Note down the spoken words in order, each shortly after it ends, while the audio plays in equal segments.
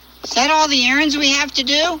Is that all the errands we have to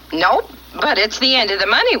do? Nope, but it's the end of the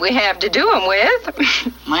money we have to do them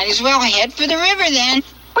with. Might as well head for the river then.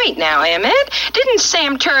 Wait now, Emmett. Didn't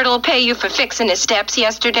Sam Turtle pay you for fixing his steps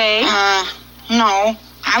yesterday? No.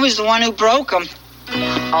 I was the one who broke them.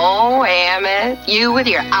 Oh, Emmett, you with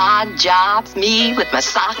your odd jobs, me with my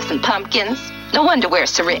socks and pumpkins. No wonder we're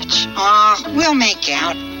so rich. We'll make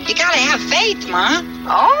out. You gotta have faith, Ma.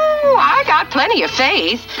 Oh, I got plenty of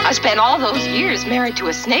faith. I spent all those years married to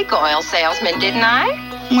a snake oil salesman, didn't I?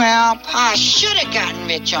 Well, Pa should have gotten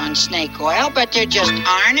rich on snake oil, but there just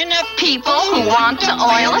aren't enough People who want to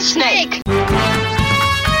oil a snake.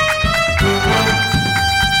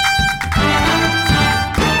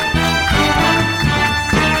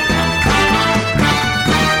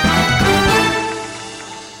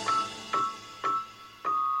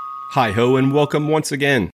 Hi-ho, and welcome once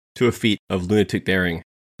again to a feat of lunatic daring,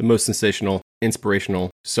 the most sensational,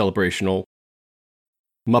 inspirational, celebrational,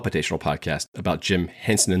 Muppetational podcast about Jim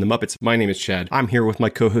Henson and the Muppets. My name is Chad. I'm here with my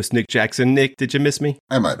co-host Nick Jackson. Nick, did you miss me?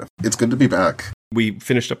 I might have. It's good to be back. We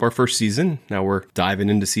finished up our first season. Now we're diving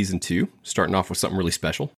into season 2, starting off with something really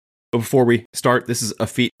special. But before we start, this is a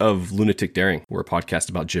feat of lunatic daring. We're a podcast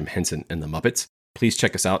about Jim Henson and the Muppets. Please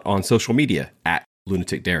check us out on social media at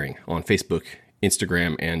Lunatic Daring on Facebook,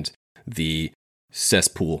 Instagram, and the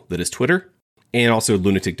cesspool that is Twitter, and also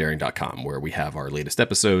lunaticdaring.com, where we have our latest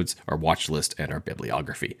episodes, our watch list, and our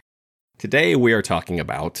bibliography. Today we are talking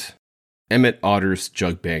about Emmett Otter's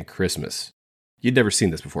Jug Band Christmas. You'd never seen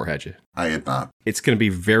this before, had you? I had not. It's going to be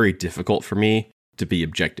very difficult for me to be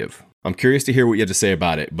objective. I'm curious to hear what you have to say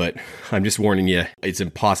about it, but I'm just warning you, it's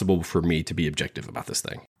impossible for me to be objective about this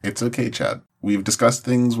thing. It's okay, Chad. We've discussed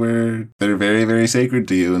things where they're very, very sacred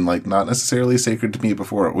to you and, not necessarily sacred to me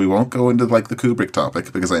before. We won't go into, the Kubrick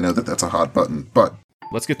topic because I know that that's a hot button, but...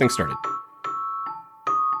 Let's get things started.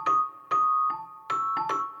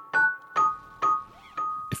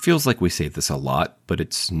 It feels like we say this a lot, but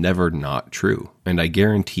it's never not true, and I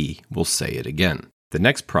guarantee we'll say it again. The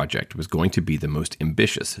next project was going to be the most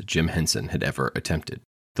ambitious Jim Henson had ever attempted.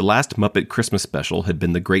 The last Muppet Christmas special had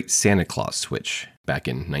been the Great Santa Claus Switch back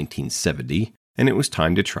in 1970, and it was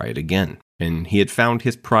time to try it again. And he had found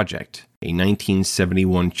his project, a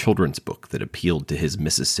 1971 children's book that appealed to his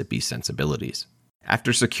Mississippi sensibilities.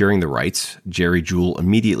 After securing the rights, Jerry Jewell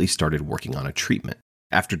immediately started working on a treatment.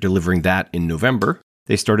 After delivering that in November,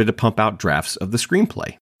 they started to pump out drafts of the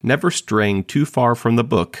screenplay, never straying too far from the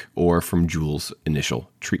book or from Jewell's initial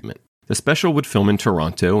treatment. The special would film in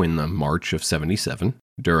Toronto in the March of '77,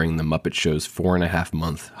 during the Muppet Show's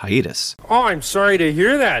 4.5-month hiatus. Oh, I'm sorry to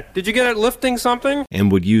hear that. Did you get it lifting something?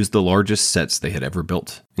 And would use the largest sets they had ever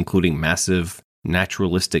built, including massive,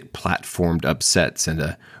 naturalistic platformed up sets and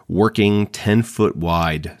a working 10-foot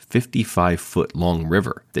wide, 55-foot long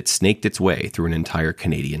river that snaked its way through an entire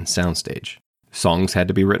Canadian soundstage. Songs had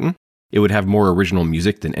to be written. It would have more original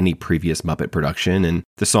music than any previous Muppet production, and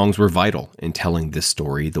the songs were vital in telling this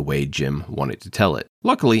story the way Jim wanted to tell it.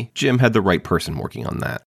 Luckily, Jim had the right person working on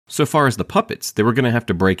that. So far as the puppets, they were going to have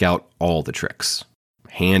to break out all the tricks.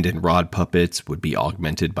 Hand and rod puppets would be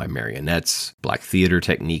augmented by marionettes, black theater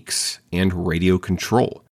techniques, and radio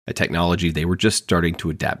control, a technology they were just starting to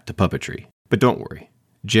adapt to puppetry. But don't worry,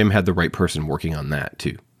 Jim had the right person working on that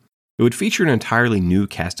too. It would feature an entirely new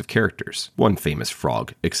cast of characters, one famous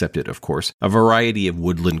frog, excepted, of course, a variety of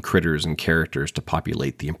woodland critters and characters to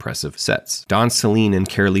populate the impressive sets. Don Saleen and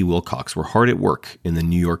Carolee Wilcox were hard at work in the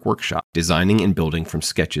New York workshop, designing and building from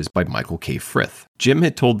sketches by Michael K. Frith. Jim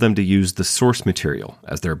had told them to use the source material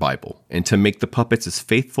as their Bible, and to make the puppets as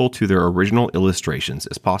faithful to their original illustrations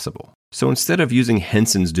as possible. So instead of using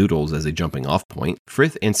Henson's doodles as a jumping-off point,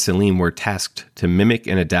 Frith and Saleen were tasked to mimic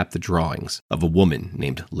and adapt the drawings of a woman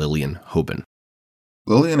named Lillian Hoban.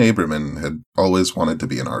 Lillian Aberman had always wanted to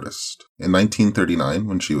be an artist. In 1939,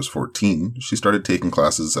 when she was 14, she started taking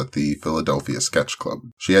classes at the Philadelphia Sketch Club.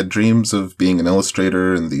 She had dreams of being an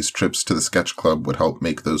illustrator, and these trips to the sketch club would help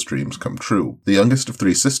make those dreams come true. The youngest of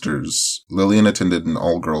 3 sisters, Lillian attended an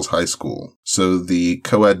all-girls high school, so the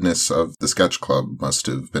co-edness of the sketch club must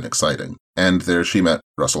have been exciting. And there she met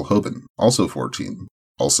Russell Hoban, also 14.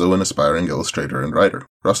 Also an aspiring illustrator and writer.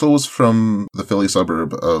 Russell was from the Philly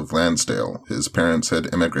suburb of Lansdale. His parents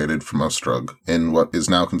had immigrated from Ostrog in what is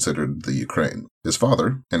now considered the Ukraine. His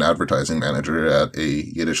father, an advertising manager at a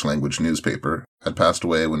Yiddish-language newspaper, had passed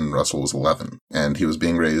away when Russell was 11, and he was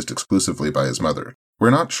being raised exclusively by his mother. We're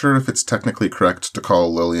not sure if it's technically correct to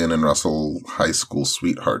call Lillian and Russell high school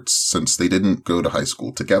sweethearts, since they didn't go to high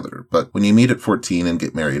school together, but when you meet at 14 and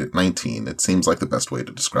get married at 19, it seems like the best way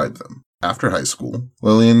to describe them. After high school,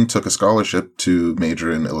 Lillian took a scholarship to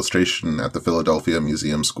major in illustration at the Philadelphia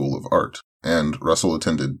Museum School of Art. and Russell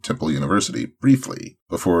attended Temple University briefly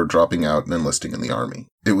before dropping out and enlisting in the army.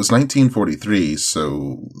 It was 1943,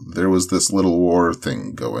 so there was this little war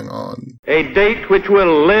thing going on. A date which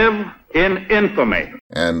will live in infamy.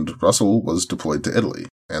 And Russell was deployed to Italy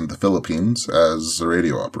and the Philippines as a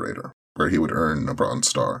radio operator, where he would earn a Bronze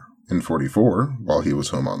Star. In 1944, while he was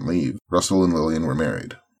home on leave, Russell and Lillian were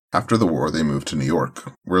married. After the war, they moved to New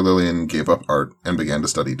York, where Lillian gave up art and began to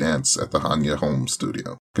study dance at the Hanya Holmes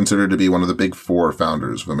Studio, considered to be one of the big four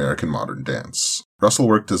founders of American modern dance. Russell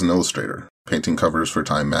worked as an illustrator, painting covers for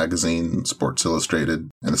Time magazine, Sports Illustrated,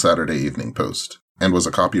 and the Saturday Evening Post, and was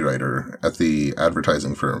a copywriter at the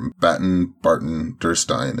advertising firm Batten, Barton,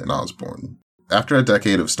 Durstein, and Osborne. After a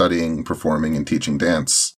decade of studying, performing, and teaching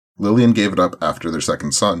dance, Lillian gave it up after their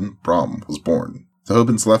second son, Brom, was born. The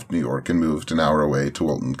Hobens left New York and moved an hour away to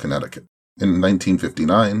Wilton, Connecticut. In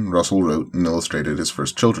 1959, Russell wrote and illustrated his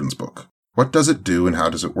first children's book. What Does It Do and How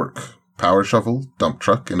Does It Work? Power Shovel, Dump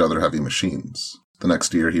Truck, and Other Heavy Machines. The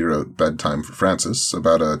next year he wrote Bedtime for Frances,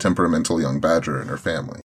 about a temperamental young badger and her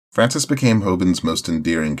family. Frances became Hobens' most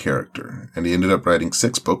endearing character, and he ended up writing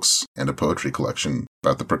 6 books and a poetry collection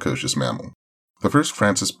about the precocious mammal. The first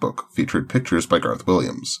Frances book featured pictures by Garth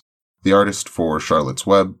Williams, the artist for Charlotte's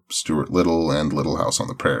Web, Stuart Little, and Little House on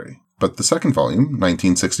the Prairie. But the second volume,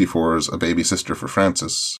 1964's A Baby Sister for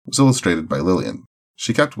Frances, was illustrated by Lillian.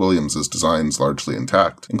 She kept Williams's designs largely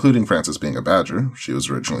intact, including Frances being a badger, she was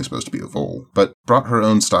originally supposed to be a vole, but brought her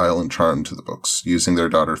own style and charm to the books, using their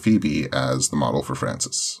daughter Phoebe as the model for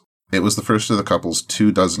Frances. It was the first of the couple's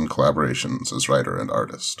 24 collaborations as writer and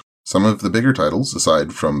artist. Some of the bigger titles,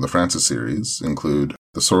 aside from the Frances series, include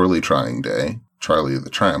The Sorely Trying Day, Charlie the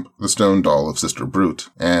Tramp, The Stone Doll of Sister Brute,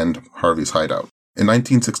 and Harvey's Hideout. In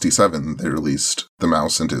 1967, they released The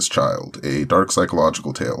Mouse and His Child, a dark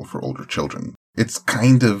psychological tale for older children. It's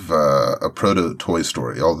kind of a proto-Toy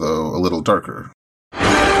Story, although a little darker.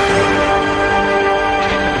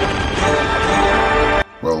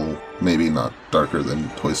 Well, maybe not darker than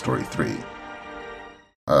Toy Story 3.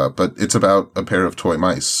 But it's about a pair of toy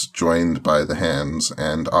mice joined by the hands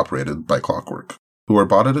and operated by clockwork, who are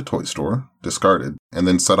bought at a toy store, discarded, and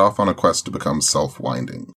then set off on a quest to become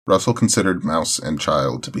self-winding. Russell considered Mouse and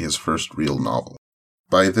Child to be his first real novel.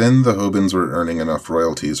 By then, the Hobens were earning enough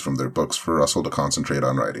royalties from their books for Russell to concentrate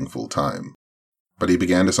on writing full-time. But he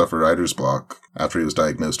began to suffer writer's block after he was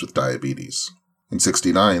diagnosed with diabetes. In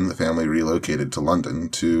 1969, the family relocated to London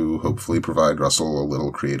to hopefully provide Russell a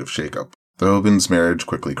little creative shakeup. The Hobens' marriage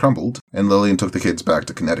quickly crumbled, and Lillian took the kids back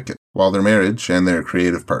to Connecticut. While their marriage and their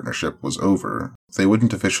creative partnership was over, they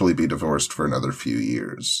wouldn't officially be divorced for another few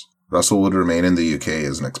years. Russell would remain in the UK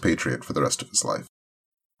as an expatriate for the rest of his life.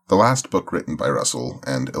 The last book written by Russell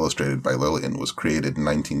and illustrated by Lillian was created in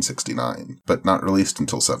 1969, but not released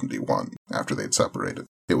until 1971, after they'd separated.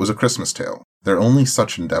 It was A Christmas Tale, their only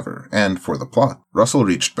such endeavor, and for the plot, Russell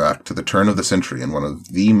reached back to the turn of the century in one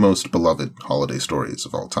of the most beloved holiday stories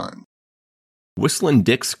of all time. Whistlin'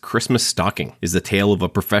 Dick's Christmas Stocking is the tale of a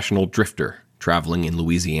professional drifter traveling in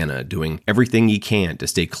Louisiana, doing everything he can to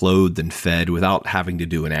stay clothed and fed without having to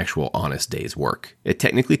do an actual honest day's work. It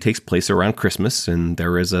technically takes place around Christmas, and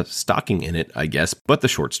there is a stocking in it, I guess, but the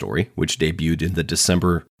short story, which debuted in the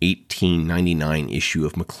December 1899 issue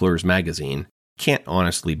of McClure's magazine, can't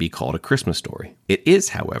honestly be called a Christmas story. It is,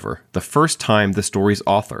 however, the first time the story's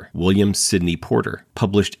author, William Sidney Porter,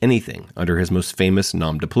 published anything under his most famous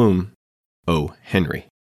nom de plume, O. Henry.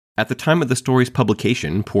 At the time of the story's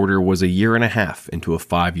publication, Porter was a year and a half into a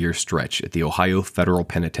 5-year stretch at the Ohio Federal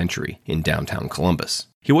Penitentiary in downtown Columbus.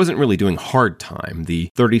 He wasn't really doing hard time. The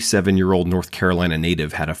 37-year-old North Carolina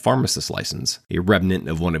native had a pharmacist's license, a remnant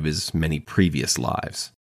of one of his many previous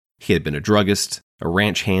lives. He had been a druggist, a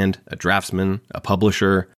ranch hand, a draftsman, a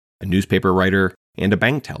publisher, a newspaper writer, and a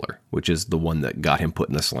bank teller, which is the one that got him put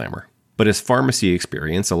in the slammer. But his pharmacy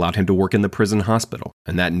experience allowed him to work in the prison hospital,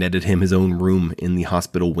 and that netted him his own room in the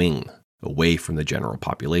hospital wing, away from the general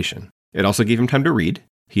population. It also gave him time to read.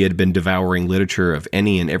 He had been devouring literature of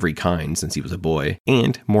any and every kind since he was a boy,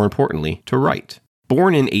 and, more importantly, to write.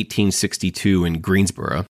 Born in 1862 in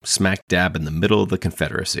Greensboro, smack dab in the middle of the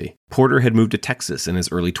Confederacy, Porter had moved to Texas in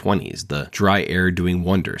his early 20s, the dry air doing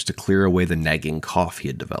wonders to clear away the nagging cough he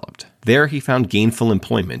had developed. There he found gainful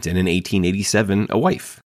employment and in 1887 a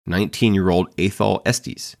wife, 19-year-old Ethel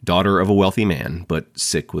Estes, daughter of a wealthy man, but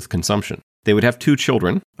sick with consumption. They would have 2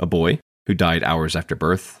 children, a boy, who died hours after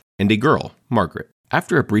birth, and a girl, Margaret.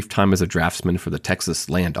 After a brief time as a draftsman for the Texas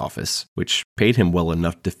Land Office, which paid him well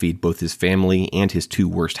enough to feed both his family and his 2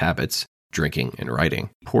 worst habits, drinking and writing,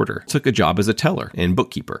 Porter took a job as a teller and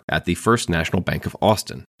bookkeeper at the First National Bank of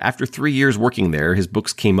Austin. After 3 years working there, his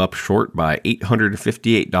books came up short by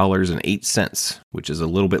 $858.08, which is a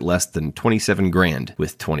little bit less than $27,000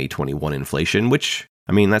 with 2021 inflation, which,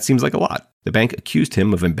 that seems like a lot. The bank accused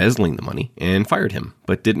him of embezzling the money and fired him,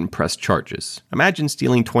 but didn't press charges. Imagine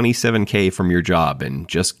stealing $27,000 from your job and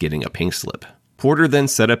just getting a pink slip. Porter then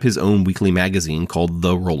set up his own weekly magazine called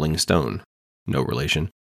The Rolling Stone, no relation,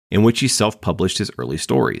 in which he self-published his early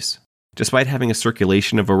stories. Despite having a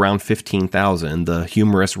circulation of around 15,000, the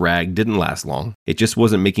humorous rag didn't last long. It just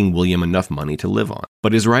wasn't making William enough money to live on.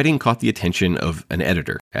 But his writing caught the attention of an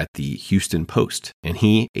editor at the Houston Post, and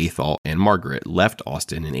he, Athol, and Margaret left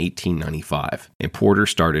Austin in 1895, and Porter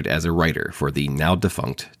started as a writer for the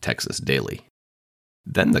now-defunct Texas Daily.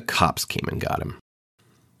 Then the cops came and got him.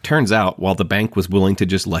 Turns out, while the bank was willing to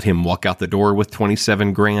just let him walk out the door with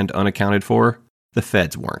 $27,000 unaccounted for, the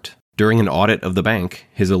feds weren't. During an audit of the bank,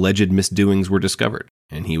 his alleged misdoings were discovered,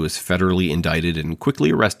 and he was federally indicted and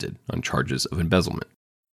quickly arrested on charges of embezzlement.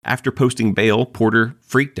 After posting bail, Porter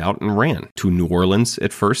freaked out and ran to New Orleans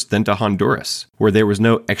at first, then to Honduras, where there was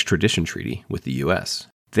no extradition treaty with the U.S.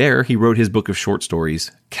 There, he wrote his book of short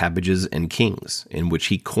stories, Cabbages and Kings, in which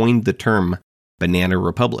he coined the term Banana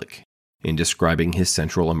Republic in describing his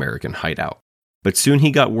Central American hideout. But soon he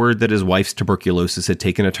got word that his wife's tuberculosis had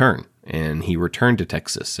taken a turn, and he returned to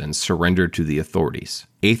Texas and surrendered to the authorities.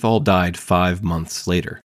 Athol died 5 months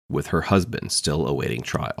later, with her husband still awaiting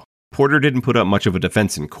trial. Porter didn't put up much of a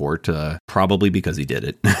defense in court, probably because he did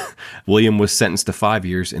it. William was sentenced to 5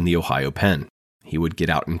 years in the Ohio pen. He would get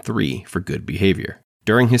out in 3 for good behavior.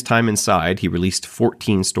 During his time inside, he released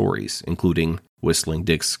 14 stories, including Whistling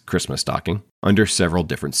Dick's Christmas Stocking, under several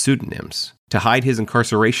different pseudonyms. To hide his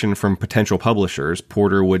incarceration from potential publishers,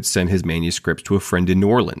 Porter would send his manuscripts to a friend in New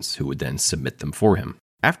Orleans, who would then submit them for him.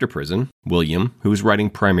 After prison, William, who was writing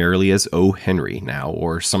primarily as O. Henry now,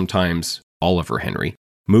 or sometimes Oliver Henry,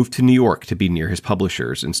 moved to New York to be near his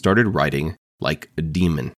publishers and started writing like a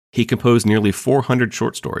demon. He composed nearly 400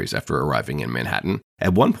 short stories after arriving in Manhattan,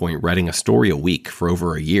 at one point writing a story a week for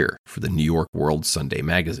over a year for the New York World Sunday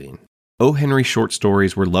magazine. O. Henry short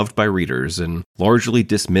stories were loved by readers and largely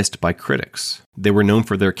dismissed by critics. They were known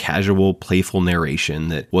for their casual, playful narration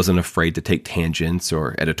that wasn't afraid to take tangents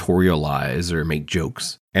or editorialize or make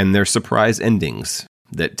jokes, and their surprise endings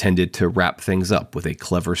that tended to wrap things up with a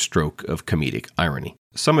clever stroke of comedic irony.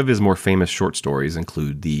 Some of his more famous short stories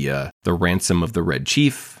include The Ransom of the Red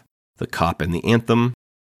Chief, The Cop and the Anthem,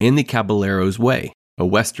 and The Caballero's Way, a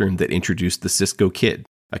western that introduced the Cisco Kid,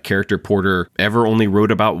 a character Porter ever only wrote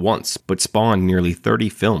about once, but spawned nearly 30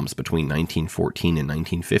 films between 1914 and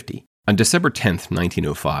 1950. On December 10,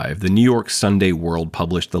 1905, the New York Sunday World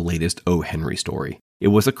published the latest O. Henry story. It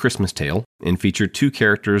was a Christmas tale and featured 2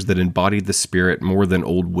 characters that embodied the spirit more than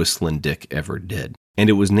old Whistlin' Dick ever did. And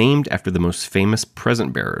it was named after the most famous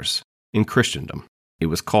present bearers in Christendom. It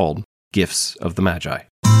was called Gifts of the Magi.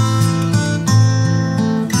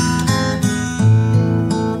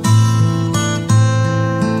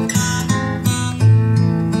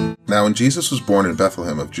 Now when Jesus was born in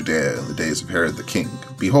Bethlehem of Judea in the days of Herod the king,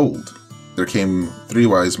 behold, there came 3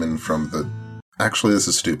 wise men from the... Actually, this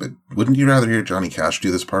is stupid. Wouldn't you rather hear Johnny Cash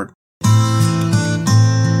do this part?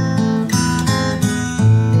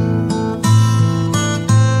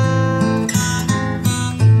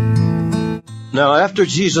 Now after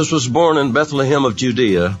Jesus was born in Bethlehem of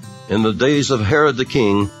Judea, in the days of Herod the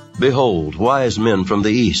king, behold, wise men from the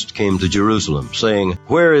east came to Jerusalem, saying,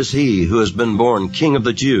 Where is he who has been born King of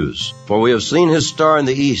the Jews? For we have seen his star in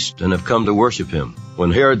the east, and have come to worship him.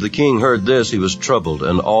 When Herod the king heard this, he was troubled,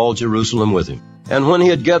 and all Jerusalem with him. And when he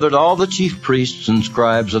had gathered all the chief priests and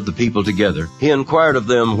scribes of the people together, he inquired of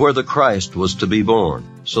them where the Christ was to be born.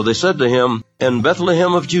 So they said to him, In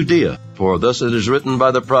Bethlehem of Judea, for thus it is written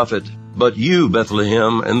by the prophet, But you,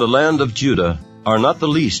 Bethlehem, in the land of Judah, are not the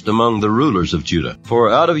least among the rulers of Judah.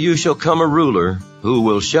 For out of you shall come a ruler, who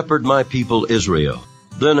will shepherd my people Israel.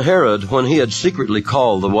 Then Herod, when he had secretly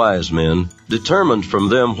called the wise men, determined from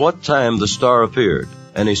them what time the star appeared.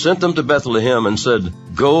 And he sent them to Bethlehem and said,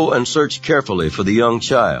 Go and search carefully for the young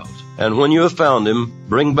child. And when you have found him,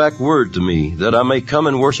 bring back word to me, that I may come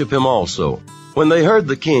and worship him also. When they heard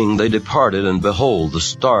the king, they departed, and behold, the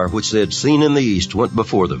star which they had seen in the east went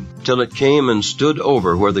before them, till it came and stood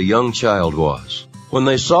over where the young child was. When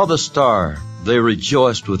they saw the star, they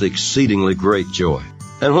rejoiced with exceedingly great joy.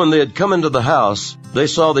 And when they had come into the house, they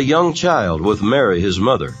saw the young child with Mary his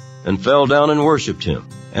mother, and fell down and worshipped him.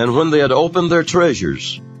 And when they had opened their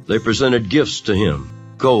treasures, they presented gifts to him,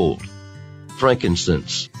 gold,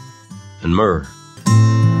 frankincense, and myrrh.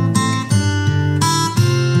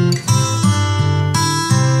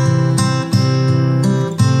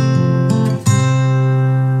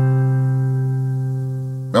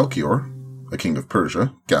 Melchior, a king of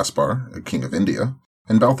Persia, Gaspar, a king of India,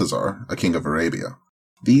 and Balthazar, a king of Arabia.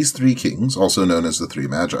 These three kings, also known as the three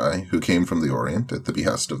Magi, who came from the Orient at the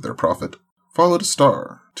behest of their prophet, followed a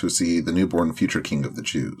star to see the newborn future king of the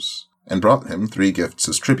Jews, and brought him 3 gifts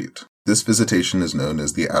as tribute. This visitation is known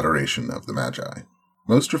as the Adoration of the Magi.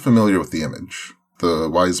 Most are familiar with the image, the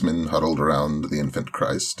wise men huddled around the infant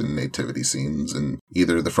Christ in nativity scenes in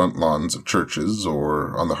either the front lawns of churches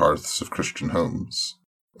or on the hearths of Christian homes.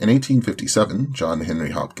 In 1857, John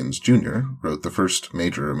Henry Hopkins, Jr. wrote the first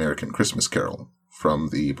major American Christmas carol from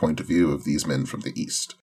the point of view of these men from the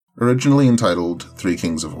East, originally entitled Three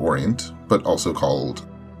Kings of Orient, but also called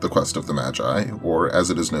The Quest of the Magi, or as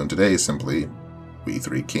it is known today, simply, We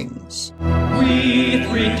Three Kings. We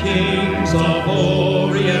three kings of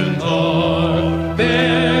Orient are,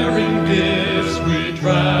 bearing gifts we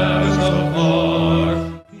traverse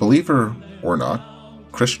afar. Believer or not,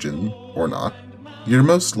 Christian or not, you're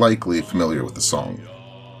most likely familiar with the song,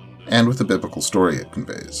 and with the biblical story it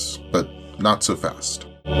conveys, but not so fast.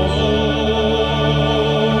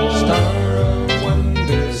 Star of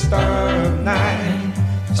wonder, star of night,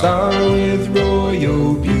 star with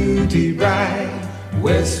royal beauty bright,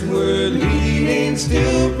 westward leading,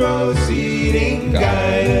 still proceeding,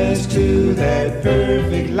 guide us to that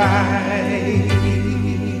perfect light.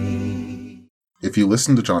 If you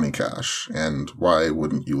listen to Johnny Cash, and why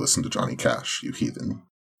wouldn't you listen to Johnny Cash, you heathen,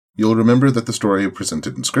 you'll remember that the story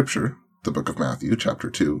presented in Scripture, the book of Matthew, chapter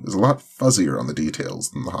 2, is a lot fuzzier on the details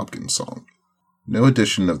than the Hopkins song. No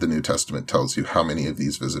edition of the New Testament tells you how many of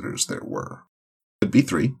these visitors there were. Could be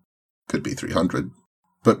 3, could be 300,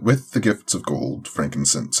 but with the gifts of gold,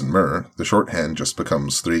 frankincense, and myrrh, the shorthand just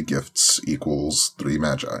becomes 3 gifts equals 3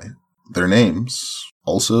 magi. Their names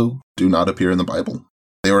also do not appear in the Bible.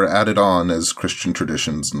 They were added on as Christian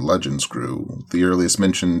traditions and legends grew, the earliest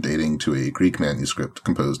mention dating to a Greek manuscript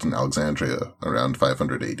composed in Alexandria around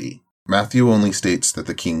 500 AD. Matthew only states that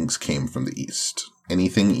the kings came from the east.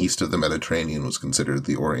 Anything east of the Mediterranean was considered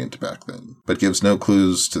the Orient back then, but gives no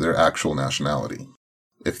clues to their actual nationality.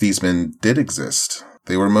 If these men did exist,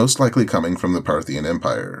 they were most likely coming from the Parthian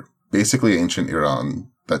Empire, basically ancient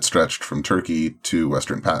Iran that stretched from Turkey to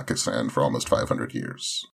western Pakistan for almost 500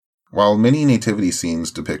 years. While many nativity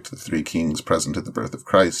scenes depict the 3 kings present at the birth of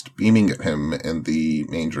Christ, beaming at him in the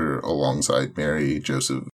manger alongside Mary,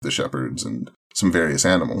 Joseph, the shepherds, and some various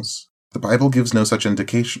animals, the Bible gives no such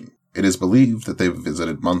indication. It is believed that they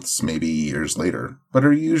visited months, maybe years later, but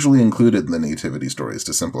are usually included in the nativity stories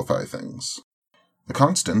to simplify things. The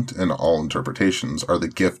constant in all interpretations are the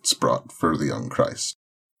gifts brought for the young Christ.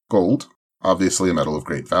 Gold, obviously a metal of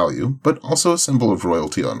great value, but also a symbol of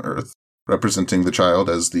royalty on earth, representing the child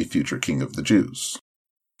as the future king of the Jews.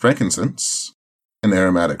 Frankincense, an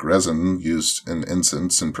aromatic resin used in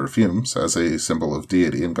incense and perfumes as a symbol of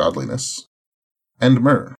deity and godliness. And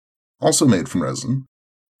myrrh, also made from resin.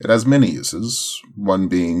 It has many uses, one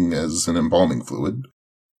being as an embalming fluid,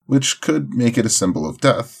 which could make it a symbol of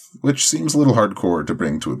death, which seems a little hardcore to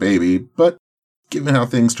bring to a baby, but given how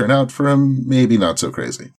things turn out for him, maybe not so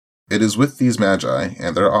crazy. It is with these magi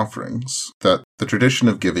and their offerings that the tradition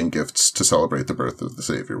of giving gifts to celebrate the birth of the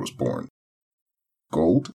Savior was born.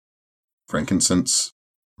 Gold, frankincense,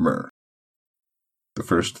 myrrh. The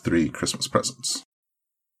first 3 Christmas presents.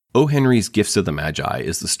 O. Henry's Gifts of the Magi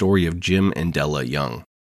is the story of Jim and Della Young,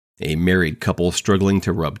 a married couple struggling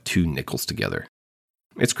to rub 2 nickels together.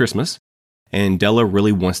 It's Christmas, and Della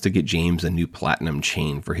really wants to get James a new platinum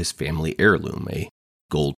chain for his family heirloom, a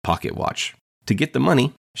gold pocket watch. To get the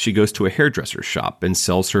money, she goes to a hairdresser's shop and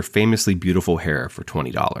sells her famously beautiful hair for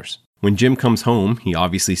 $20. When Jim comes home, he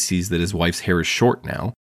obviously sees that his wife's hair is short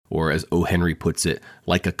now, or as O. Henry puts it,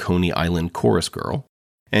 like a Coney Island chorus girl,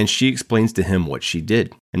 and she explains to him what she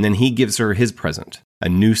did. And then he gives her his present, a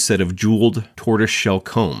new set of jeweled tortoiseshell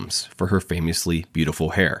combs for her famously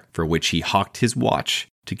beautiful hair, for which he hawked his watch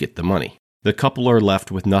to get the money. The couple are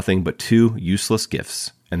left with nothing but 2 useless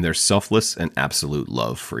gifts and their selfless and absolute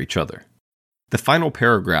love for each other. The final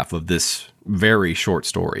paragraph of this very short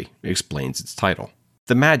story explains its title.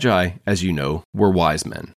 The Magi, as you know, were wise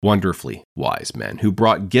men, wonderfully wise men, who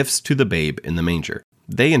brought gifts to the babe in the manger.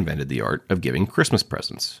 They invented the art of giving Christmas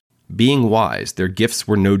presents. Being wise, their gifts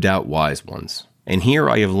were no doubt wise ones. And here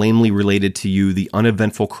I have lamely related to you the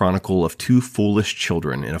uneventful chronicle of 2 foolish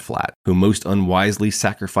children in a flat, who most unwisely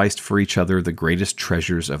sacrificed for each other the greatest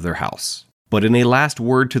treasures of their house. But in a last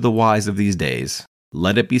word to the wise of these days,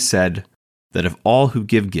 let it be said that of all who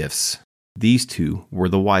give gifts, these 2 were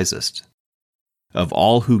the wisest. Of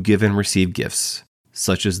all who give and receive gifts,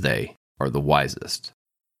 such as they are the wisest.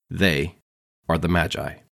 They are the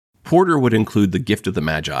Magi. Porter would include The Gift of the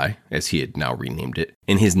Magi, as he had now renamed it,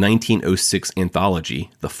 in his 1906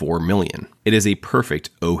 anthology, The 4 Million. It is a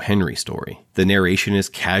perfect O. Henry story. The narration is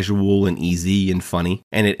casual and easy and funny,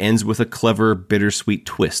 and it ends with a clever, bittersweet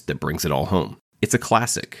twist that brings it all home. It's a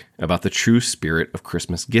classic about the true spirit of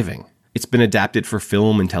Christmas giving. It's been adapted for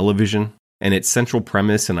film and television, and its central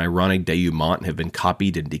premise and ironic denouement have been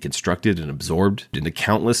copied and deconstructed and absorbed into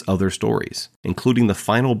countless other stories, including the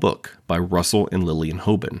final book by Russell and Lillian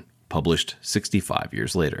Hoban, published 65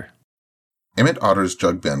 years later. Emmett Otter's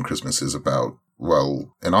Jug Band Christmas is about,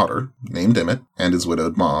 well, an otter named Emmett and his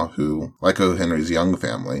widowed Ma, who, like O. Henry's Young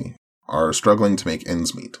family, are struggling to make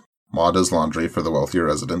ends meet. Ma does laundry for the wealthier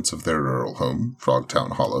residents of their rural home,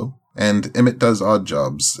 Frogtown Hollow, and Emmett does odd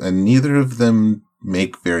jobs, and neither of them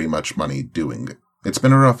make very much money doing it. It's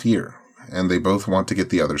been a rough year, and they both want to get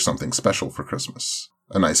the other something special for Christmas.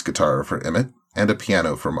 A nice guitar for Emmett, and a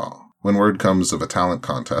piano for Ma. When word comes of a talent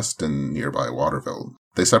contest in nearby Waterville,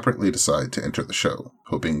 they separately decide to enter the show,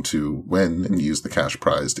 hoping to win and use the cash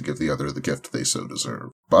prize to give the other the gift they so deserve.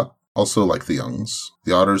 But, also like the Youngs,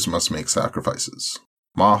 the Otters must make sacrifices.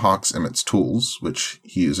 Ma hawks Emmett's tools, which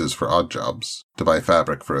he uses for odd jobs, to buy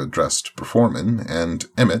fabric for a dress to perform in, and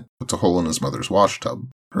Emmett puts a hole in his mother's wash tub,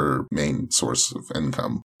 her main source of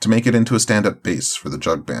income, to make it into a stand-up bass for the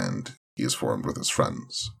jug band he has formed with his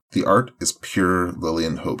friends. The art is pure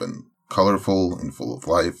Lillian Hoban. Colorful and full of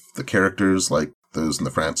life, the characters, like those in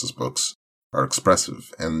the Francis books, are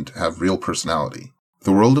expressive and have real personality.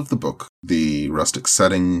 The world of the book, the rustic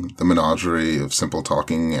setting, the menagerie of simple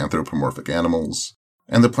talking anthropomorphic animals,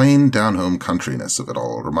 and the plain down-home countryness of it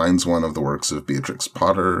all reminds one of the works of Beatrix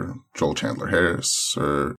Potter, Joel Chandler Harris,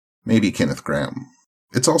 or maybe Kenneth Grahame.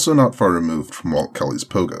 It's also not far removed from Walt Kelly's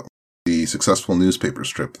Pogo, the successful newspaper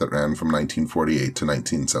strip that ran from 1948 to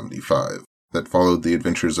 1975. That followed the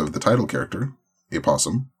adventures of the title character, a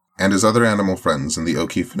possum, and his other animal friends in the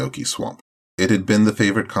Okefenokee Swamp. It had been the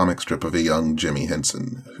favorite comic strip of a young Jimmy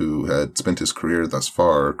Henson, who had spent his career thus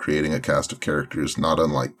far creating a cast of characters not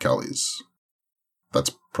unlike Kelly's.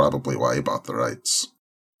 That's probably why he bought the rights.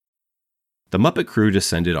 The Muppet Crew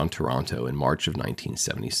descended on Toronto in March of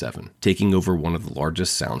 1977, taking over one of the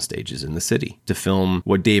largest sound stages in the city, to film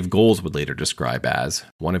what Dave Goelz would later describe as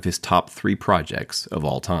one of his top 3 projects of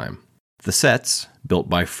all time. The sets, built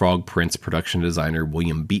by Frog Prince production designer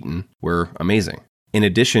William Beaton, were amazing. In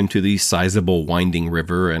addition to the sizable winding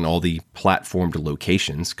river and all the platformed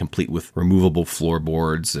locations, complete with removable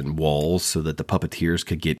floorboards and walls so that the puppeteers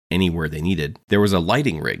could get anywhere they needed, there was a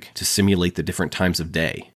lighting rig to simulate the different times of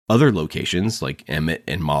day. Other locations, like Emmett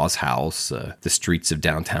and Ma's house, the streets of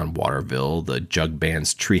downtown Waterville, the Jug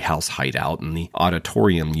Band's treehouse hideout, and the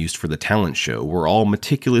auditorium used for the talent show, were all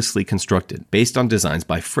meticulously constructed, based on designs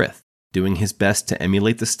by Frith, doing his best to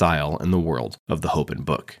emulate the style and the world of the Hoban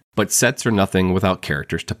book. But sets are nothing without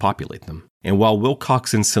characters to populate them. And while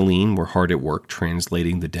Wilcox and Celine were hard at work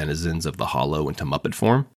translating the denizens of the Hollow into Muppet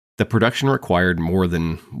form, the production required more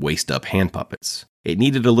than waist-up hand puppets. It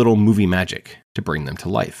needed a little movie magic to bring them to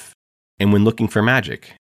life. And when looking for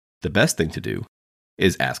magic, the best thing to do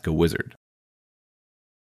is ask a wizard.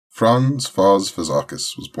 Franz Foz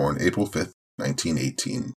Fazakas was born April 5th,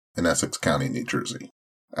 1918, in Essex County, New Jersey.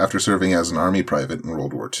 After serving as an Army private in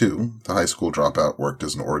World War II, the high school dropout worked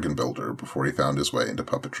as an organ builder before he found his way into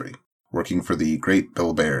puppetry, working for the Great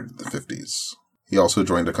Bill Baird in the 50s. He also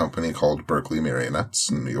joined a company called Berkeley Marionettes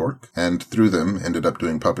in New York, and through them ended up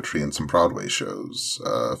doing puppetry in some Broadway shows,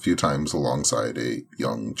 a few times alongside a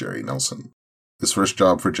young Jerry Nelson. His first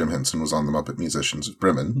job for Jim Henson was on the Muppet Musicians of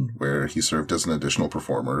Bremen, where he served as an additional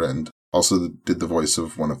performer and also did the voice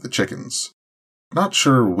of one of the chickens. Not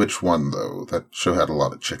sure which one, though. That show had a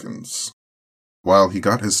lot of chickens. While he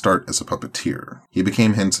got his start as a puppeteer, he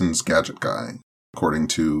became Henson's gadget guy, according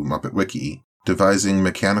to Muppet Wiki, devising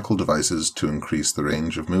mechanical devices to increase the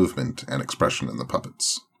range of movement and expression in the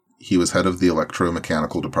puppets. He was head of the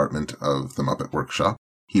electromechanical department of the Muppet Workshop.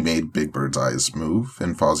 He made Big Bird's eyes move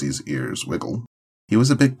and Fozzie's ears wiggle. He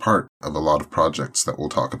was a big part of a lot of projects that we'll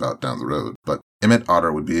talk about down the road, but Emmett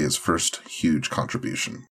Otter would be his first huge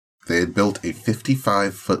contribution. They had built a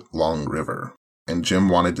 55-foot-long river, and Jim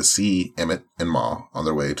wanted to see Emmett and Ma on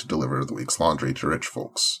their way to deliver the week's laundry to rich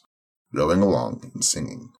folks, rowing along and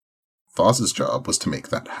singing. Foz's job was to make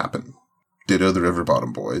that happen. Ditto the River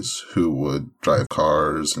Bottom Boys, who would drive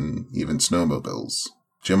cars and even snowmobiles.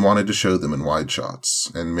 Jim wanted to show them in wide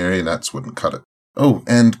shots, and marionettes wouldn't cut it. Oh,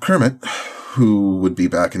 and Kermit, who would be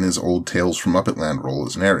back in his old Tales from Muppetland role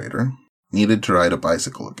as narrator, needed to ride a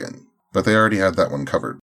bicycle again, but they already had that one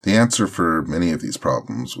covered. The answer for many of these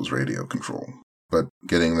problems was radio control, but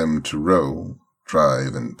getting them to row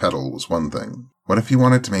drive, and pedal was one thing. What if you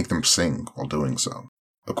wanted to make them sing while doing so?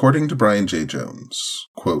 According to Brian J. Jones,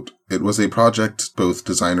 quote, "It was a project both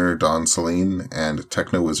designer Don Saline and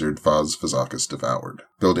techno-wizard Foz Fazakis devoured,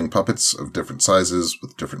 building puppets of different sizes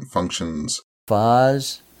with different functions."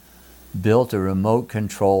 Foz built a remote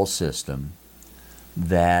control system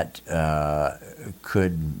that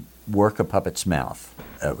could work a puppet's mouth.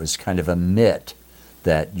 It was kind of a mitt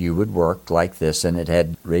that you would work like this, and it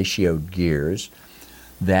had ratioed gears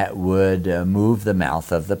that would move the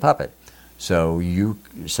mouth of the puppet. So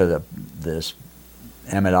that this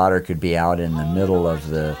Emmett Otter could be out in the middle of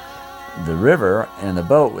the river in the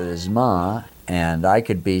boat with his ma, and I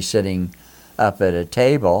could be sitting up at a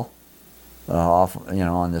table off,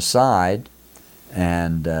 on the side,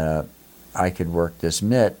 and I could work this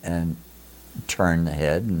mitt and turn the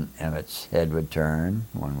head, and Emmett's head would turn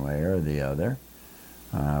one way or the other.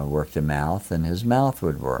 Work the mouth, and his mouth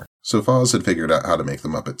would work. So Foz had figured out how to make the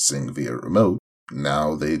Muppets sing via remote.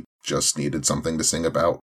 Now they just needed something to sing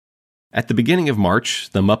about. At the beginning of March,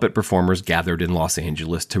 the Muppet performers gathered in Los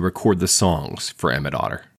Angeles to record the songs for Emmett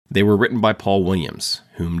Otter. They were written by Paul Williams,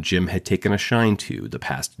 whom Jim had taken a shine to the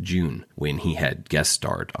past June when he had guest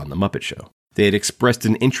starred on The Muppet Show. They had expressed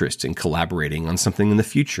an interest in collaborating on something in the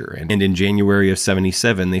future, and in January of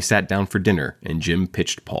 '77 they sat down for dinner and Jim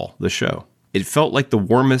pitched Paul the show. "It felt like the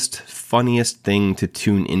warmest, funniest thing to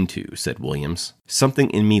tune into," said Williams. "Something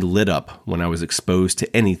in me lit up when I was exposed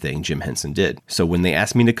to anything Jim Henson did. So when they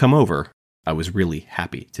asked me to come over, I was really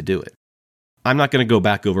happy to do it." I'm not going to go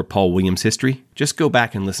back over Paul Williams' history. Just go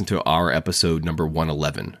back and listen to our episode number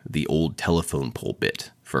 111, the old telephone pole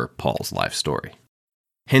bit, for Paul's life story.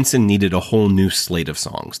 Henson needed a whole new slate of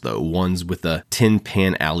songs, though, ones with a Tin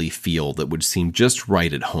Pan Alley feel that would seem just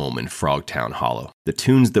right at home in Frogtown Hollow. The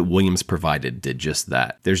tunes that Williams provided did just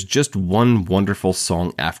that. "There's just one wonderful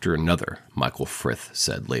song after another," Michael Frith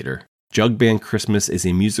said later. "Jug Band Christmas is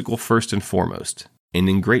a musical first and foremost, and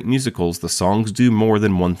in great musicals, the songs do more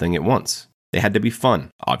than one thing at once. They had to be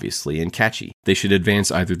fun, obviously, and catchy. They should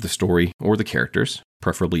advance either the story or the characters,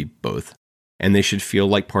 preferably both, and they should feel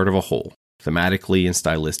like part of a whole, thematically and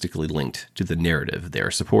stylistically linked to the narrative they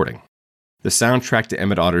are supporting." The soundtrack to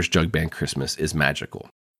Emmett Otter's Jug Band Christmas is magical.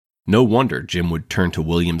 No wonder Jim would turn to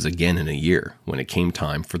Williams again in a year when it came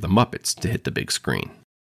time for the Muppets to hit the big screen.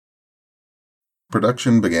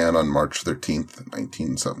 Production began on March 13th,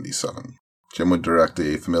 1977. Jim would direct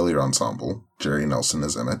a familiar ensemble, Jerry Nelson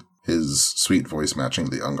as Emmett, his sweet voice matching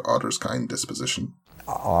the young Otter's kind disposition.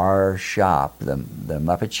 Our shop, the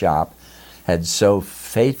Muppet Shop, had so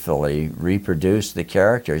faithfully reproduced the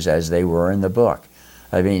characters as they were in the book.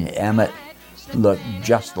 I mean, Emmett looked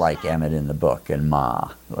just like Emmett in the book, and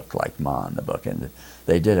Ma looked like Ma in the book. And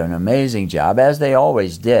they did an amazing job, as they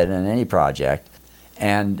always did in any project.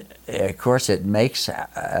 And, of course, it makes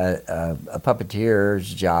a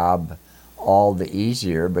puppeteer's job all the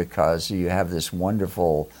easier because you have this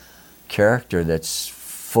wonderful character that's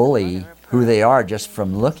fully who they are just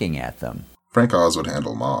from looking at them. Frank Oz would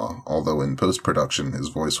handle Ma, although in post-production his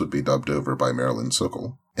voice would be dubbed over by Marilyn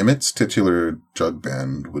Sokol. Emmett's titular Jug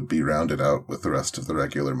Band would be rounded out with the rest of the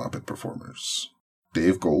regular Muppet performers.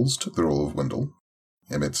 Dave Goelz took the role of Wendell,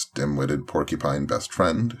 Emmett's dim-witted porcupine best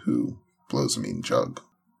friend, who blows a mean jug.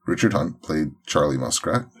 Richard Hunt played Charlie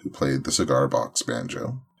Muskrat, who played the cigar box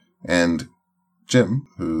banjo, and Jim,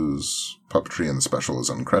 whose puppetry in the special is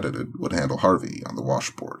uncredited, would handle Harvey on the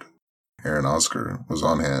washboard. Aaron Oscar was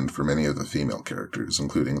on hand for many of the female characters,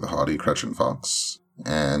 including the haughty Gretchen Fox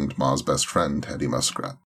and Ma's best friend, Hetty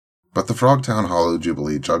Muskrat. But the Frogtown Hollow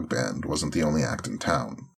Jubilee Jug Band wasn't the only act in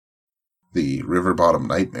town. The River Bottom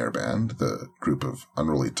Nightmare Band, the group of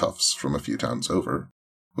unruly toughs from a few towns over,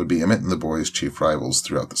 would be Emmett and the boys' chief rivals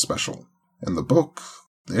throughout the special. In the book,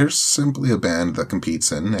 they're simply a band that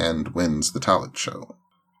competes in and wins the talent show.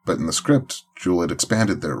 But in the script, Jewel had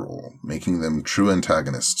expanded their role, making them true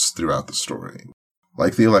antagonists throughout the story.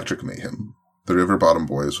 Like the Electric Mayhem, the River Bottom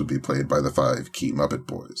Boys would be played by the 5 key Muppet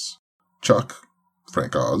boys. Chuck,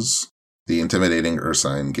 Frank Oz, the intimidating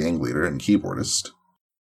Ursine gang leader and keyboardist,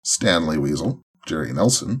 Stanley Weasel, Jerry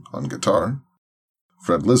Nelson on guitar,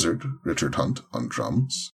 Fred Lizard, Richard Hunt on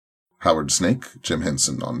drums, Howard Snake, Jim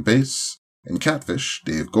Henson on bass, and Catfish,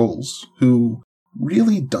 Dave Goelz, who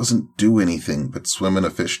really doesn't do anything but swim in a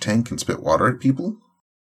fish tank and spit water at people.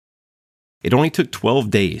 It only took 12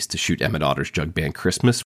 days to shoot Emmett Otter's Jug Band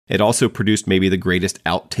Christmas. It also produced maybe the greatest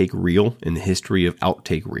outtake reel in the history of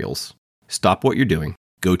outtake reels. Stop what you're doing,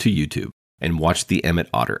 go to YouTube, and watch the Emmett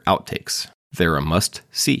Otter outtakes. They're a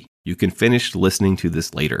must-see. You can finish listening to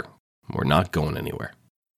this later. We're not going anywhere.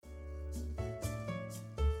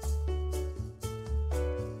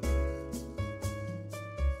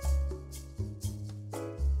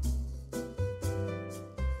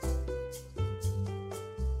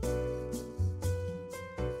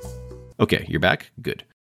 Okay, you're back? Good.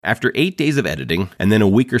 After 8 days of editing, and then a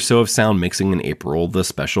week or so of sound mixing in April, the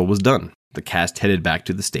special was done. The cast headed back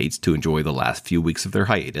to the States to enjoy the last few weeks of their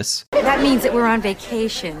hiatus. That means that we're on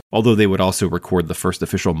vacation. Although they would also record the first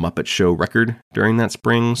official Muppet Show record during that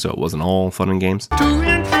spring, so it wasn't all fun and games. To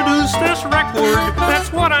introduce this record,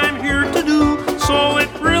 that's what I'm here to do. So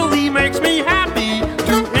it really makes me happy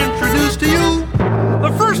to introduce to you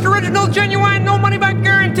the first original, genuine, no money back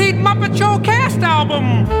guaranteed Muppet Show cast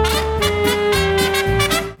album.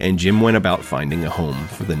 And Jim went about finding a home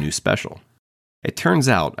for the new special. It turns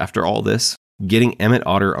out, after all this, getting Emmett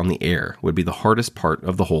Otter on the air would be the hardest part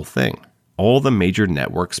of the whole thing. All the major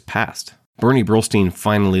networks passed. Bernie Brillstein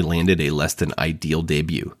finally landed a less than ideal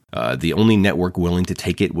debut. The only network willing to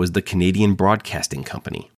take it was the Canadian Broadcasting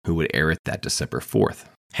Company, who would air it that December 4th.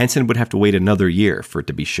 Henson would have to wait another year for it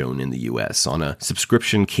to be shown in the US on a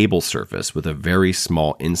subscription cable service with a very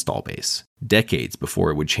small install base, decades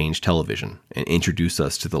before it would change television and introduce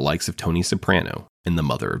us to the likes of Tony Soprano and the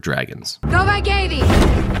Mother of Dragons. Nova Gady!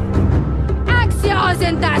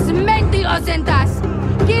 Axiosentas, mentiosentas,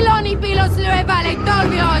 kiloni pilos luevale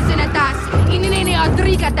dolviosenetas, ininio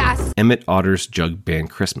dricatas. Emmett Otter's Jug Band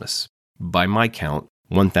Christmas. By my count,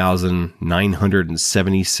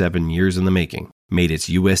 1,977 years in the making, made its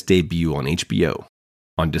U.S. debut on HBO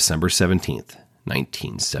on December 17th,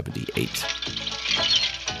 1978.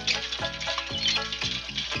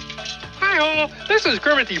 Hi all, this is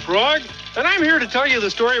Kermit the Frog, and I'm here to tell you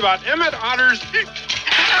the story about Emmett Otter's...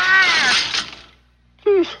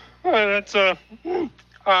 That's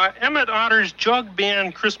Emmett Otter's Jug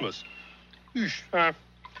Band Christmas.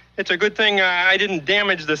 It's a good thing I didn't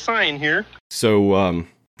damage the sign here. So,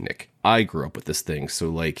 Nick, I grew up with this thing, so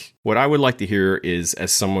what I would like to hear is,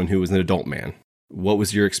 as someone who was an adult man, what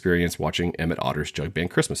was your experience watching Emmett Otter's Jug Band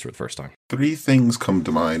Christmas for the first time? 3 things come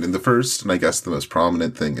to mind, and the first, and I guess the most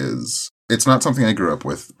prominent thing is, it's not something I grew up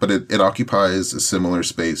with, but it occupies a similar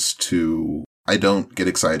space to, I don't get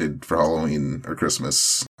excited for Halloween or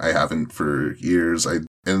Christmas. I haven't for years,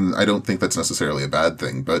 and I don't think that's necessarily a bad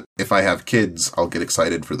thing, but if I have kids, I'll get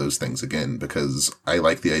excited for those things again, because I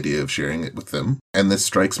like the idea of sharing it with them. And this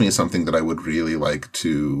strikes me as something that I would really like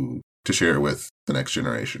to share with the next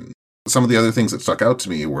generation. Some of the other things that stuck out to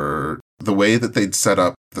me were the way that they'd set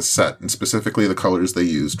up the set, and specifically the colors they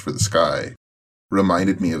used for the sky,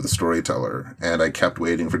 reminded me of the storyteller, and I kept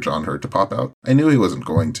waiting for John Hurt to pop out. I knew he wasn't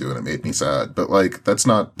going to, and it made me sad, but that's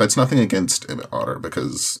nothing against Emmett Otter,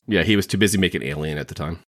 because... Yeah, he was too busy making Alien at the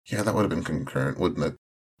time. Yeah, that would have been concurrent, wouldn't it?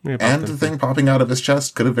 Yeah, and the thing popping out of his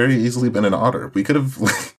chest could have very easily been an otter. We could have...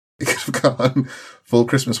 it could have gone full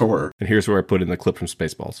Christmas horror. And here's where I put in the clip from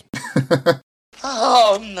Spaceballs.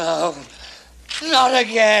 Oh, no. Not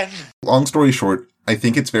again. Long story short, I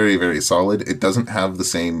think it's very, very solid. It doesn't have the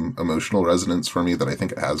same emotional resonance for me that I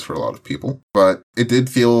think it has for a lot of people. But it did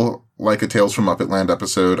feel like a Tales from Muppetland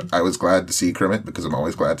episode. I was glad to see Kermit, because I'm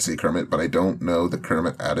always glad to see Kermit, but I don't know that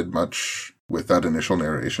Kermit added much with that initial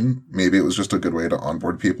narration. Maybe it was just a good way to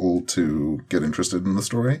onboard people to get interested in the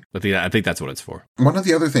story. I think that's what it's for. One of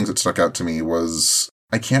the other things that stuck out to me was,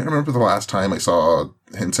 I can't remember the last time I saw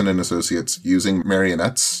Henson and Associates using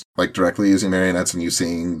marionettes, directly using marionettes, and you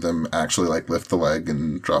seeing them actually lift the leg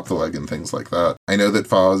and drop the leg and things like that. I know that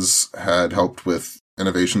Foz had helped with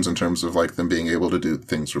innovations in terms of them being able to do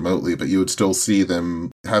things remotely, but you would still see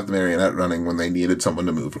them have the marionette running when they needed someone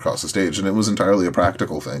to move across the stage, and it was entirely a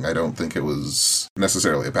practical thing. I don't think it was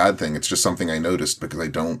necessarily a bad thing. It's just something I noticed because I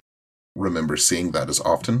don't remember seeing that as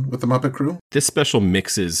often with the Muppet Crew. This special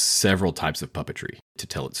mixes several types of puppetry to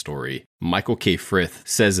tell its story. Michael K. Frith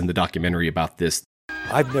says in the documentary about this,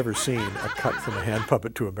 I've never seen a cut from a hand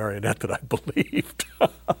puppet to a marionette that I believed.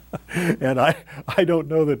 And I don't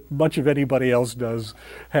know that much of anybody else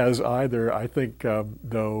has either. I think,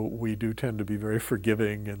 though, we do tend to be very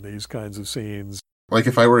forgiving in these kinds of scenes.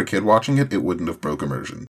 If I were a kid watching it, it wouldn't have broke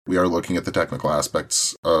immersion. We are looking at the technical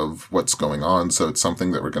aspects of what's going on, so it's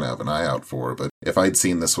something that we're going to have an eye out for. But if I'd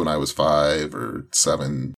seen this when I was 5 or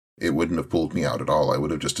 7, it wouldn't have pulled me out at all. I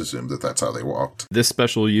would have just assumed that that's how they walked. This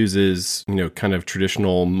special uses, kind of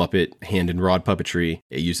traditional Muppet hand and rod puppetry.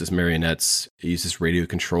 It uses marionettes, it uses radio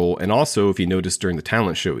control, and also, if you notice during the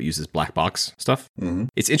talent show, it uses black box stuff. Mm-hmm.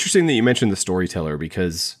 It's interesting that you mentioned the storyteller,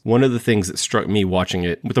 because one of the things that struck me watching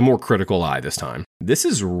it with a more critical eye this time, this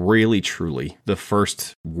is really, truly the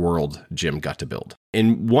first world Jim got to build.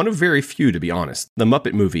 And one of very few, to be honest. The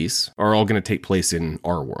Muppet movies are all going to take place in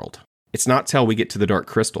our world. It's not till we get to the Dark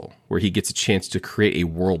Crystal where he gets a chance to create a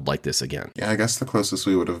world like this again. Yeah, I guess the closest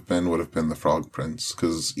we would have been the Frog Prince,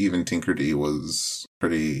 because even Tinker-D was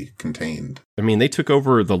pretty contained. I mean, they took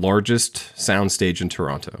over the largest soundstage in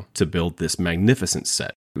Toronto to build this magnificent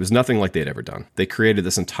set. It was nothing like they'd ever done. They created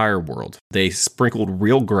this entire world. They sprinkled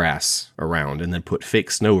real grass around and then put fake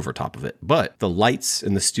snow over top of it. But the lights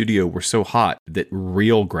in the studio were so hot that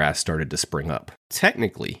real grass started to spring up.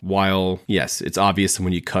 Technically, while, yes, it's obvious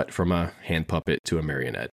when you cut from a hand puppet to a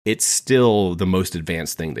marionette, it's still the most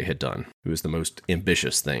advanced thing they had done. It was the most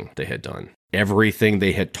ambitious thing they had done. Everything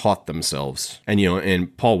they had taught themselves.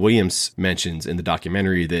 And Paul Williams mentions in the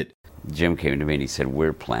documentary that Jim came to me and he said,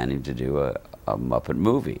 we're planning to do a Muppet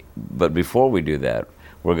movie. But before we do that,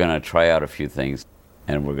 we're going to try out a few things,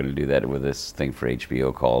 and we're going to do that with this thing for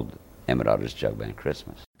HBO called Emmett Otter's Jug Band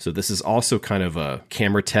Christmas. So this is also kind of a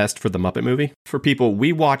camera test for the Muppet movie. For people,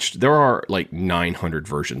 we watched, there are like 900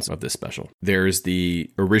 versions of this special. There's the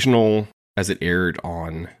original as it aired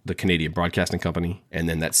on the Canadian Broadcasting Company, and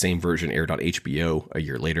then that same version aired on HBO a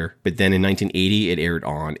year later. But then in 1980, it aired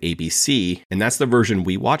on ABC, and that's the version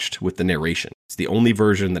we watched with the narration. It's the only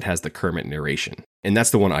version that has the Kermit narration, and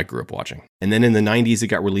that's the one I grew up watching. And then in the 90s, it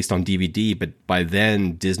got released on DVD, but by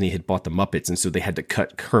then, Disney had bought the Muppets, and so they had to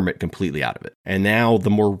cut Kermit completely out of it. And now the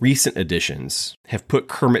more recent editions have put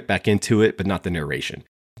Kermit back into it, but not the narration.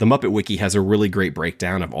 The Muppet Wiki has a really great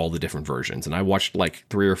breakdown of all the different versions, and I watched like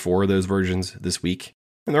 3 or 4 of those versions this week,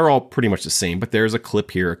 and they're all pretty much the same, but there's a clip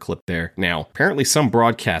here, a clip there. Now, apparently some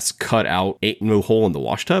broadcasts cut out Ain't No Hole in the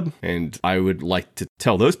Wash Tub, and I would like to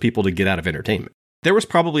tell those people to get out of entertainment. There was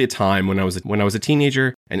probably a time when I was a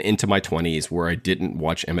teenager and into my 20s where I didn't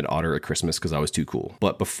watch Emmett Otter at Christmas because I was too cool.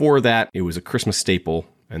 But before that, it was a Christmas staple.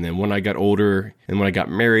 And then when I got older and when I got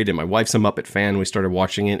married and my wife's a Muppet fan, we started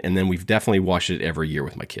watching it. And then we've definitely watched it every year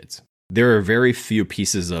with my kids. There are very few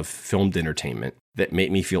pieces of filmed entertainment that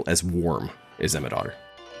make me feel as warm as Emmett Otter.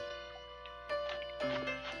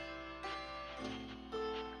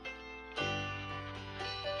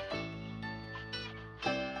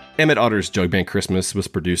 Emmett Otter's Jug Band Christmas was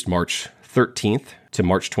produced March 13th to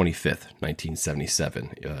March 25th,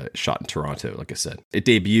 1977, shot in Toronto, like I said. It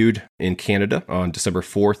debuted in Canada on December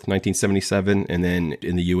 4th, 1977, and then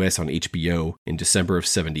in the US on HBO in December of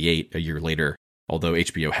 78, a year later, although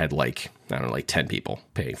HBO had like 10 people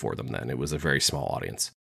paying for them then. It was a very small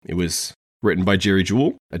audience. It was written by Jerry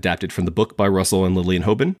Jewell, adapted from the book by Russell and Lillian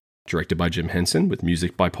Hoban, directed by Jim Henson, with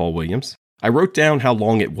music by Paul Williams. I wrote down how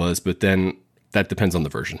long it was, but then that depends on the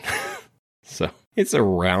version. So it's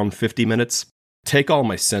around 50 minutes. Take all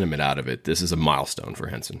my sentiment out of it. This is a milestone for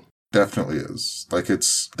Henson. Definitely is.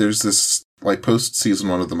 There's this, post season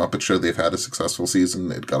 1 of The Muppet Show, they've had a successful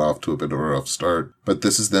season. It got off to a bit of a rough start. But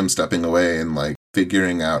this is them stepping away and,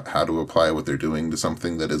 figuring out how to apply what they're doing to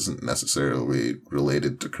something that isn't necessarily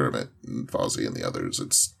related to Kermit and Fozzie and the others.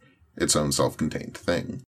 It's its own self-contained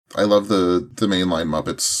thing. I love the mainline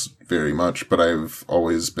Muppets very much, but I've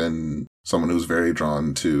always been someone who's very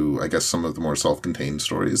drawn to, I guess, some of the more self-contained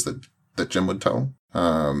stories that Jim would tell.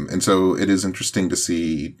 And so it is interesting to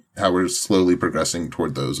see how we're slowly progressing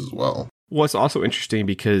toward those as well. Well, it's also interesting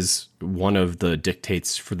because one of the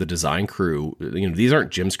dictates for the design crew, these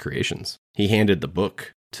aren't Jim's creations. He handed the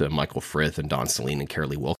book to Michael Frith and Don Saleen and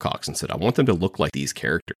Carolee Wilcox and said, I want them to look like these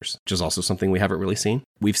characters, which is also something we haven't really seen.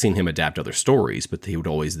 We've seen him adapt other stories, but he would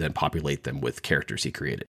always then populate them with characters he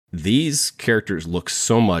created. These characters look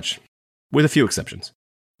so much, with a few exceptions,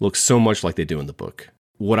 look so much like they do in the book.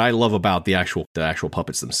 What I love about the actual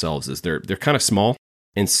puppets themselves is they're kind of small.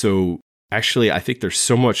 And so actually, I think they're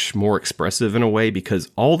so much more expressive in a way because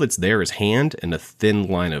all that's there is hand and a thin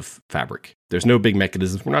line of fabric. There's no big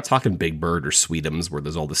mechanisms. We're not talking Big Bird or Sweetums where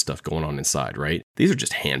there's all this stuff going on inside, right? These are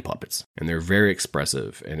just hand puppets, and they're very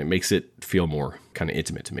expressive, and it makes it feel more kind of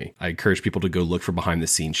intimate to me. I encourage people to go look for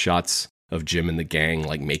behind-the-scenes shots of Jim and the gang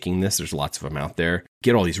making this. There's lots of them out there.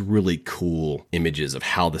 Get all these really cool images of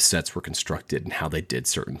how the sets were constructed and how they did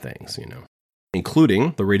certain things,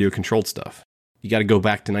 including the radio-controlled stuff. You got to go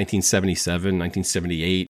back to 1977,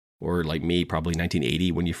 1978, or like me, probably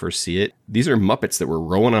 1980 when you first see it. These are Muppets that were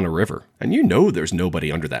rowing on a river. And there's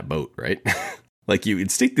nobody under that boat, right? You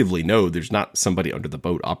instinctively know there's not somebody under the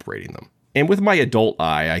boat operating them. And with my adult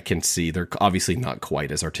eye, I can see they're obviously not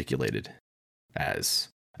quite as articulated as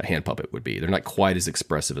a hand puppet would be. They're not quite as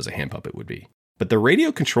expressive as a hand puppet would be. But the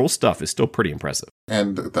radio control stuff is still pretty impressive.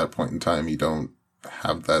 And at that point in time, you don't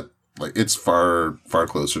have that. It's far, far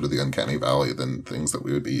closer to the uncanny valley than things that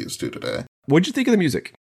we would be used to today. What'd you think of the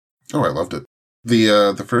music? Oh, I loved it.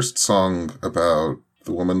 The first song about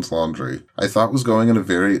the woman's laundry, I thought was going in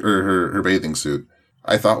her bathing suit.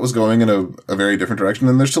 I thought was going in a very different direction,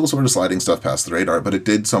 and there's still sort of sliding stuff past the radar, but it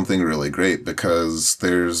did something really great because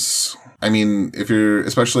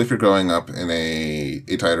especially if you're growing up in a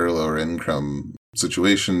tighter, lower income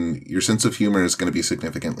situation, your sense of humor is going to be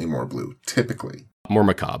significantly more blue, typically. More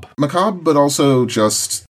macabre. Macabre, but also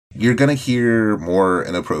just, you're going to hear more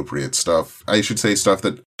inappropriate stuff. I should say stuff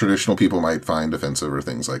that traditional people might find offensive or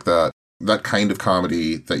things like that. That kind of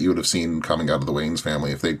comedy that you would have seen coming out of the Wayans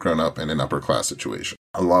family if they'd grown up in an upper class situation.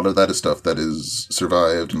 A lot of that is stuff that is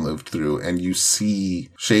survived and lived through, and you see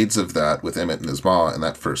shades of that with Emmett and his ma in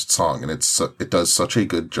that first song, and it does such a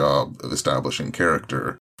good job of establishing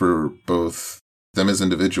character for both them as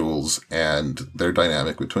individuals and their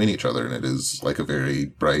dynamic between each other, and it is like a very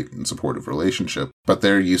bright and supportive relationship. But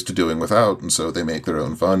they're used to doing without, and so they make their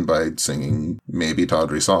own fun by singing maybe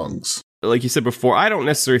tawdry songs. Like you said before, I don't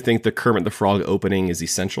necessarily think the Kermit the Frog opening is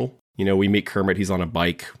essential. You know, we meet Kermit, he's on a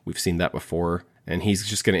bike. We've seen that before. And he's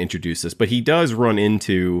just going to introduce us. But he does run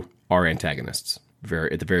into our antagonists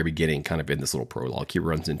at the very beginning, kind of in this little prologue. He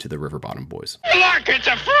runs into the River Bottom Boys. Look, it's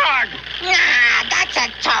a frog! Nah, that's a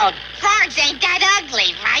toad. Frogs ain't that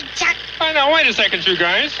ugly, right, Chuck? Oh, now, wait a second, you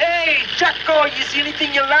guys. Hey, Chucko, you see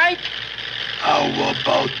anything you like? How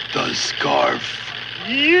about the scarf?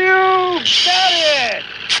 You got it!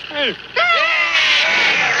 Hey.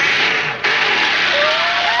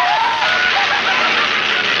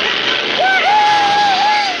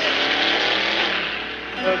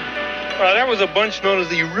 That was a bunch known as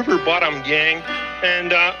the River Bottom Gang,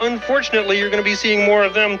 and unfortunately, you're going to be seeing more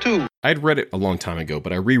of them, too. I'd read it a long time ago,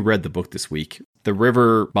 but I reread the book this week. The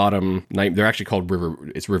River Bottom, they're actually called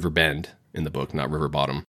it's River Bend in the book, not River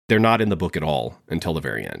Bottom. They're not in the book at all until the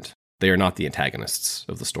very end. They are not the antagonists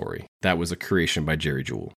of the story. That was a creation by Jerry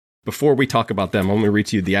Jewell. Before we talk about them, I'm going to read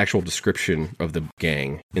to you the actual description of the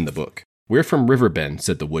gang in the book. "We're from River Bend,"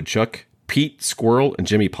 said the woodchuck. "Pete Squirrel and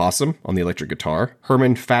Jimmy Possum on the electric guitar,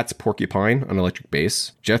 Herman Fats Porcupine on electric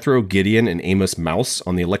bass, Jethro Gideon and Amos Mouse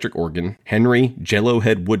on the electric organ, Henry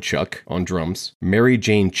Jellohead Woodchuck on drums, Mary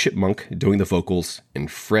Jane Chipmunk doing the vocals, and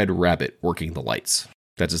Fred Rabbit working the lights."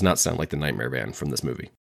 That does not sound like the Nightmare Band from this movie.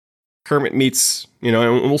 Kermit meets, and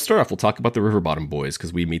we'll start off, we'll talk about the River Bottom Boys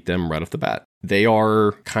because we meet them right off the bat. They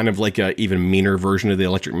are kind of like a even meaner version of the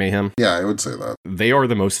Electric Mayhem. Yeah, I would say that. They are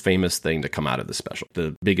the most famous thing to come out of this special.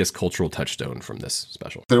 The biggest cultural touchstone from this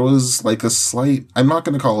special. There was like a slight, I'm not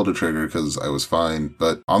going to call it a trigger because I was fine,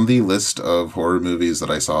 but on the list of horror movies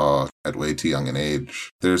that I saw at way too young an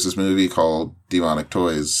age, there's this movie called Demonic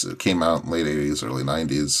Toys. It came out in late 80s, early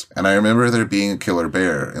 90s. And I remember there being a killer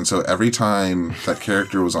bear. And so every time that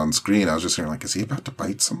character was on screen, I was just hearing like, is he about to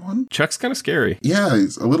bite someone? Chuck's kind of scary. Yeah,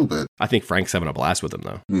 he's a little bit. I think Frank's having a blast with him,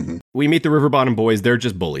 though. Mm-hmm. We meet the River Bottom Boys. They're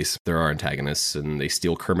just bullies. They're our antagonists, and they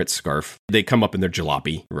steal Kermit's scarf. They come up in their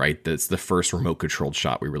jalopy, right? That's the first remote-controlled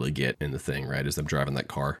shot we really get in the thing, right? Is them driving that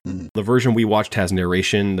car. Mm-hmm. The version we watched has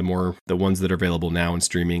narration. The ones that are available now in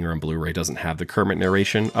streaming or on Blu-ray doesn't have the Kermit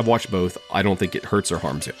narration. I've watched both. I don't think it hurts or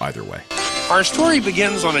harms it either way. Our story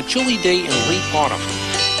begins on a chilly day in late autumn.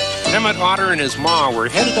 Emmett Otter and his ma were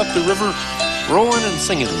headed up the river, rowing and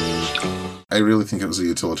singing. I really think it was a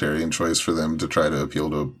utilitarian choice for them to try to appeal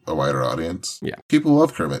to a wider audience. Yeah. People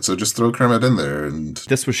love Kermit, so just throw Kermit in there. And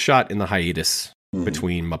this was shot in the hiatus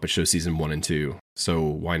between Muppet Show Season 1 and 2, so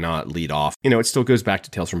why not lead off? It still goes back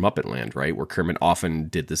to Tales from Muppet Land, right? Where Kermit often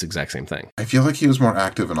did this exact same thing. I feel like he was more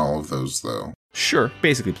active in all of those, though. Sure,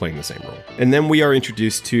 basically playing the same role. And then we are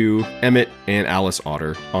introduced to Emmett and Alice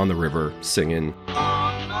Otter on the river singing.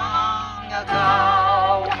 Long, long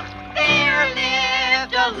ago, there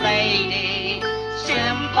lived a lady,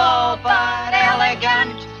 simple but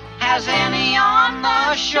elegant as any on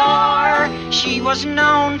the shore. She was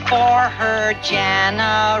known for her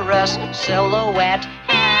generous silhouette,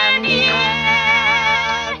 and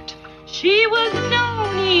yet she was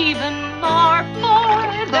known even more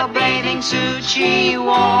for the bathing suit she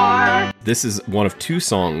wore. This is one of two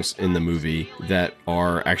songs in the movie that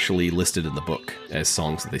are actually listed in the book as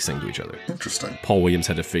songs that they sing to each other. Interesting. Paul Williams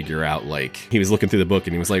had to figure out, he was looking through the book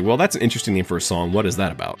and he was like, well, that's an interesting name for a song. What is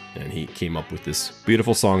that about? And he came up with this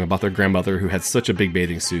beautiful song about their grandmother who had such a big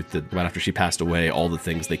bathing suit that right after she passed away, all the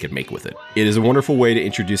things they could make with it. It is a wonderful way to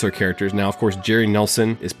introduce our characters. Now, of course, Jerry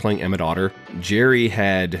Nelson is playing Emmett Otter. Jerry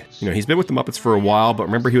had, he's been with the Muppets for a while, but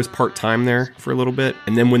remember he was part-time there for a little bit.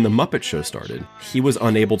 And then when the Muppet Show started, he was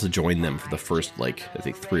unable to join them for the first, I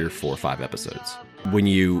think 3 or 4 or 5 episodes. When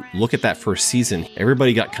you look at that first season,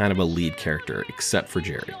 everybody got kind of a lead character except for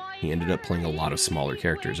Jerry. He ended up playing a lot of smaller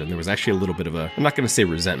characters, and there was actually a little bit of I'm not going to say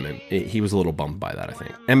resentment. He was a little bummed by that, I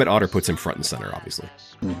think. Emmett Otter puts him front and center, obviously.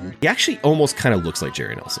 Mm-hmm. He actually almost kind of looks like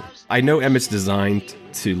Jerry Nelson. I know Emmett's designed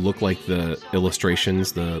to look like the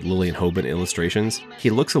illustrations, the Lillian Hoban illustrations. He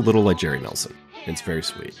looks a little like Jerry Nelson. It's very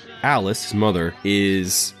sweet. Alice, his mother,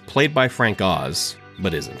 is played by Frank Oz,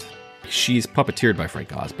 but isn't. She's puppeteered by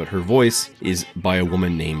Frank Oz, but her voice is by a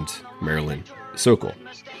woman named Marilyn Sokol.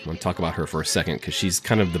 I want to talk about her for a second because she's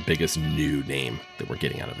kind of the biggest new name that we're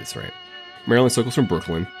getting out of this, right? Marilyn Sokol's from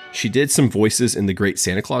Brooklyn. She did some voices in The Great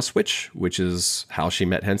Santa Claus Switch, which is how she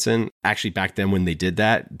met Henson. Actually, back then when they did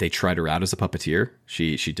that, they tried her out as a puppeteer.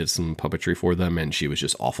 She did some puppetry for them, and she was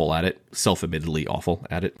just awful at it, self-admittedly awful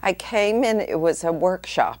at it. I came in, it was a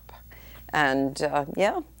workshop, and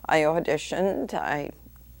I auditioned. I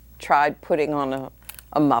tried putting on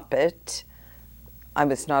a Muppet. I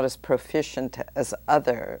was not as proficient as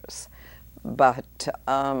others, but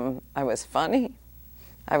I was funny.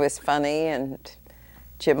 And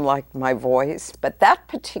Jim liked my voice. But that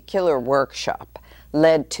particular workshop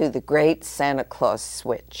led to The Great Santa Claus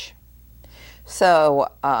Switch. So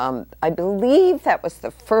I believe that was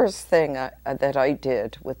the first thing that I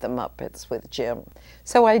did with the Muppets with Jim.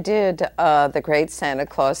 So I did The Great Santa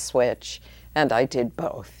Claus Switch, and I did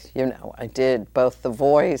both. I did both the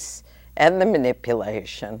voice and the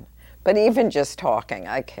manipulation. But even just talking,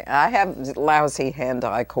 I have lousy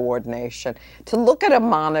hand-eye coordination. To look at a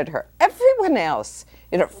monitor, everyone else,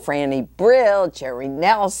 Franny Brill, Jerry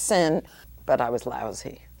Nelson, but I was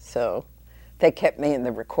lousy. So they kept me in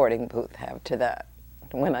the recording booth after that,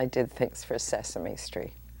 when I did things for Sesame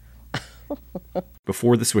Street.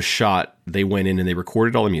 Before this was shot, they went in and they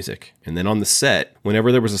recorded all the music. And then on the set, whenever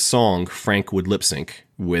there was a song, Frank would lip sync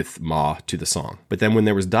with Ma to the song. But then when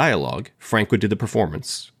there was dialogue, Frank would do the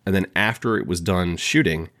performance. And then after it was done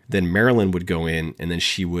shooting, then Marilyn would go in and then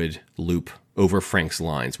she would loop over Frank's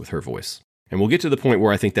lines with her voice. And we'll get to the point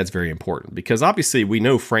where I think that's very important, because obviously we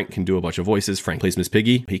know Frank can do a bunch of voices. Frank plays Miss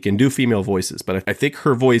Piggy. He can do female voices, but I think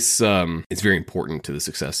her voice is very important to the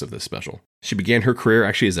success of this special. She began her career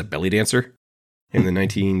actually as a belly dancer in the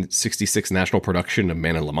 1966 national production of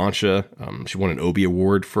Man in La Mancha. She won an Obie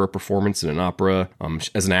Award for a performance in an opera.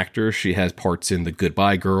 As an actor, she has parts in The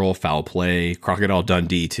Goodbye Girl, Foul Play, Crocodile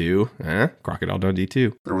Dundee 2. Crocodile Dundee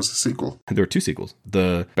 2. There was a sequel. There were two sequels.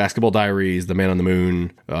 The Basketball Diaries, The Man on the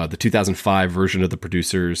Moon, the 2005 version of The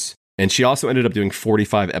Producers. And she also ended up doing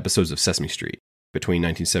 45 episodes of Sesame Street between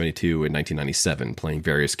 1972 and 1997, playing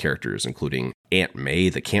various characters, including Aunt May,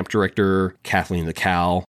 the camp director, Kathleen the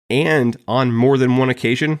cow, and on more than one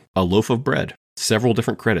occasion, a loaf of bread. Several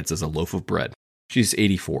different credits as a loaf of bread. She's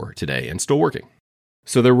 84 today and still working.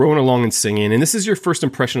 So they're rowing along and singing, and this is your first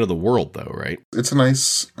impression of the world, though, right? It's a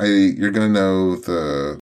nice. You're gonna know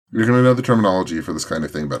the terminology for this kind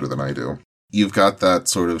of thing better than I do. You've got that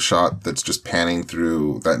sort of shot that's just panning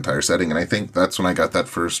through that entire setting, and I think that's when I got that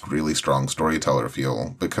first really strong storyteller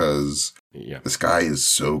feel, because the sky is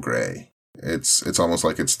so gray. It's almost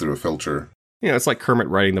like it's through a filter. It's like Kermit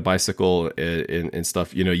riding the bicycle and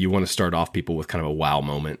stuff. You want to start off people with kind of a wow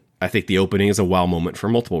moment. I think the opening is a wow moment for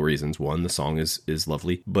multiple reasons. One, the song is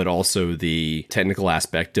lovely, but also the technical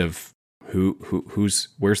aspect of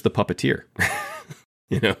where's the puppeteer,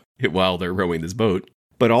 while they're rowing this boat,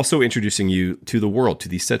 but also introducing you to the world, to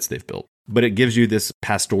these sets they've built. But it gives you this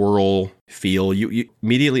pastoral feel. You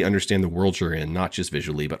immediately understand the world you're in, not just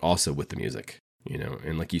visually, but also with the music.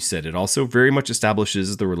 And like you said, it also very much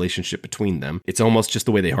establishes the relationship between them. It's almost just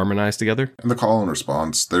the way they harmonize together. And the call and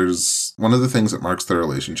response, there's one of the things that marks their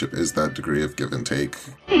relationship is that degree of give and take.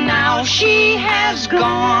 Now she has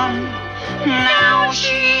gone. Now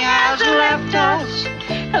she has left us.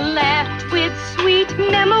 Left with sweet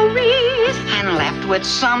memories. And left with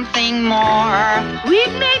something more.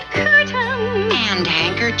 We've made curtains. And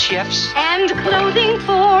handkerchiefs. And clothing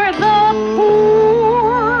for the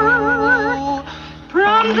poor.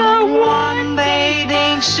 From the one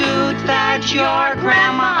bathing suit that your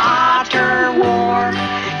grandma Otter wore.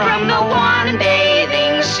 From the one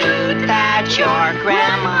bathing suit that your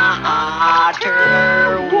grandma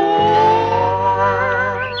Otter wore.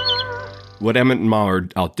 What Emmett and Ma are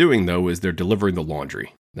out doing, though, is they're delivering the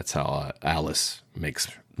laundry. That's how Alice makes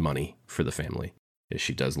money for the family, is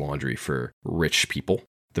she does laundry for rich people.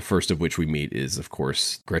 The first of which we meet is, of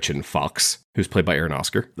course, Gretchen Fox, who's played by Erin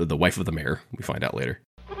Oscar, the wife of the mayor, we find out later.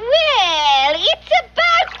 Well, it's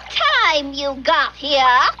about time you got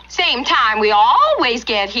here. Same time we always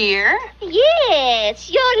get here. Yes,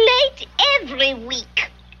 you're late every week.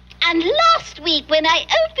 And last week when I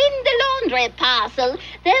opened the laundry parcel,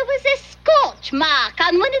 there was a scorch mark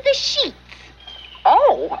on one of the sheets.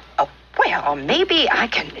 Oh, well, maybe I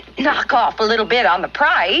can knock off a little bit on the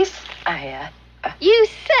price. You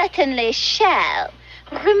certainly shall.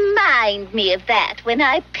 Remind me of that when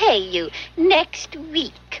I pay you next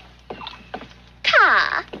week.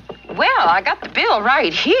 Ta. Well, I got the bill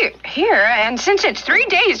right here, and since it's 3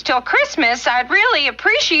 days till Christmas, I'd really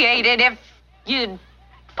appreciate it if you'd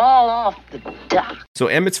fall off the dock. So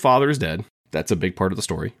Emmett's father is dead. That's a big part of the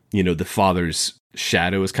story. You know, the father's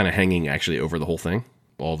shadow is kind of hanging actually over the whole thing.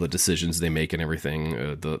 All the decisions they make and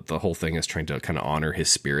everything. The whole thing is trying to kind of honor his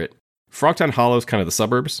spirit. Frogtown Hollow is kind of the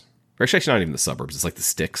suburbs. Or actually not even the suburbs. It's like the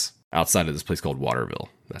sticks outside of this place called Waterville.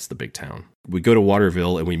 That's the big town. We go to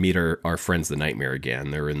Waterville and we meet our friends, the Nightmare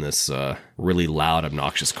again. They're in this really loud,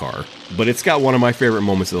 obnoxious car. But it's got one of my favorite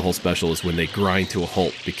moments of the whole special is when they grind to a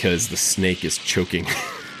halt because the snake is choking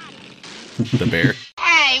the bear.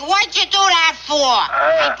 Hey, what'd you do that for?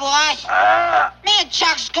 Hey, boss. Me and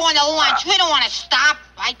Chuck's going to lunch. We don't want to stop.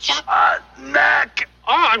 Right, Chuck? Neck.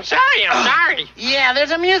 Oh, I'm sorry. Yeah,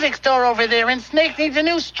 there's a music store over there, and Snake needs a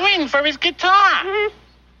new string for his guitar.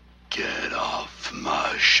 Get off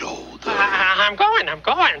my shoulder. I'm going.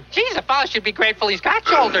 Geez, a fella should be grateful he's got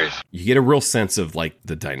shoulders. You get a real sense of, like,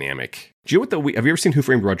 the dynamic. Do you know what have you ever seen Who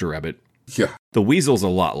Framed Roger Rabbit? Yeah. The weasel's a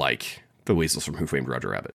lot like the weasels from Who Framed Roger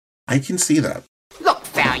Rabbit. I can see that. Look,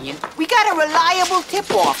 Valiant, we got a reliable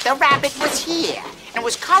tip-off. The rabbit was here and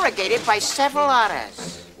was corrugated by several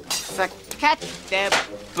others. Forget the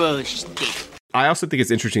bullshit. I also think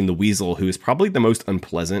it's interesting the weasel, who is probably the most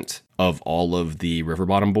unpleasant of all of the River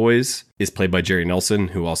Bottom boys, is played by Jerry Nelson,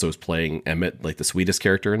 who also is playing Emmett, like the sweetest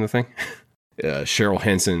character in the thing. Cheryl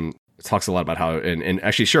Henson talks a lot about how, and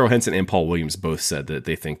actually Cheryl Henson and Paul Williams both said that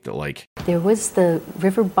they think that, like, there was the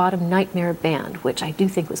River Bottom Nightmare Band, which I do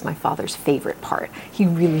think was my father's favorite part. He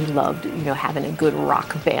really loved, having a good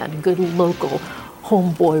rock band, a good local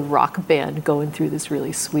homeboy rock band going through this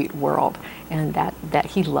really sweet world, and that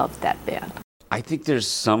he loved that band. I think there's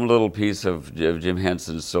some little piece of Jim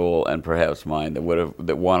Henson's soul, and perhaps mine, that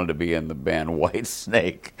wanted to be in the band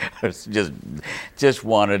Whitesnake, just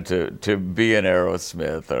wanted to be an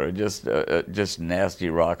Aerosmith, or just nasty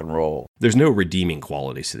rock and roll. There's no redeeming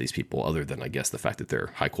qualities to these people other than, I guess, the fact that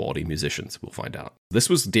they're high quality musicians. We'll find out. This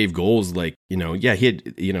was Dave Goelz, like, he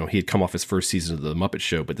had come off his first season of the Muppet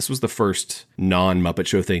Show, but this was the first non-Muppet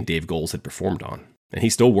Show thing Dave Goelz had performed on. And he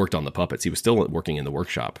still worked on the puppets. He was still working in the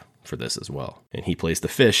workshop for this as well. And he plays the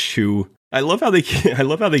fish, who I love how they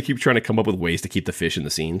keep trying to come up with ways to keep the fish in the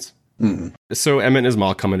scenes. Mm-hmm. So Emmett and his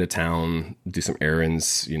mom come into town, do some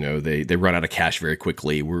errands. They run out of cash very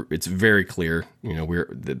quickly. It's very clear.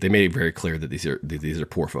 They made it very clear that these are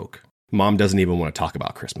poor folk. Mom doesn't even want to talk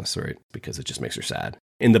about Christmas, right? Because it just makes her sad.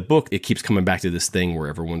 In the book, it keeps coming back to this thing where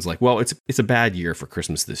everyone's like, well, it's a bad year for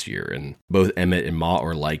Christmas this year. And both Emmett and Ma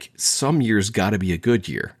are like, some years got to be a good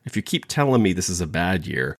year. If you keep telling me this is a bad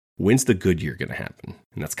year, when's the good year going to happen?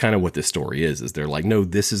 And that's kind of what this story is they're like, no,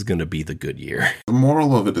 this is going to be the good year. The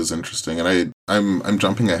moral of it is interesting, and I'm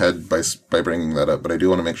jumping ahead by bringing that up, but I do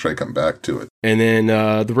want to make sure I come back to it. And then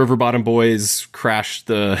the River Bottom boys crash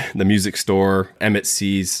the music store. Emmett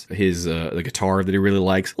sees his the guitar that he really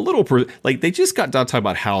likes. They just got done talking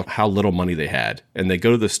about how little money they had, and they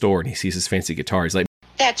go to the store and he sees his fancy guitar. He's like,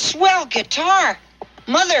 that swell guitar.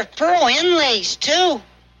 Mother of pearl inlays, too.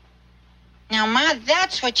 Now, Ma,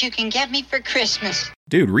 that's what you can get me for Christmas.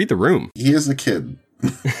 Dude, read the room. He is a kid.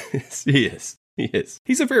 He is.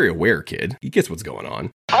 He's a very aware kid. He gets what's going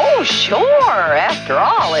on. Oh, sure. After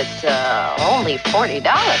all, it's only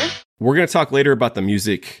 $40. We're going to talk later about the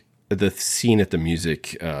music, the scene at the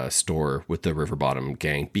music store with the River Bottom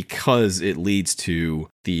gang, because it leads to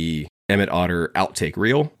the Emmett Otter outtake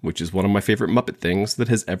reel, which is one of my favorite Muppet things that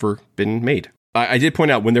has ever been made. I did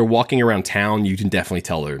point out when they're walking around town, you can definitely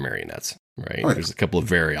tell they're marionettes. Right? There's a couple of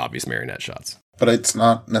very obvious marionette shots. But it's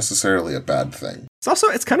not necessarily a bad thing.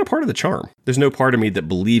 It's kind of part of the charm. There's no part of me that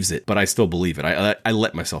believes it, but I still believe it. I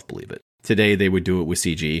let myself believe it. Today, they would do it with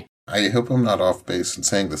CG. I hope I'm not off base in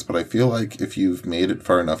saying this, but I feel like if you've made it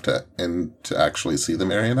far enough to actually see the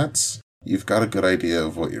marionettes, you've got a good idea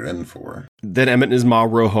of what you're in for. Then Emmett and his ma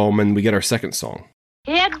row home, and we get our second song.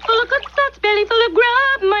 Head full of good thoughts, belly full of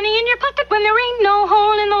grub, money in your pocket when there ain't no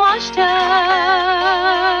hole in the washtub.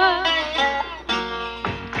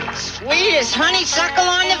 Sweet as honeysuckle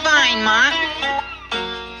on the vine, Ma.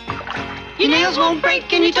 Your nails won't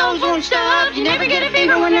break and your toes won't stub. You never get a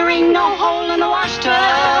fever when there ain't no hole in the washtub.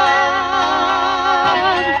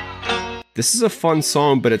 This is a fun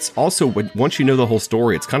song, but it's also, once you know the whole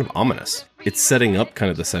story, it's kind of ominous. It's setting up kind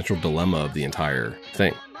of the central dilemma of the entire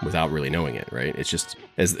thing without really knowing it, right? It's just,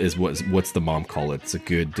 what's the mom call it? It's a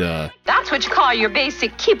good... That's what you call your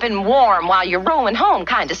basic keeping warm while you're rolling home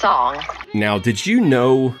kind of song. Now, did you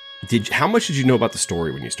know... How much did you know about the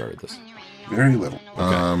story when you started this? Very little.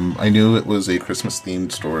 Okay. I knew it was a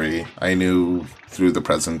Christmas-themed story. I knew through the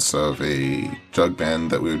presence of a jug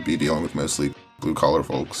band that we would be dealing with mostly blue-collar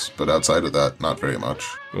folks, but outside of that, not very much.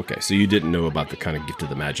 Okay, so you didn't know about the kind of gift of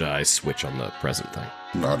the Magi switch on the present thing?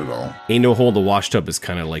 Not at all. Ain't no hole in the washtub is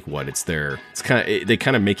kind of like what? They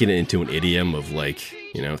kind of making it into an idiom of like,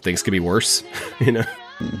 you know, things could be worse, you know?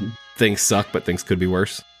 Mm-hmm. Things suck, but things could be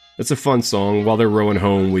worse. It's a fun song. While they're rowing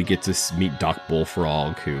home, we get to meet Doc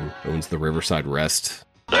Bullfrog, who owns the Riverside Rest.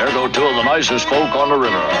 There go two of the nicest folk on the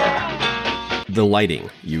river. The lighting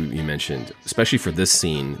you mentioned, especially for this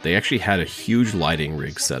scene, they actually had a huge lighting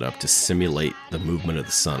rig set up to simulate the movement of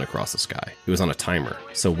the sun across the sky. It was on a timer.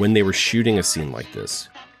 So when they were shooting a scene like this,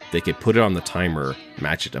 they could put it on the timer,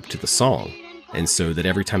 match it up to the song. And so that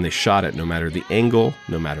every time they shot it, no matter the angle,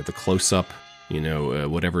 no matter the close-up, you know,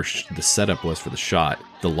 whatever the setup was for the shot,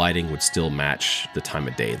 the lighting would still match the time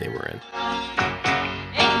of day they were in.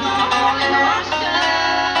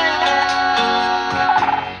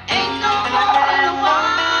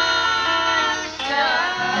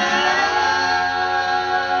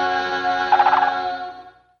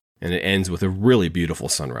 And it ends with a really beautiful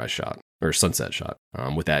sunrise shot, or sunset shot,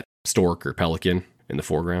 with that stork or pelican in the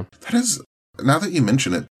foreground. That is, now that you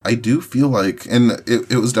mention it, I do feel like, and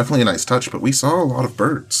it was definitely a nice touch, but we saw a lot of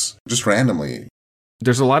birds, just randomly.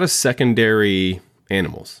 There's a lot of secondary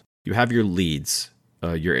animals. You have your leads,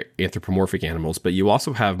 your anthropomorphic animals, but you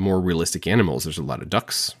also have more realistic animals. There's a lot of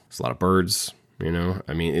ducks, there's a lot of birds, you know.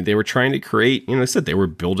 I mean, they were trying to create, you know, I said they were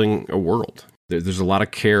building a world. There's a lot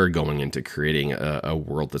of care going into creating a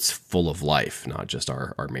world that's full of life, not just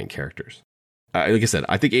our main characters. Like I said,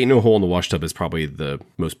 I think Ain't No Hole in the Washtub is probably the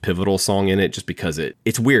most pivotal song in it, just because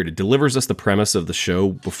it's weird. It delivers us the premise of the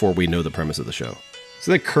show before we know the premise of the show.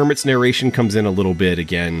 So that Kermit's narration comes in a little bit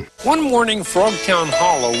again. One morning, Frogtown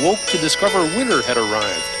Hollow woke to discover winter had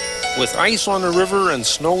arrived, with ice on the river and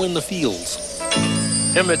snow in the fields.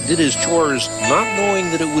 Emmett did his chores, not knowing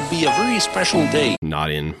that it would be a very special day.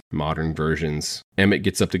 Not in modern versions. Emmett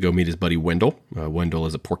gets up to go meet his buddy Wendell. Wendell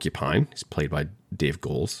is a porcupine. He's played by Dave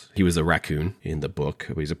Goelz. He was a raccoon in the book,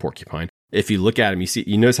 but he's a porcupine. If you look at him,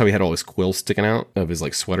 you notice how he had all his quills sticking out of his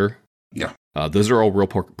like sweater? Yeah. Those are all real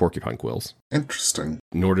porcupine quills. Interesting.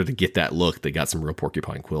 In order to get that look, they got some real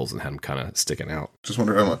porcupine quills and had them kind of sticking out. Just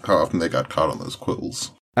wonder how often they got caught on those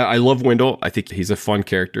quills. I love Wendell. I think he's a fun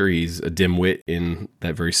character. He's a dimwit in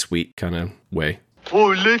that very sweet kind of way.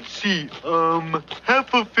 Oh, let's see.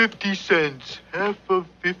 Half of 50 cents. Half of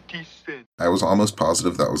 50 cents. I was almost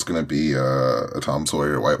positive that was going to be a Tom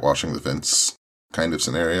Sawyer whitewashing the fence kind of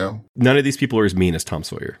scenario. None of these people are as mean as Tom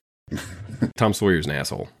Sawyer. Tom Sawyer's an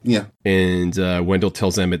asshole. Yeah. And Wendell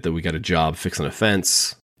tells Emmett that we got a job fixing a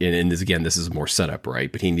fence. And this is more setup, right?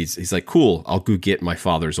 But he's like, cool, I'll go get my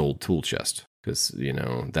father's old tool chest. Because, you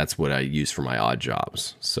know, that's what I use for my odd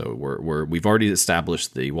jobs. So we've already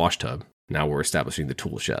established the wash tub. Now we're establishing the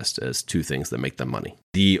tool chest as two things that make them money.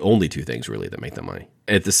 The only two things, really, that make them money.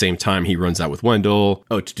 At the same time, he runs out with Wendell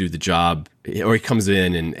to do the job. Or he comes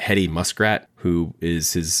in and Hetty Muskrat, who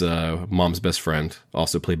is his mom's best friend,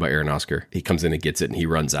 also played by Aaron Oscar. He comes in and gets it and he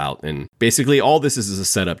runs out. And basically all this is a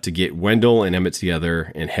setup to get Wendell and Emmett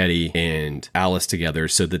together and Hetty and Alice together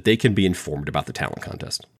so that they can be informed about the talent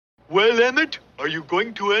contest. Well, Emmett, are you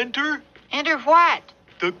going to enter? Enter what?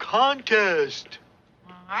 The contest.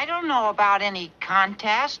 I don't know about any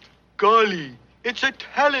contest. Golly, it's a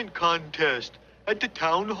talent contest at the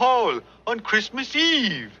town hall on Christmas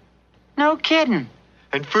Eve. No kidding.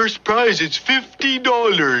 And first prize is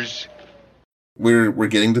 $50. We're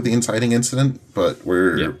getting to the inciting incident, but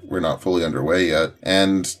we're not fully underway yet.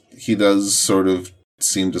 And he does sort of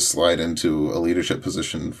seem to slide into a leadership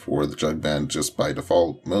position for the Jug Band just by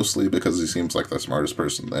default, mostly because he seems like the smartest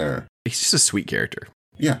person there. He's just a sweet character.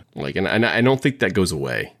 Yeah. Like, and I don't think that goes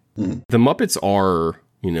away. Mm. The Muppets are,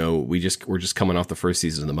 you know, we're just coming off the first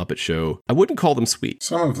season of The Muppet Show. I wouldn't call them sweet.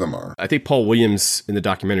 Some of them are. I think Paul Williams in the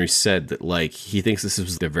documentary said that, like, he thinks this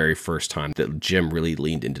was the very first time that Jim really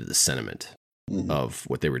leaned into the sentiment of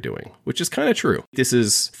what they were doing, which is kind of true. This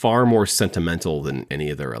is far more sentimental than any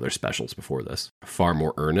of their other specials before this. Far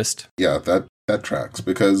more earnest. Yeah, that tracks,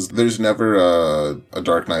 because there's never a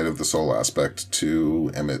Dark Night of the Soul aspect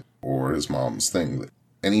to Emmett or his mom's thing.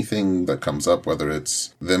 Anything that comes up, whether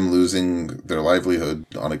it's them losing their livelihood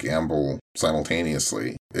on a gamble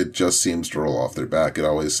simultaneously, it just seems to roll off their back. It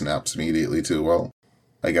always snaps immediately to, well,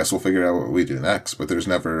 I guess we'll figure out what we do next. But there's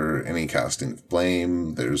never any casting of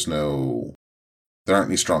blame. There aren't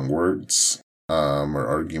any strong words or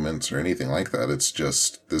arguments or anything like that. It's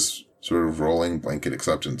just this sort of rolling blanket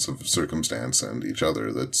acceptance of circumstance and each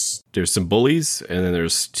other. There's some bullies, and then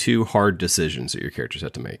there's two hard decisions that your characters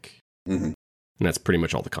have to make. Mm-hmm. And that's pretty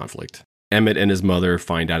much all the conflict. Emmett and his mother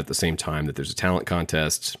find out at the same time that there's a talent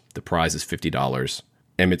contest. The prize is $50.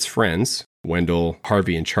 Emmett's friends, Wendell,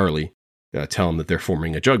 Harvey, and Charlie, tell him that they're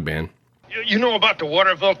forming a jug band. You know about the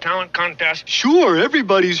Waterville Talent Contest? Sure,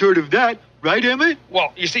 everybody's heard of that. Right, Emmett?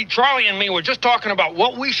 Well, you see, Charlie and me were just talking about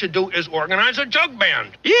what we should do is organize a jug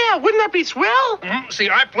band. Yeah, wouldn't that be swell? Mm-hmm. See,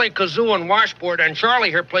 I play kazoo and washboard, and Charlie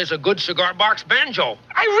here plays a good cigar box banjo.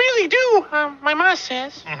 I really do, my ma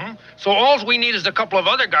says. Mm-hmm. So all we need is a couple of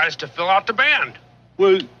other guys to fill out the band.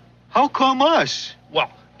 Well, how come us? Well,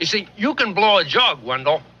 you see, you can blow a jug,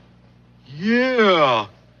 Wendell. Yeah.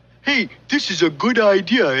 Hey, this is a good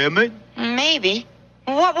idea, Emmett. Maybe.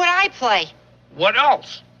 What would I play? What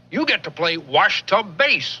else? You get to play wash tub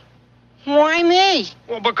bass. Why me?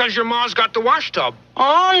 Well, because your ma's got the wash tub.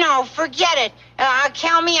 Oh, no, forget it.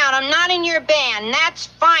 Count me out. I'm not in your band. That's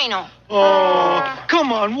final. Oh,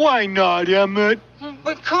 come on, why not, Emmett?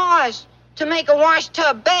 Because to make a wash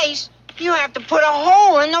tub bass, you have to put a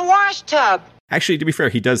hole in the wash tub. Actually, to be fair,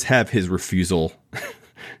 he does have his refusal.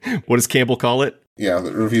 What does Campbell call it? Yeah,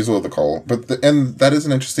 the refusal of the call. And that is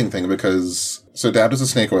an interesting thing because, so Dad was a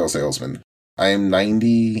snake oil salesman. I'm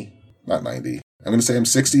 90, not 90. I'm going to say I'm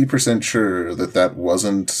 60% sure that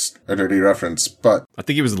wasn't a dirty reference, but... I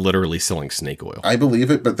think he was literally selling snake oil. I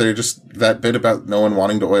believe it, but they're just, that bit about no one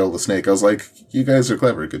wanting to oil the snake, I was like, you guys are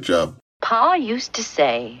clever, good job. Pa used to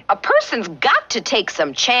say, a person's got to take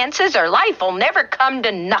some chances or life will never come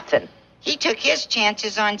to nothing. He took his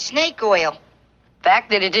chances on snake oil.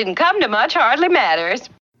 Fact that it didn't come to much hardly matters.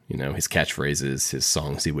 You know, his catchphrases, his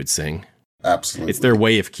songs he would sing. Absolutely. It's their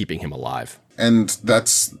way of keeping him alive. And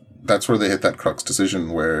that's where they hit that crux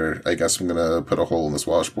decision where I guess I'm going to put a hole in this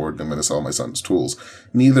washboard and I'm going to sell my son's tools.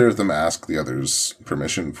 Neither of them ask the other's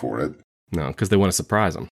permission for it. No, because they want to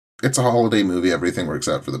surprise him. It's a holiday movie. Everything works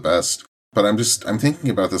out for the best. But I'm thinking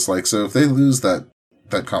about this, like, so if they lose that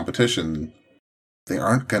competition, they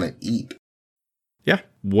aren't going to eat. Yeah.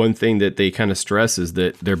 One thing that they kind of stress is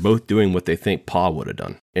that they're both doing what they think Pa would have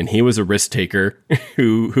done. And he was a risk taker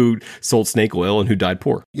who sold snake oil and who died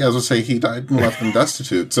poor. Yeah, I was going to say he died and left them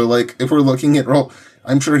destitute. So, like, if we're looking at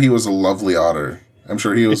I'm sure he was a lovely otter. I'm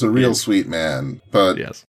sure he was a real sweet man. But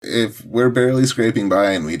yes. If we're barely scraping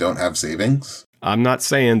by and we don't have savings... I'm not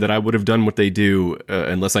saying that I would have done what they do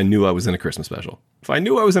unless I knew I was in a Christmas special. If I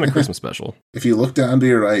knew I was in a Christmas special... If you look down to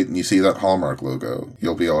your right and you see that Hallmark logo,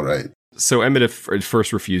 you'll be all right. So Emmett at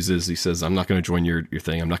first refuses. He says, I'm not going to join your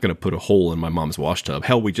thing. I'm not going to put a hole in my mom's wash tub.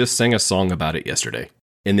 Hell, we just sang a song about it yesterday.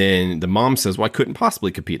 And then the mom says, well, I couldn't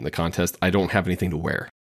possibly compete in the contest. I don't have anything to wear.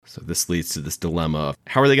 So this leads to this dilemma of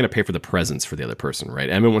how are they going to pay for the presents for the other person, right?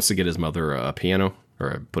 Emmett wants to get his mother a piano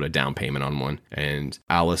or put a down payment on one. And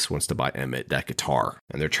Alice wants to buy Emmett that guitar.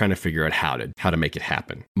 And they're trying to figure out how to make it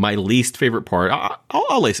happen. My least favorite part,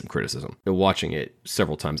 I'll lay some criticism. Watching it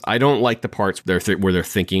several times. I don't like the parts where they're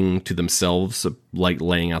thinking to themselves, like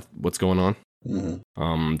laying out what's going on.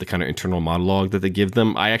 Mm-hmm. The kind of internal monologue that they give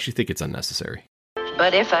them. I actually think it's unnecessary.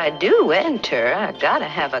 But if I do enter, I gotta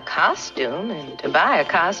have a costume, and to buy a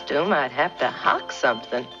costume, I'd have to hock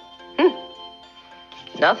something.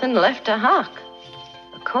 Nothing left to hock.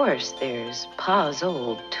 Of course, there's Pa's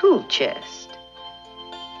old tool chest.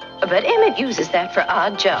 But Emmett uses that for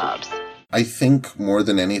odd jobs. I think more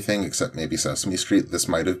than anything, except maybe Sesame Street, this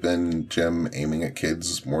might have been Jim aiming at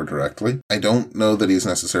kids more directly. I don't know that he's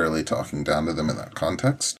necessarily talking down to them in that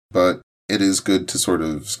context, but it is good to sort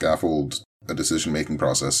of scaffold a decision-making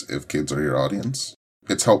process if kids are your audience.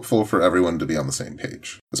 It's helpful for everyone to be on the same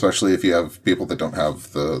page, especially if you have people that don't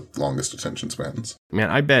have the longest attention spans. Man,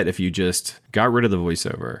 I bet if you just got rid of the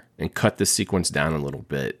voiceover and cut the sequence down a little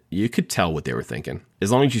bit, you could tell what they were thinking.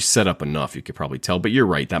 As long as you set up enough, you could probably tell, but you're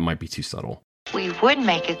right, that might be too subtle. We would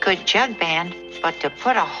make a good jug band, but to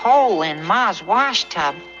put a hole in Ma's wash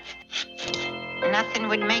tub, nothing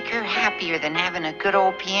would make her happier than having a good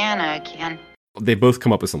old piano again. They both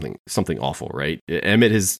come up with something awful, right?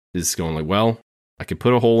 Emmett is going like, well, I could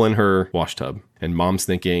put a hole in her wash tub. And Mom's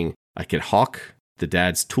thinking, I could hawk the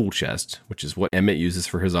dad's tool chest, which is what Emmett uses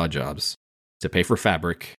for his odd jobs, to pay for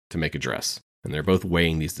fabric to make a dress. And they're both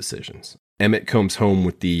weighing these decisions. Emmett comes home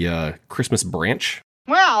with the Christmas branch.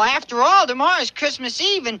 Well, after all, tomorrow's Christmas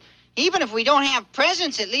Eve, and even if we don't have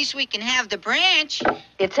presents, at least we can have the branch.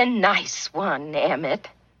 It's a nice one, Emmett.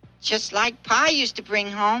 Just like Pa used to bring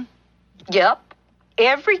home. Yep.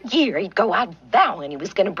 Every year he'd go out vowing he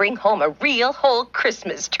was going to bring home a real whole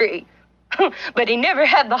Christmas tree. But he never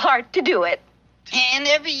had the heart to do it. And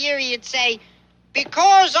every year he'd say,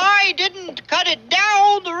 because I didn't cut it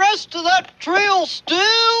down, the rest of that tree'll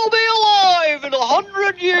still be alive in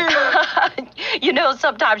 100 years. You know,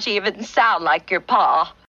 sometimes you even sound like your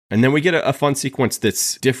pa. And then we get a fun sequence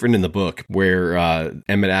that's different in the book where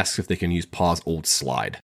Emmett asks if they can use Pa's old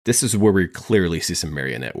slide. This is where we clearly see some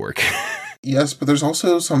marionette work. Yes, but there's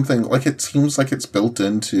also something, like, it seems like it's built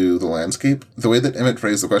into the landscape. The way that Emmett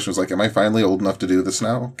phrased the question was like, am I finally old enough to do this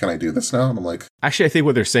now? Can I do this now? And I'm like... Actually, I think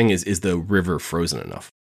what they're saying is the river frozen enough?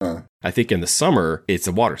 I think in the summer, it's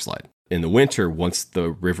a water slide. In the winter, once the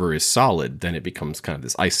river is solid, then it becomes kind of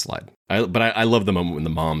this ice slide. But I love the moment when the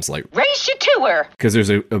mom's like... Race you to her! Because there's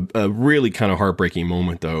a really kind of heartbreaking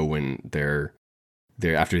moment, though, when they're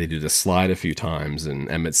after they do the slide a few times, and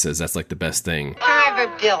Emmett says that's like the best thing I ever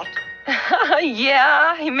built.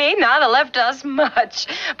 Yeah, he may not have left us much,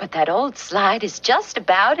 but that old slide is just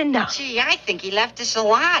about enough. Gee, I think he left us a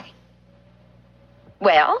lot.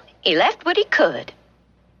 Well, he left what he could.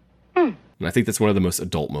 And I think that's one of the most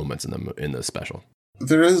adult moments in the special.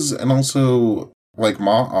 There is, and also, like,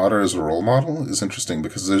 Ma Otter as a role model is interesting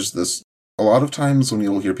because there's this... A lot of times when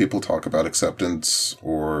you'll hear people talk about acceptance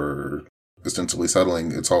or ostensibly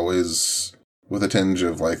settling, it's always with a tinge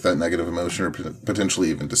of, like, that negative emotion or potentially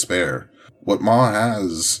even despair. What Ma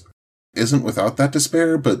has isn't without that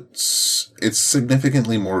despair, but it's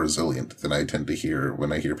significantly more resilient than I tend to hear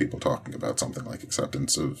when I hear people talking about something like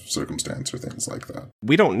acceptance of circumstance or things like that.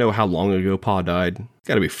 We don't know how long ago Pa died. It's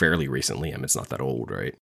got to be fairly recently. Emmett's not that old,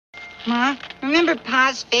 right? Ma, remember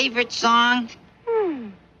Pa's favorite song?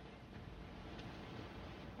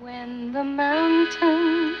 When the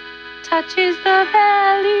mountain touches the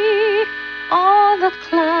valley, all the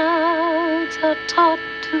clouds are taught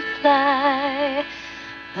to fly.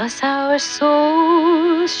 Thus our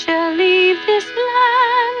souls shall leave this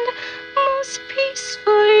land most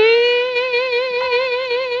peacefully.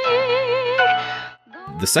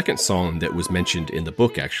 The second song that was mentioned in the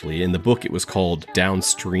book, actually, in the book it was called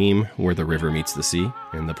Downstream, Where the River Meets the Sea,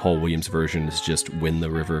 and the Paul Williams version is just When the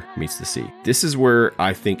River Meets the Sea. This is where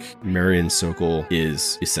I think Marion Sokol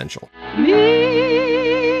is essential.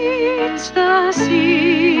 Meets the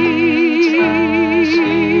sea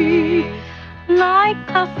like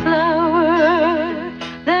a flower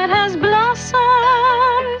that has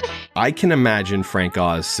blossomed. I can imagine Frank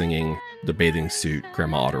Oz singing the bathing suit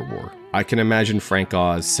Grandma Otter wore. I can imagine Frank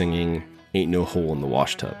Oz singing Ain't No Hole in the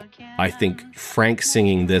Wash Tub. I think Frank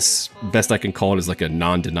singing this, best I can call it, is like a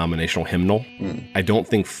non-denominational hymnal. I don't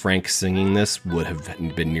think Frank singing this would have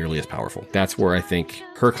been nearly as powerful. That's where I think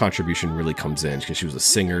her contribution really comes in, because she was a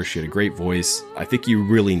singer, she had a great voice. I think you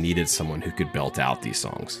really needed someone who could belt out these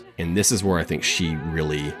songs. And this is where I think she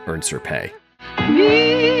really earns her pay.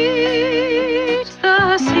 Meet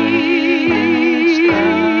the sea.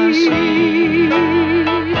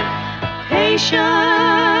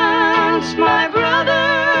 Patience, my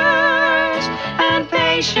brothers, and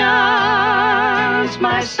patience,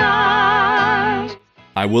 my sons.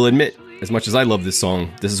 I will admit, as much as I love this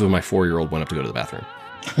song, this is when my 4-year-old went up to go to the bathroom.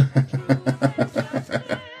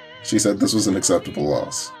 She said this was an acceptable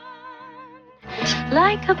loss.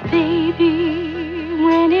 Like a baby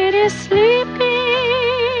when it is sleeping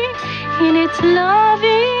in its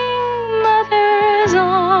loving mother's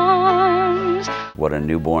arms. What a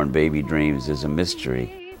newborn baby dreams is a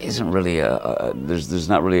mystery. Isn't really there's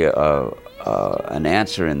not really an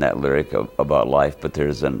answer in that lyric about life, but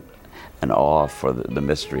there's an awe for the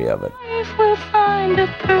mystery of it. Life will find a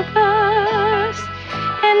purpose,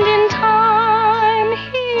 and in time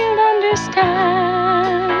he'll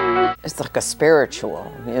understand. It's like a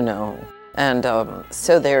spiritual, you know. And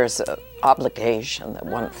so there's an obligation that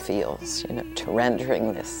one feels, you know, to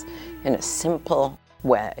rendering this in a simple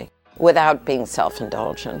way, without being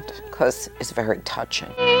self-indulgent, because it's very touching.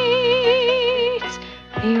 It's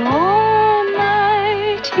the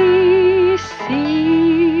almighty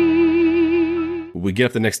sea. We get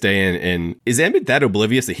up the next day, and is Emmett that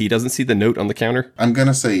oblivious that he doesn't see the note on the counter? I'm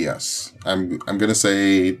gonna say yes. I'm gonna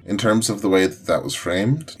say, in terms of the way that was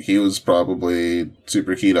framed, he was probably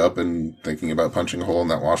super keyed up and thinking about punching a hole in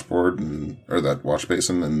that washboard or that wash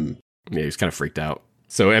basin, and yeah, he was kind of freaked out.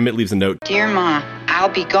 So Emmett leaves a note. Dear Ma, I'll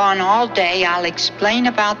be gone all day. I'll explain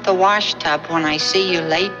about the wash tub when I see you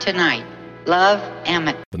late tonight. Love,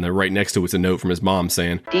 Emmett. And then right next to it's a note from his mom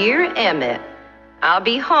saying, Dear Emmett, I'll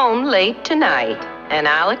be home late tonight, and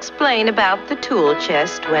I'll explain about the tool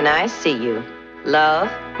chest when I see you.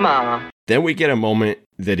 Love, Ma. Then we get a moment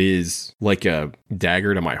that is like a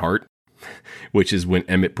dagger to my heart, which is when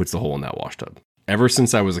Emmett puts the hole in that wash tub. Ever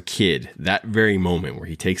since I was a kid, that very moment where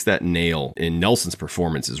he takes that nail, and Nelson's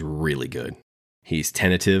performance is really good. He's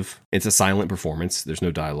tentative. It's a silent performance. There's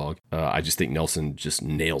no dialogue. I just think Nelson just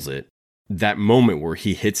nails it. That moment where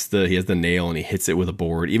he has the nail and he hits it with a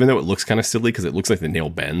board, even though it looks kind of silly because it looks like the nail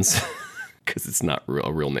bends because it's not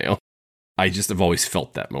a real nail. I just have always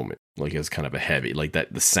felt that moment. Like it was kind of a heavy, like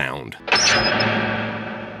that, the sound.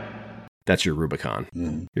 That's your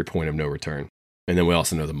Rubicon, your point of no return. And then we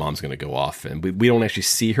also know the mom's going to go off, and we don't actually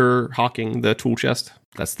see her hawking the tool chest.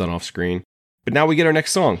 That's done off screen. But now we get our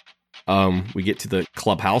next song. We get to the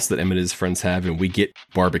clubhouse that Emmett and his friends have, and we get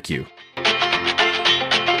Barbecue.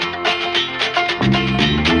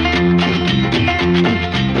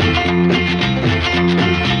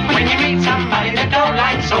 When you meet somebody that don't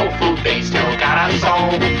like soul food, they still got a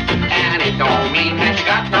soul. And it don't mean that you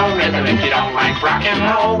got no rhythm if you don't like rock and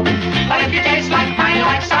roll. But if you taste like pine, you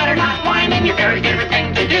like cider, not wine, and your very favorite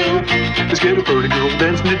thing to do Let's get a pretty girl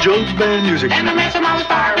dancing to jug band music. and the mess of most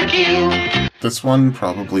barbecue. This one,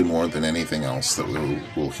 probably more than anything else that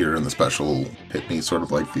we'll hear in the special, hit me sort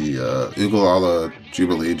of like the Oglala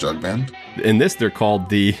Jubilee Jug Band. In this, they're called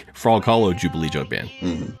the Frog Hollow Jubilee Jug Band.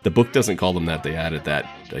 The book doesn't call them that. They added that,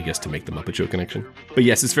 I guess, to make the Muppet Show connection. But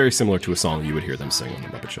yes, it's very similar to a song you would hear them sing on the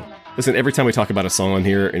Muppet Show. Listen, every time we talk about a song on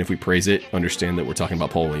here, and if we praise it, understand that we're talking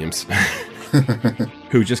about Paul Williams,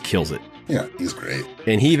 who just kills it. Yeah, he's great.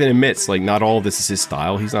 And he even admits, like, not all of this is his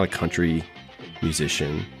style. He's not a country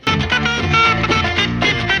musician.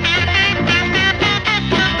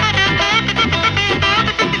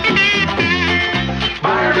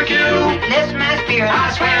 Barbecue, this my spirit,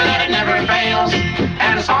 I swear that it never fails.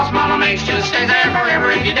 And the sauce mama makes just stays there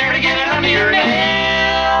forever if you dare to get it under your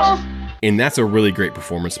nails. And that's a really great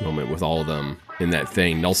performance moment with all of them in that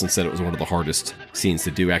thing. Nelson said it was one of the hardest scenes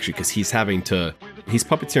to do, actually, because he's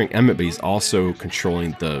puppeteering Emmett, but he's also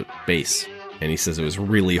controlling the bass. And he says it was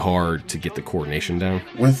really hard to get the coordination down.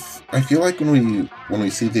 I feel like when we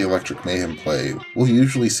see the Electric Mayhem play, we'll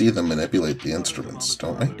usually see them manipulate the instruments,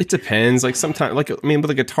 don't we? It depends. Like sometimes, with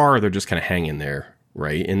a guitar, they're just kind of hanging there,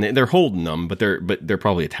 right? And they're holding them, but they're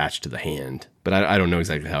probably attached to the hand. But I don't know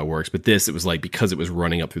exactly how it works. But this, it was like, because it was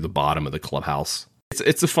running up through the bottom of the clubhouse.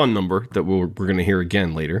 It's a fun number that we're going to hear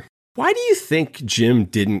again later. Why do you think Jim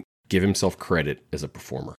didn't give himself credit as a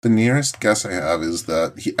performer? The nearest guess I have is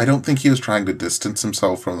that I don't think he was trying to distance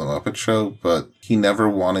himself from the Muppet Show, but he never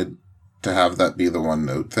wanted to have that be the one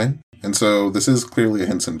note thing. And so this is clearly a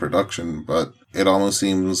Henson production, but it almost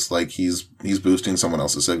seems like he's boosting someone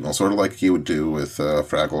else's signal, sort of like he would do with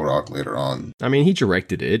Fraggle Rock later on. I mean, he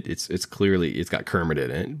directed it. It's clearly, it's got Kermit in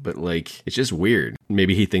it, but like, it's just weird.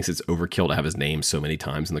 Maybe he thinks it's overkill to have his name so many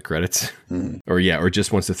times in the credits. Or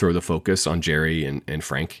just wants to throw the focus on Jerry and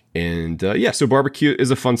Frank. And so Barbecue is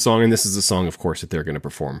a fun song, and this is a song, of course, that they're going to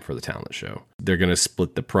perform for the talent show. They're going to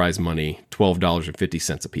split the prize money,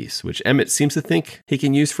 $12.50 a piece, which Emmett seems to think he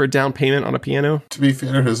can use for a down payment on a piano. To be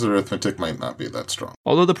fair, his arithmetic might not be that strong.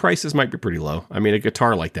 Although the prices might be pretty low. I mean, a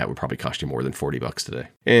guitar like that would probably cost you more than $40 today.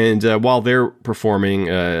 And while they're performing,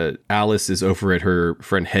 Alice is over at her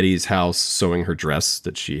friend Hetty's house sewing her dress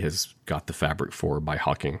that she has got the fabric for by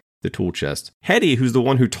hawking the tool chest. Hetty, who's the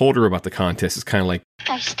one who told her about the contest, is kind of like,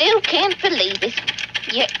 I still can't believe it.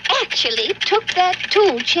 You actually took that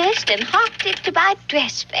tool chest and hawked it to buy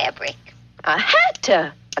dress fabric. I had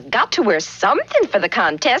to. I got to wear something for the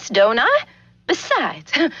contest, don't I?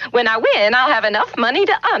 Besides, when I win, I'll have enough money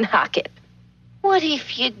to unhock it. What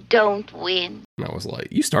if you don't win? And I was like,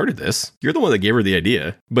 you started this. You're the one that gave her the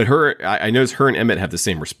idea. But I notice her and Emmett have the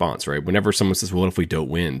same response, right? Whenever someone says, well, what if we don't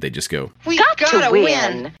win? They just go, we gotta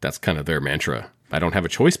win. That's kind of their mantra. I don't have a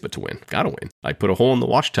choice but to win. Gotta win. I put a hole in the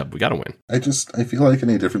wash tub. We gotta win. I feel like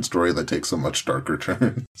any different story that takes a much darker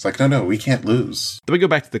turn. It's like, no, we can't lose. Then we go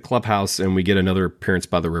back to the clubhouse and we get another appearance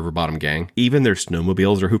by the River Bottom Gang. Even their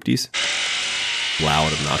snowmobiles are hoopties.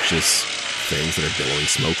 Loud, obnoxious things that are billowing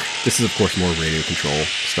smoke. This is, of course, more radio control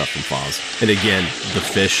stuff from Foz. And again, the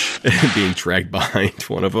fish being dragged behind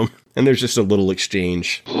one of them. And there's just a little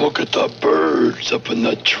exchange. Look at the birds up in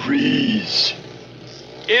the trees.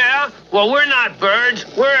 Yeah? Well, we're not birds.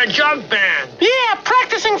 We're a jug band. Yeah,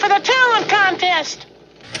 practicing for the talent contest.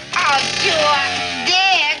 Oh, sure.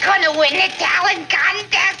 They're gonna win the talent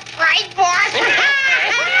contest, right, boss?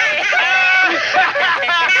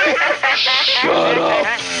 Shut up.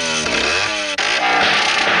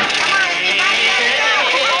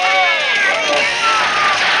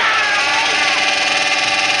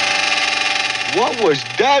 What was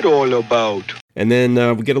that all about? And then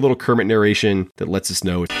we get a little Kermit narration that lets us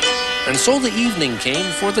know. And so the evening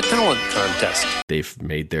came for the talent contest. They've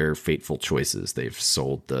made their fateful choices. They've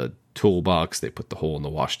sold the toolbox, they put the hole in the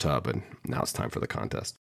wash tub, and now it's time for the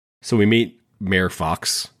contest. So we meet Mayor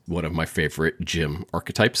Fox, one of my favorite Jim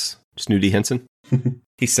archetypes, Snooty Henson.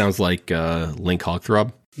 He sounds like Link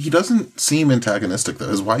Hogthrob. He doesn't seem antagonistic, though.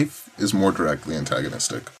 His wife is more directly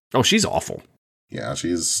antagonistic. Oh, she's awful. Yeah,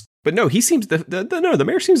 she's... But no, he seems... the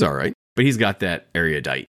mayor seems all right. But he's got that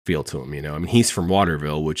erudite feel to him, you know? I mean, he's from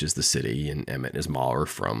Waterville, which is the city, and Emmett and his ma are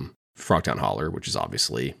from Frogtown Holler, which is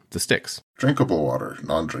obviously the Styx. Drinkable water,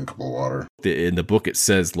 non-drinkable water. In the book, it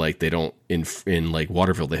says like they don't, in like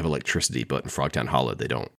Waterville, they have electricity, but in Frogtown Hollow, they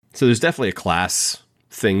don't. So there's definitely a class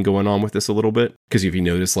thing going on with this a little bit. Because if you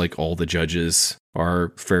notice, like all the judges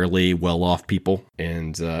are fairly well-off people,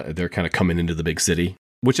 and they're kind of coming into the big city.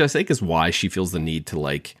 Which I think is why she feels the need to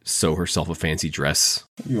like sew herself a fancy dress.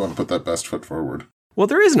 You want to put that best foot forward. Well,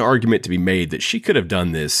 there is an argument to be made that she could have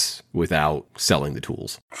done this without selling the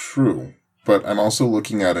tools. True. But I'm also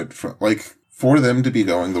looking at it from, like, for them to be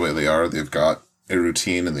going the way they are, they've got a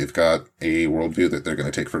routine and they've got a worldview that they're going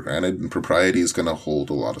to take for granted, and propriety is going to hold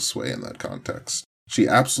a lot of sway in that context. She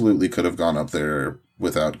absolutely could have gone up there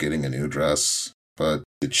without getting a new dress, but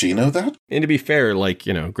did she know that? And to be fair, like,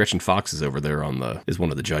 you know, Gretchen Fox is over there is one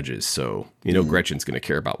of the judges, so, you know, Gretchen's going to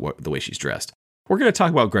care about the way she's dressed. We're going to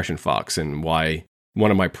talk about Gretchen Fox and why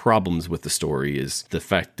one of my problems with the story is the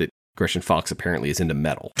fact that Gretchen Fox apparently is into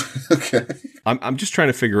metal. Okay. I'm just trying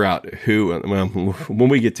to figure out who, well, when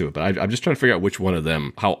we get to it, but I'm just trying to figure out which one of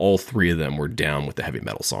them, how all three of them were down with the heavy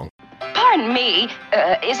metal song. Pardon me,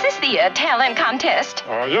 is this the talent contest?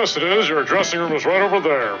 Yes, it is. Your dressing room is right over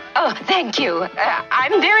there. Oh, thank you.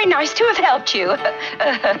 I'm very nice to have helped you.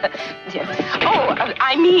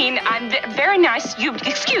 I'm very nice.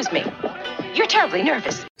 Excuse me. You're terribly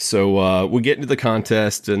nervous. So we get into the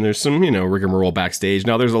contest, and there's some, you know, rigmarole backstage.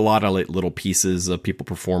 Now, there's a lot of like, little pieces of people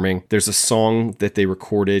performing. There's a song that they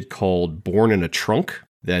recorded called Born in a Trunk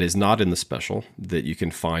that is not in the special that you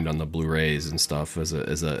can find on the Blu-rays and stuff as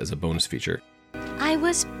a bonus feature. I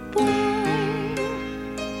was born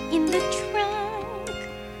in the trunk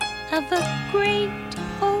of a great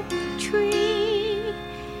oak tree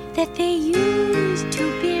that they used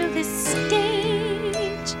to build a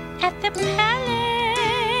stage at the palace.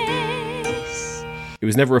 It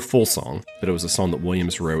was never a full song, but it was a song that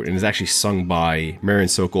Williams wrote, and is actually sung by Marion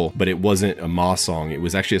Sokol, but it wasn't a Ma song. It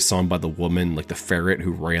was actually a song by the woman, like the ferret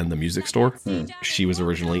who ran the music store. She was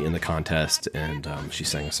originally in the contest, and she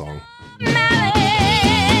sang a song.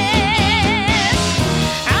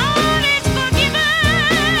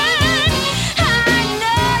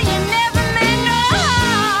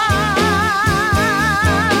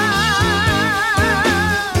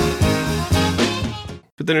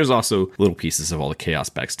 But then there's also little pieces of all the chaos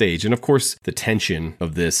backstage. And of course, the tension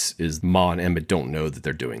of this is Ma and Emmett don't know that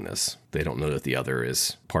they're doing this. They don't know that the other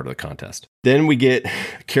is part of the contest. Then we get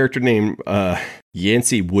a character named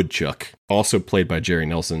Yancey Woodchuck, also played by Jerry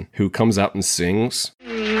Nelson, who comes out and sings.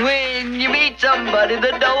 When you meet somebody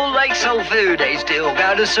that don't like soul food, they still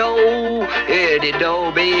got a soul. And it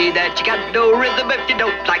don't mean that you got no rhythm if you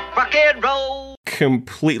don't like rock and roll.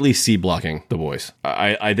 Completely C-blocking the boys.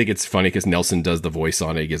 I think it's funny because Nelson does the voice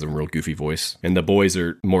on it. He gives them a real goofy voice. And the boys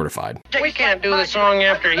are mortified. We can't do the song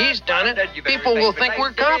after he's done it. People will think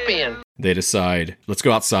we're copying. They decide, let's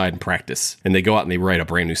go outside and practice. And they go out and they write a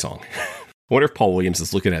brand new song. I wonder if Paul Williams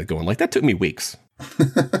is looking at it going, like, that took me weeks.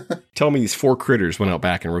 Tell me these four critters went out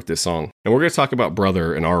back and wrote this song. And we're going to talk about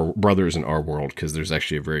Brothers in Our World, because there's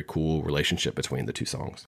actually a very cool relationship between the two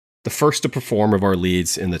songs. The first to perform of our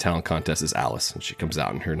leads in the talent contest is Alice, and she comes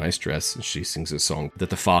out in her nice dress, and she sings a song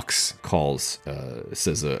that the Fox calls,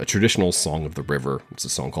 says a traditional song of the river. It's a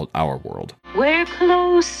song called Our World. We're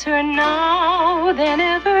closer now than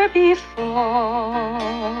ever before.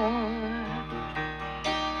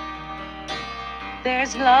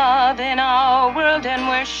 There's love in our world, and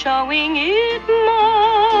we're showing it more.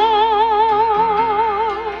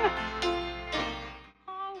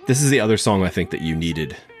 This is the other song I think that you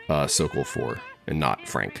needed Sokol for, and not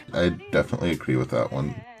Frank. I definitely agree with that one.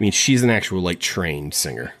 I mean, she's an actual, like, trained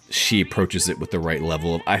singer. She approaches it with the right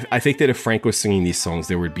level of... I think that if Frank was singing these songs,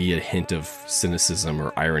 there would be a hint of cynicism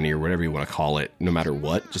or irony or whatever you want to call it, no matter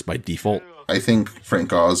what, just by default. I think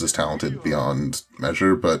Frank Oz is talented beyond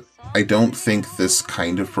measure, but I don't think this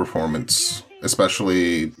kind of performance,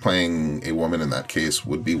 especially playing a woman in that case,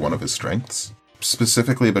 would be one of his strengths.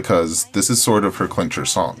 Specifically because this is sort of her clincher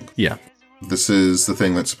song. Yeah. This is the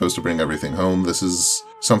thing that's supposed to bring everything home. This is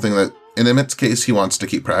something that, in Emmett's case, he wants to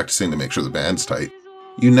keep practicing to make sure the band's tight.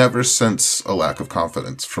 You never sense a lack of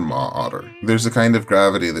confidence from Ma Otter. There's a kind of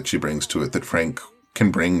gravity that she brings to it that Frank can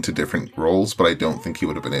bring to different roles, but I don't think he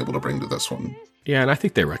would have been able to bring to this one. Yeah, and I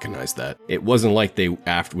think they recognized that. It wasn't like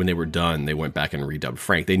when they were done, they went back and redubbed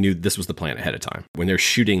Frank. They knew this was the plan ahead of time. When they're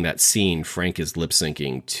shooting that scene, Frank is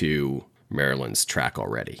lip-syncing to Marilyn's track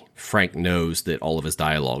already. Frank knows that all of his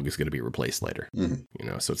dialogue is going to be replaced later. Mhm. You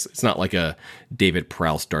know, so it's not like a David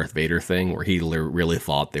Prowse Darth Vader thing where he really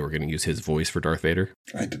thought they were going to use his voice for Darth Vader.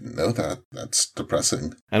 I didn't know that. That's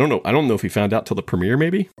depressing. I don't know if he found out till the premiere,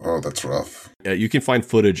 maybe. Oh, that's rough. You can find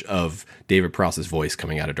footage of David Prowse's voice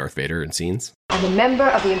coming out of Darth Vader in scenes. I'm a member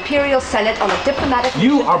of the Imperial Senate on a diplomatic...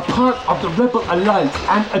 You are part of the Rebel Alliance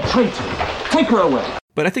and a traitor. Take her away.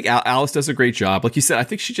 But I think Alice does a great job. Like you said, I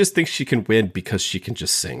think she just thinks she can win because she can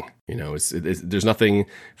just sing. You know, there's nothing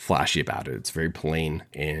flashy about it. It's very plain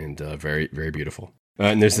and very, very beautiful.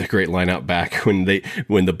 And there's a great line out back when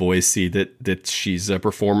the boys see that she's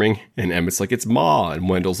performing, and Emmett's like, "It's Ma," and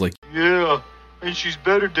Wendell's like, Yeah, and she's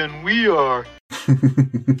better than we are.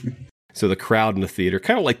 So the crowd in the theater,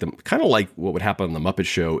 kind of like what would happen on the Muppet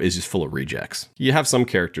Show, is just full of rejects. You have some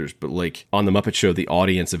characters, but like on the Muppet Show, the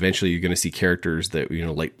audience, eventually you're going to see characters that, you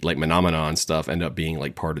know, like Menomina and stuff end up being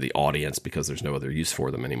like part of the audience because there's no other use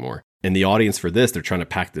for them anymore. And the audience for this, they're trying to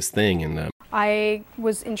pack this thing. And I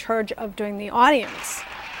was in charge of doing the audience,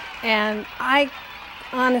 and I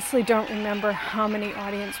honestly don't remember how many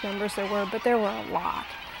audience members there were, but there were a lot.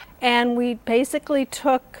 And we basically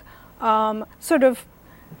took sort of,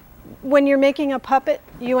 when you're making a puppet,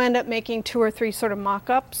 you end up making 2 or 3 sort of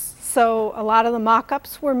mock-ups. So a lot of the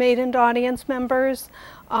mock-ups were made into audience members.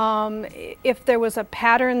 If there was a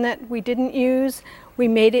pattern that we didn't use, we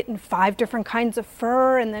made it in 5 different kinds of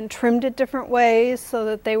fur and then trimmed it different ways so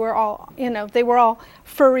that they were all, you know, they were all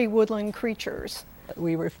furry woodland creatures.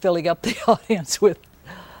 We were filling up the audience with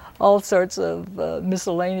all sorts of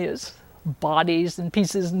miscellaneous bodies and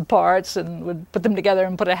pieces and parts, and would put them together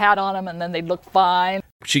and put a hat on them, and then they'd look fine.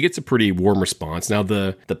 she gets a pretty warm response. Now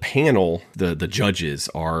the panel, the judges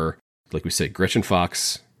are, like we said, Gretchen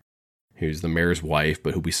Fox, who's the mayor's wife,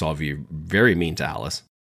 but who we saw be very mean to Alice.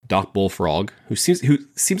 Doc Bullfrog, who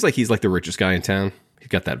seems like he's like the richest guy in town. He's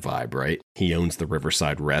got that vibe, right? He owns the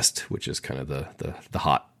Riverside Rest, which is kind of the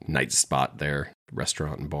hot night spot there,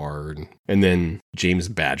 restaurant and bar. And then James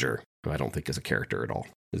Badger, who I don't think is a character at all,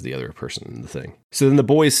 is the other person in the thing. So then the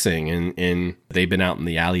boys sing, and they've been out in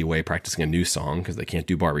the alleyway practicing a new song because they can't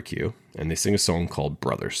do barbecue. And they sing a song called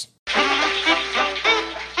Brothers.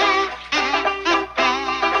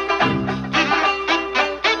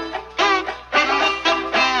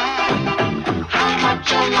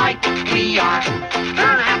 We are,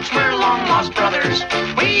 perhaps we're long-lost brothers.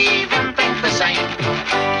 We even think the same.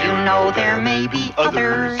 You know there may be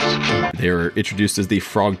others. They were introduced as the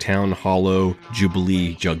Frogtown Hollow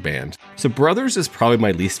Jubilee Jug Band. So Brothers is probably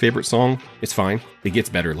my least favorite song. It's fine. It gets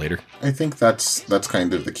better later. I think that's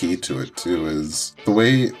kind of the key to it, too, is the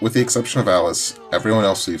way, with the exception of Alice, everyone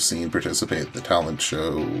else we've seen participate in the talent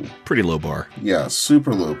show. Pretty low bar. Yeah,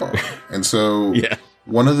 super low bar. And so... yeah.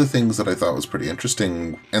 One of the things that I thought was pretty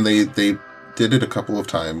interesting, and they did it a couple of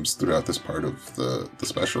times throughout this part of the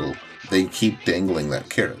special, they keep dangling that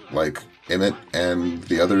carrot. Like, Emmett and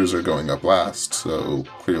the others are going up last, so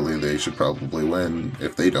clearly they should probably win.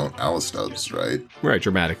 If they don't, Alice does, right? Right,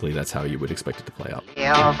 dramatically, that's how you would expect it to play out.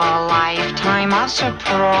 Of a lifetime of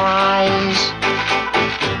surprise.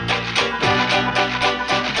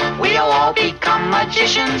 We'll all become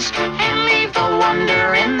magicians and leave the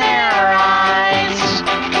wonder in their eyes.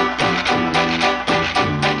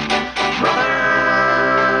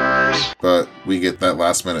 Brothers. But we get that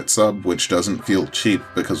last minute sub, which doesn't feel cheap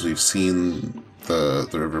because we've seen the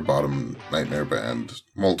River Bottom Nightmare Band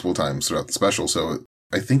multiple times throughout the special. So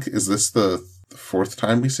I think, is this the fourth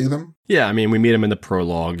time we see them? Yeah, I mean, we meet them in the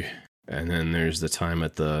prologue, and then there's the time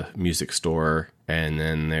at the music store, and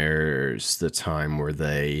then there's the time where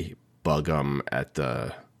they bug them at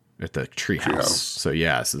the treehouse. So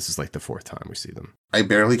yes, this is like the fourth time we see them. I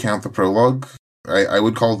barely count the prologue. I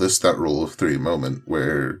would call this that rule of three moment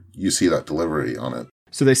where you see that delivery on it.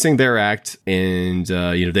 So they sing their act, and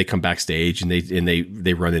they come backstage, and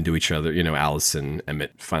they run into each other. You know, Alice and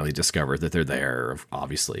Emmett finally discover that they're there,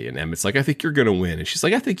 obviously, and Emmett's like, "I think you're gonna win," and she's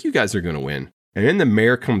like, "I think you guys are gonna win." And then the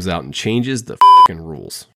mayor comes out and changes the fucking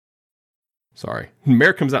rules. Sorry, the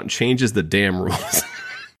mayor comes out and changes the damn rules.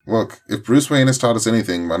 Look, if Bruce Wayne has taught us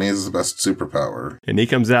anything, money is the best superpower. And he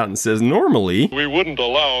comes out and says, normally, we wouldn't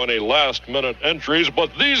allow any last-minute entries, but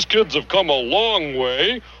these kids have come a long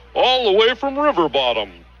way, all the way from River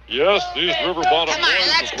Bottom. Yes, these River Bottom Come on,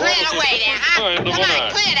 let's clear it away there, huh? Kind of Come an on,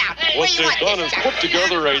 act. clear it out. What they've done is put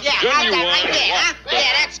together a genuine right there, huh?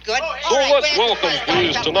 Yeah, that's good. So let's welcome,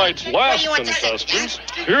 please, tonight's last contestants.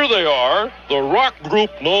 Here they are, the rock group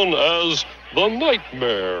known as The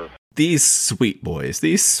Nightmare. These sweet boys,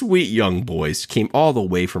 these sweet young boys came all the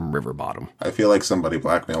way from River Bottom. I feel like somebody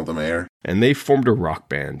blackmailed the mayor. And they formed a rock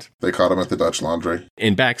band. They caught him at the Dutch Laundry.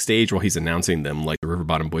 And backstage, while he's announcing them, like the River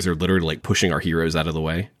Bottom boys are literally like pushing our heroes out of the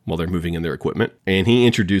way while they're moving in their equipment. And he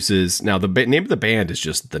introduces, now the name of the band is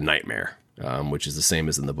just The Nightmare, which is the same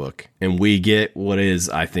as in the book. And we get what is,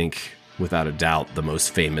 I think, without a doubt, the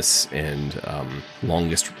most famous and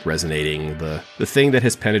longest resonating, the thing that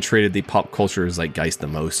has penetrated the pop culture zeitgeist the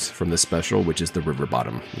most from this special, which is the River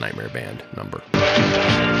Bottom Nightmare Band number.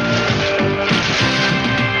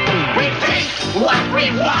 We take what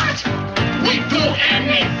we want. We do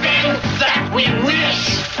anything that we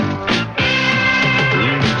wish.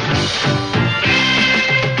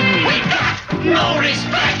 We got no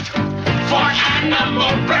respect for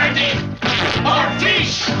animal, birdie, or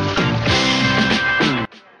fish.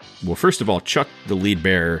 Well, first of all, Chuck, the lead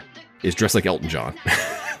bear, is dressed like Elton John,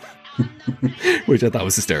 which I thought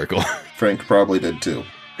was hysterical. Frank probably did too.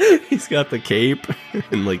 He's got the cape,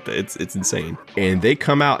 and like it's insane. And they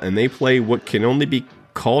come out and they play what can only be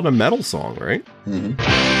called a metal song, right? Mm-hmm.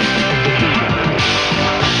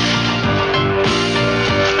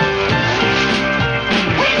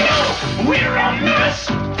 We know we're a mess.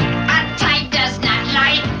 A tie does not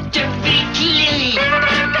like to be clean.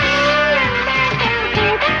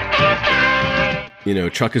 You know,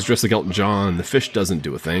 Chuck is dressed like Elton John. The fish doesn't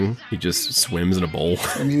do a thing. He just swims in a bowl.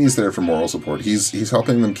 I mean, he's there for moral support. He's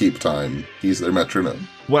helping them keep time. He's their metronome.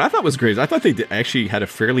 What I thought was great is I thought they actually had a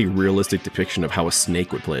fairly realistic depiction of how a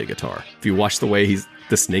snake would play a guitar. If you watch the way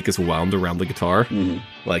the snake is wound around the guitar,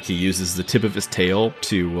 like he uses the tip of his tail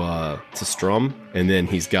to strum, and then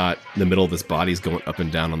he's got the middle of his body's going up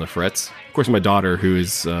and down on the frets. Of course, my daughter, who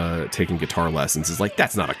is taking guitar lessons, is like,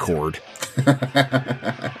 that's not a chord.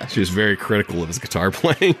 She was very critical of his guitar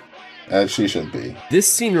playing. As she should be. This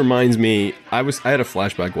scene reminds me, I had a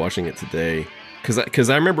flashback watching it today, because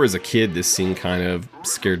I remember as a kid, this scene kind of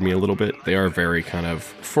scared me a little bit. They are very kind of,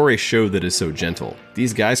 for a show that is so gentle,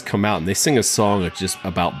 these guys come out and they sing a song that's just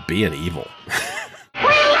about being evil. We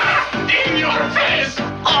laugh in your face.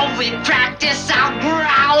 Oh, we practice our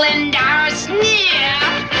growl and our sneer.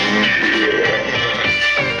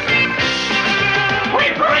 We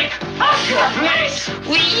break up your place.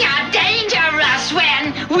 We are dangerous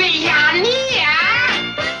when we are near.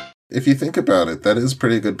 If you think about it, that is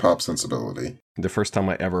pretty good pop sensibility. The first time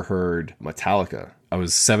I ever heard Metallica, I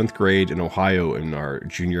was 7th grade in Ohio, and our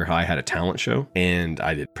junior high had a talent show, and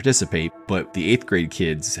I did participate, but the 8th grade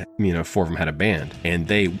kids, 4 of them had a band, and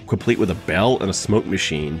they, complete with a bell and a smoke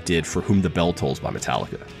machine, did For Whom the Bell Tolls by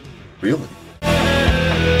Metallica. Really?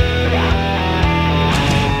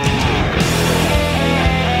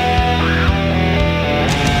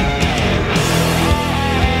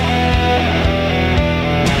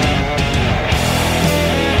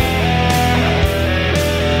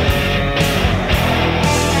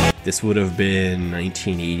 This would have been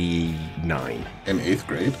 1989. In 8th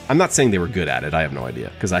grade? I'm not saying they were good at it. I have no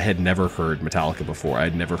idea. Because I had never heard Metallica before. I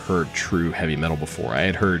had never heard true heavy metal before. I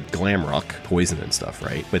had heard glam rock, Poison and stuff,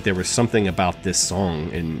 right? But there was something about this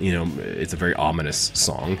song, and, it's a very ominous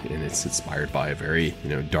song, and it's inspired by a very,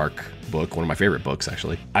 dark book, one of my favorite books,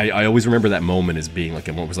 actually. I always remember that moment as being like,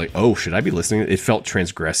 a moment was like, oh, should I be listening? It felt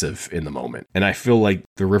transgressive in the moment. And I feel like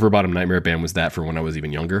the River Bottom Nightmare Band was that for when I was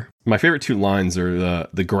even younger. My favorite 2 lines are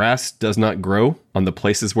the grass does not grow on the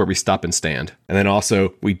places where we stop and stand. And then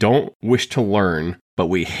also, we don't wish to learn, but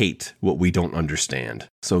we hate what we don't understand.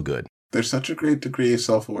 So good. There's such a great degree of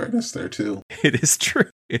self-awareness there, too. It is true.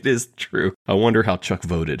 It is true. I wonder how Chuck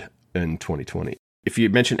voted in 2020. If you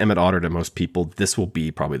mention Emmett Otter to most people, this will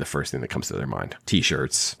be probably the first thing that comes to their mind.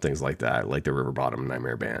 T-shirts, things like that, like the River Bottom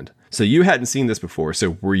Nightmare Band. So you hadn't seen this before,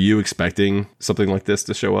 so were you expecting something like this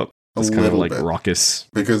to show up? It's kind of like raucous.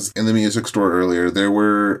 Because in the music store earlier, there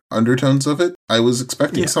were undertones of it. I was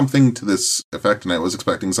expecting something to this effect, and I was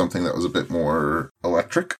expecting something that was a bit more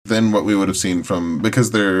electric than what we would have seen from,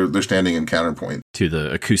 because they're standing in counterpoint to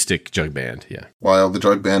the acoustic jug band, yeah. While the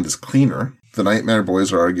jug band is cleaner, the Nightmare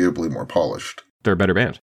Boys are arguably more polished. They're a better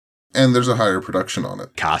band. And there's a higher production on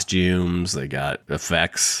it. Costumes, they got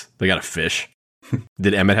effects, they got a fish.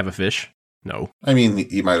 Did Emmett have a fish? No. I mean,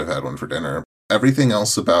 he might have had one for dinner. Everything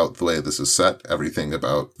else about the way this is set, everything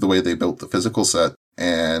about the way they built the physical set,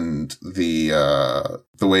 and the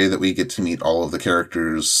way that we get to meet all of the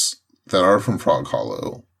characters that are from Frog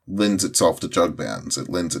Hollow lends itself to jug bands. It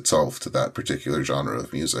lends itself to that particular genre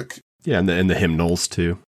of music. Yeah, and the hymnals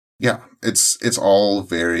too. Yeah, it's all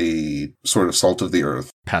very sort of salt of the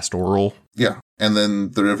earth. Pastoral. Yeah, and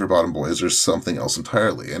then the River Bottom Boys are something else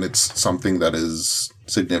entirely, and it's something that is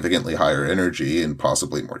significantly higher energy and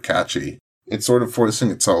possibly more catchy. It's sort of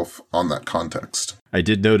forcing itself on that context. I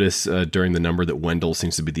did notice during the number that Wendell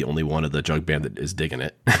seems to be the only one of the jug band that is digging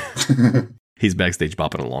it. He's backstage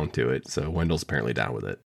bopping along to it, so Wendell's apparently down with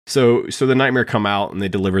it. So the Nightmare come out and they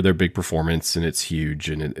deliver their big performance, and it's huge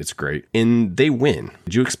and it's great. And they win.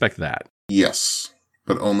 Did you expect that? Yes,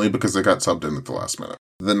 but only because they got subbed in at the last minute.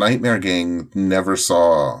 The Nightmare Gang never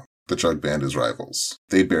saw the Jug Band as rivals.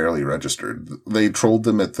 They barely registered. They trolled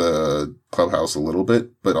them at the clubhouse a little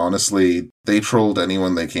bit, but honestly, they trolled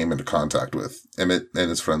anyone they came into contact with. Emmett and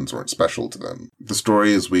his friends weren't special to them. The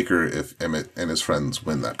story is weaker if Emmett and his friends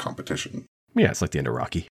win that competition. Yeah, it's like the end of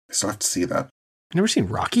Rocky. I still have to see that. You never seen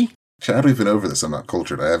Rocky? Chad, we've been over this. I'm not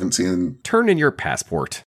cultured. I haven't seen... Turn in your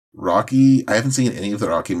passport. Rocky. I haven't seen any of the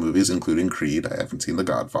Rocky movies, including Creed. I haven't seen The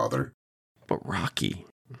Godfather. But Rocky.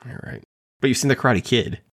 All right. But you've seen The Karate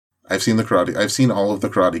Kid. I've seen all of the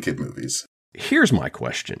Karate Kid movies. Here's my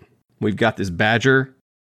question. We've got this Badger,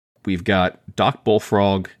 we've got Doc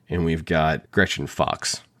Bullfrog, and we've got Gretchen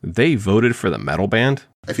Fox. They voted for the metal band?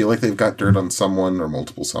 I feel like they've got dirt on someone or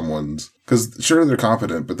multiple someones. Because sure, they're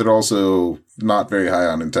competent, but they're also not very high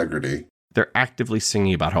on integrity. They're actively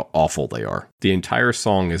singing about how awful they are. The entire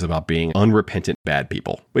song is about being unrepentant bad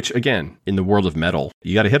people, which again, in the world of metal,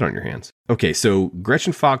 you got a hit on your hands. Okay, so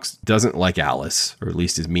Gretchen Fox doesn't like Alice, or at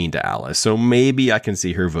least is mean to Alice, so maybe I can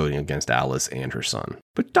see her voting against Alice and her son.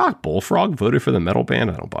 But Doc Bullfrog voted for the metal band?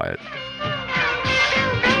 I don't buy it.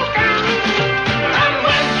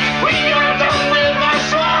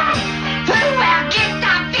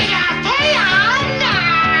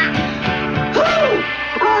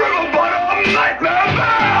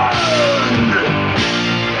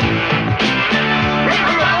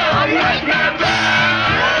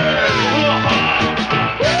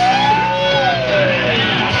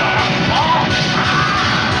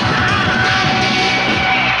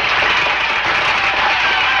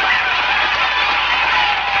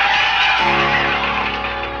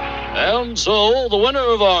 And so, the winner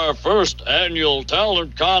of our first annual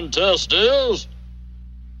talent contest is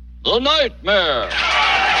the Nightmare.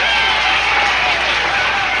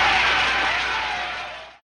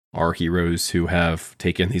 Our heroes who have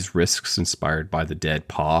taken these risks inspired by the dead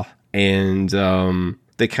Pa, and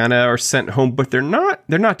they kind of are sent home, but they're not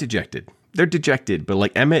dejected. They're dejected, but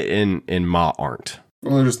like Emmett and Ma aren't.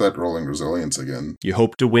 Well, there's that rolling resilience again. You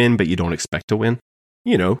hope to win, but you don't expect to win.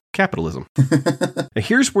 You know, capitalism.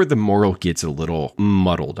 Here's where the moral gets a little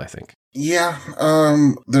muddled, I think. Yeah,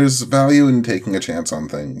 there's value in taking a chance on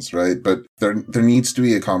things, right? But there needs to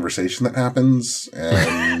be a conversation that happens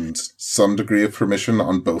and some degree of permission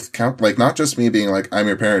on both count. Like, not just me being like, I'm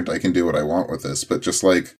your parent, I can do what I want with this, but just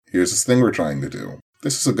like, here's this thing we're trying to do.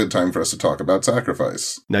 This is a good time for us to talk about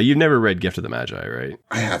sacrifice. Now, you've never read Gift of the Magi, right?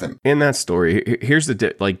 I haven't. In that story, here's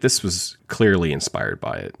the this was clearly inspired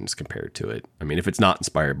by it and is compared to it. I mean, if it's not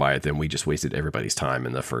inspired by it, then we just wasted everybody's time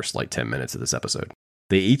in the first 10 minutes of this episode.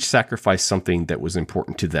 They each sacrificed something that was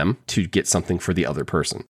important to them to get something for the other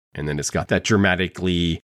person. And then it's got that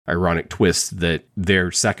dramatically ironic twist that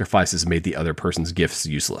their sacrifices made the other person's gifts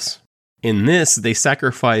useless. In this, they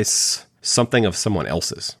sacrifice something of someone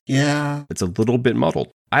else's. Yeah. It's a little bit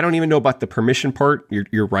muddled. I don't even know about the permission part.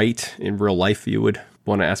 You're right. In real life, you would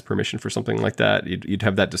want to ask permission for something like that. You'd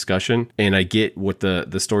have that discussion. And I get what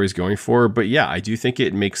the story's going for. But yeah, I do think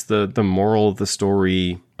it makes the moral of the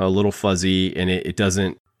story a little fuzzy, and it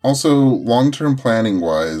doesn't. Also, long-term planning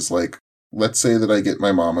wise, let's say that I get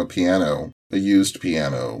my mom a piano, a used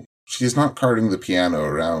piano. She's not carting the piano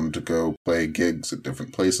around to go play gigs at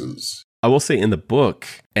different places. I will say in the book,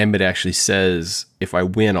 Emmett actually says, if I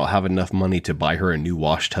win, I'll have enough money to buy her a new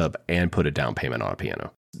wash tub and put a down payment on a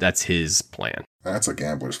piano. That's his plan. That's a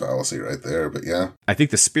gambler's fallacy right there, but yeah. I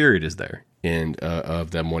think the spirit is there, and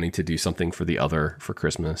of them wanting to do something for the other for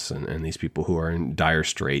Christmas, and these people who are in dire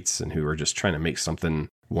straits and who are just trying to make something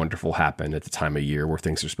wonderful happen at the time of year where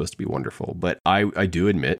things are supposed to be wonderful. But I do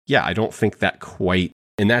admit, yeah, I don't think that quite...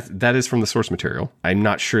 And that is from the source material. I'm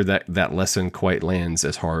not sure that lesson quite lands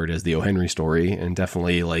as hard as the O. Henry story. And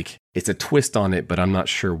definitely, it's a twist on it, but I'm not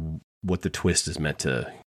sure what the twist is meant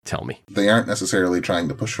to tell me. They aren't necessarily trying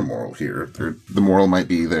to push a moral here. The moral might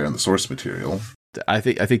be there in the source material. I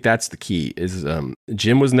think that's the key, is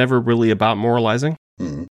Jim was never really about moralizing.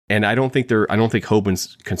 Mm. And I don't think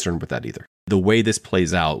Hoban's concerned with that either. The way this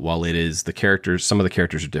plays out, while it is some of the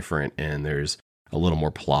characters are different, and there's a little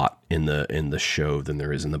more plot in the show than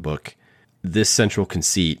there is in the book, this central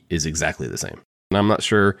conceit is exactly the same. And I'm not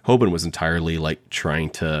sure Hoban was entirely trying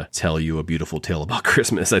to tell you a beautiful tale about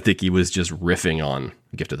Christmas. I think he was just riffing on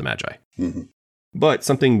Gift of the Magi. Mm-hmm. But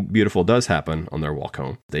something beautiful does happen on their walk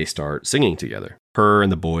home. They start singing together. Her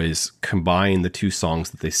and the boys combined the two songs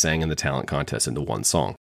that they sang in the talent contest into one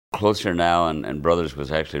song. Closer Now and Brothers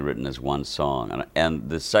was actually written as one song. And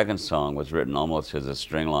the second song was written almost as a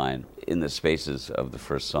string line in the spaces of the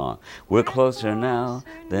first song. We're closer now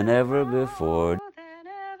than ever before.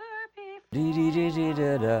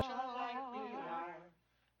 Dee-dee-dee-dee-da-da.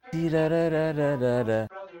 Dee-da-da-da-da-da-da.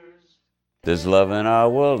 There's love in our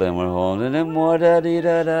world and we're holding it more,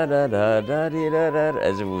 da-dee-da-da-da-da-da-dee-da-da,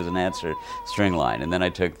 as if it was an answer string line. And then I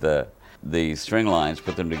took the string lines,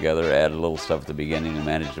 put them together, added a little stuff at the beginning, and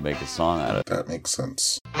managed to make a song out of it. That makes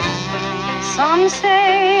sense. Some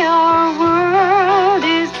say our world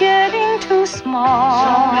is getting too small.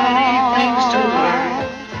 So many things to learn,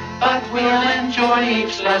 but we'll enjoy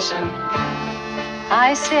each lesson.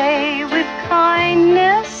 I say with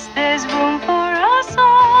kindness, there's room for us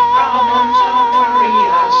all. Problems don't worry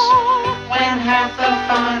us when half the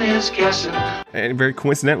fun is guessing. And very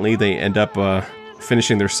coincidentally, they end up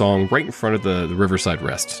finishing their song right in front of the Riverside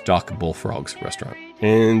Rest, Doc Bullfrog's restaurant.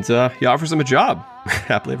 And he offers them a job.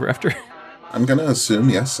 Happily ever after. I'm going to assume,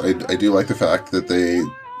 yes. I do like the fact that they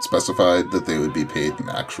specified that they would be paid in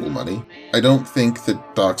actual money. I don't think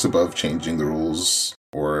that Doc's above changing the rules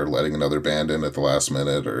or letting another band in at the last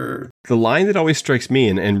minute, or... The line that always strikes me,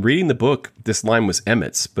 and reading the book, this line was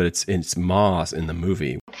Emmett's, but it's Ma's in the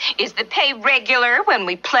movie. Is the pay regular when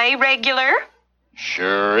we play regular?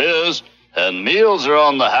 Sure is. And meals are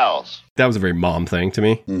on the house. That was a very Mom thing to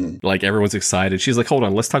me. Mm-hmm. Like, everyone's excited. She's like, hold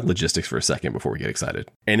on, let's talk logistics for a second before we get excited.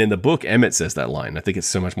 And in the book, Emmett says that line. I think it's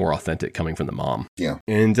so much more authentic coming from the mom. Yeah.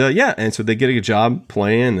 And and so they get a job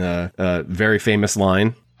playing a very famous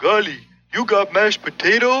line. Golly, you got mashed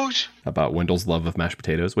potatoes? About Wendell's love of mashed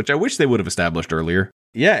potatoes, which I wish they would have established earlier.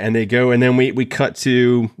 Yeah, and they go, and then we cut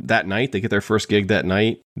to that night. They get their first gig that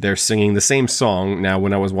night. They're singing the same song. Now,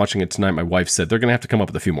 when I was watching it tonight, my wife said they're going to have to come up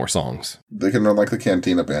with a few more songs. They can run like the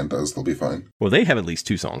Cantina Band does. They'll be fine. Well, they have at least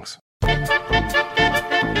 2 songs.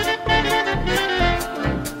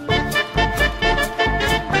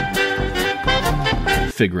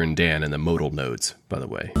 Figure and Dan and the modal nodes, by the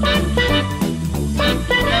way.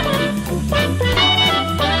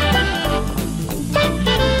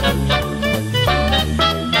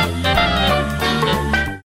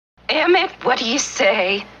 Emmett, what do you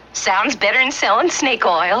say? Sounds better than selling snake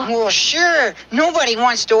oil. Well, sure. Nobody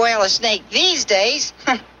wants to oil a snake these days.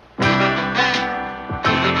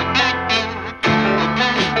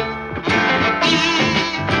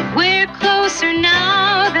 We're closer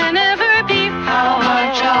now than ever before. How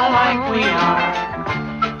much alike we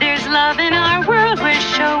are. There's love in our world, we're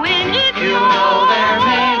showing it. You know there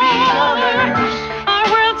may be others. Our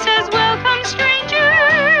world says welcome, stranger.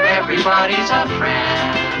 Everybody's a friend.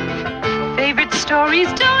 Favorite stories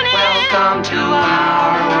don't end. Welcome to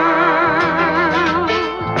our world.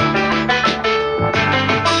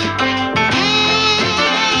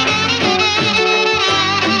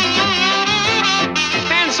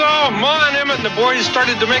 And so Ma and Emmett and the boys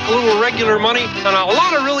started to make a little regular money and a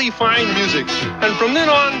lot of really fine music. And from then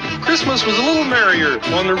on, Christmas was a little merrier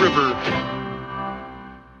on the river.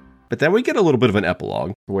 But then we get a little bit of an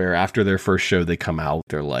epilogue where after their first show, they come out.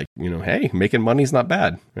 They're like, hey, making money's not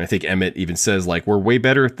bad. And I think Emmett even says, like, we're way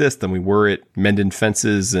better at this than we were at mending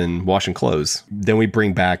fences and washing clothes. Then we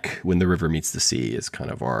bring back When the River Meets the Sea as kind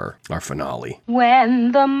of our finale.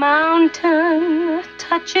 When the mountain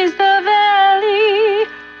touches the valley,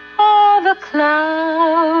 all the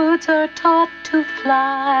clouds are taught to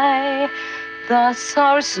fly. Thus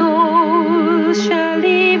our souls shall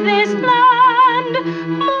leave this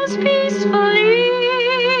land most peacefully.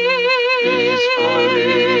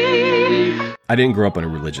 I didn't grow up in a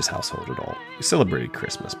religious household at all. We celebrated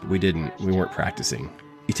Christmas, but we weren't practicing.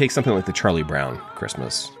 You take something like the Charlie Brown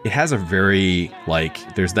Christmas. It has a very,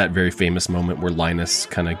 there's that very famous moment where Linus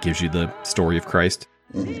kind of gives you the story of Christ.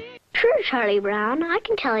 Mm-hmm. Sure, Charlie Brown, I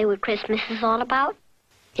can tell you what Christmas is all about.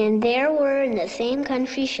 And there were in the same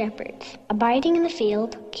country shepherds, abiding in the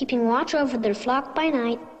field, keeping watch over their flock by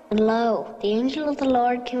night. And lo, the angel of the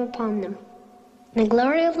Lord came upon them. And the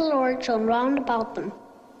glory of the Lord shone round about them.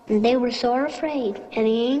 And they were sore afraid. And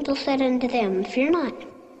the angel said unto them, Fear not.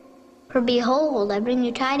 For behold, I bring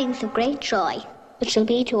you tidings of great joy, which shall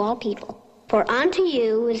be to all people. For unto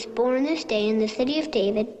you is born this day in the city of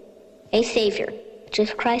David a Savior, which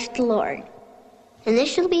is Christ the Lord. And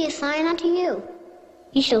this shall be a sign unto you.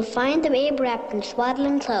 Ye shall find the babe wrapped in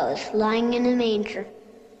swaddling clothes, lying in a manger.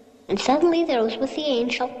 And suddenly there was with the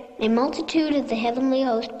angel a multitude of the heavenly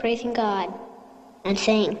host praising God, and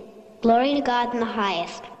saying, Glory to God in the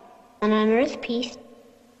highest, and on earth peace,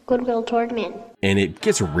 goodwill toward men. And it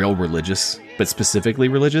gets real religious, but specifically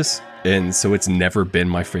religious. And so it's never been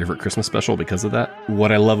my favorite Christmas special because of that.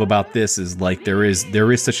 What I love about this is like there is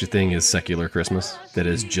such a thing as secular Christmas that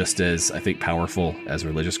is just as, I think, powerful as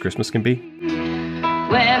religious Christmas can be.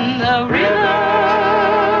 When the river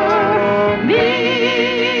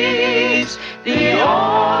meets the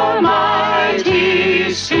almighty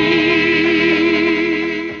sea.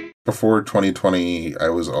 Before 2020, I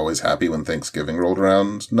was always happy when Thanksgiving rolled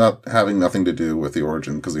around, not having nothing to do with the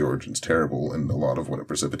origin, because the origin's terrible, and a lot of what it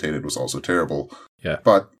precipitated was also terrible. Yeah.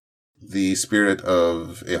 But the spirit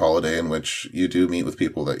of a holiday in which you do meet with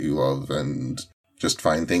people that you love and just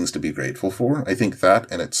find things to be grateful for, I think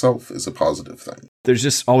that in itself is a positive thing. There's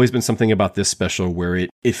just always been something about this special where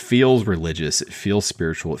it feels religious, it feels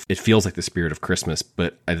spiritual, it feels like the spirit of Christmas,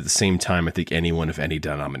 but at the same time, I think anyone of any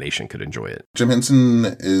denomination could enjoy it. Jim Henson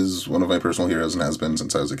is one of my personal heroes and has been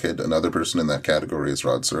since I was a kid. Another person in that category is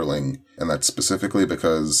Rod Serling, and that's specifically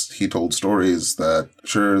because he told stories that,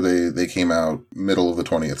 sure, they came out middle of the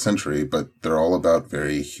 20th century, but they're all about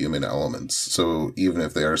very human elements. So even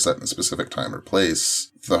if they are set in a specific time or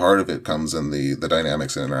place, the heart of it comes in the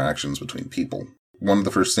dynamics and interactions between people. One of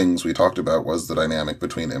the first things we talked about was the dynamic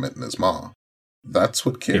between Emmett and his ma. That's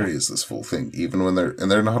what carries this full thing, even when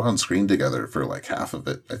they're not on screen together for like half of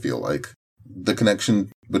it, I feel like. The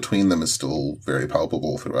connection between them is still very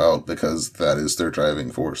palpable throughout because that is their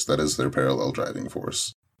driving force. That is their parallel driving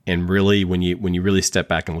force. And really, when you really step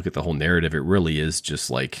back and look at the whole narrative, it really is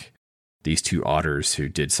just like these two otters who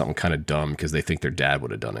did something kind of dumb because they think their dad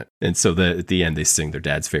would have done it. And so at the end, they sing their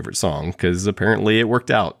dad's favorite song because apparently it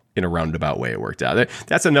worked out. In a roundabout way, it worked out.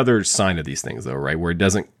 That's another sign of these things, though, right? Where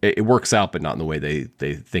it works out, but not in the way they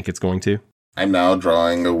think it's going to. I'm now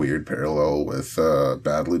drawing a weird parallel with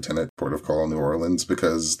Bad Lieutenant, Port of Call, New Orleans,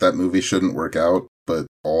 because that movie shouldn't work out, but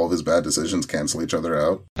all of his bad decisions cancel each other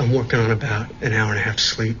out. I'm working on about an hour and a half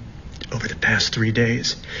sleep over the past 3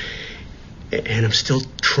 days, and I'm still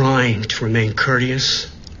trying to remain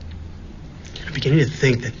courteous. I'm beginning to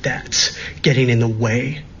think that that's getting in the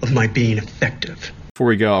way of my being effective. Before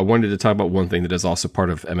we go, I wanted to talk about one thing that is also part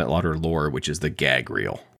of Emmett Otter lore, which is the gag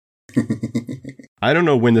reel. I don't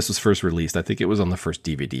know when this was first released. I think it was on the first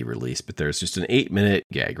DVD release, but there's just an 8-minute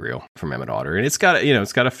gag reel from Emmett Otter, and it's got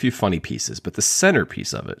a few funny pieces, but the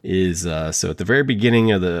centerpiece of it is so at the very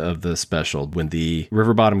beginning of the special, when the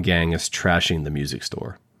River Bottom gang is trashing the music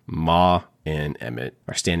store, Ma and Emmett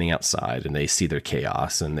are standing outside and they see their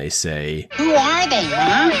chaos and they say, "Who are they,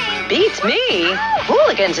 Ma?" "Beats me.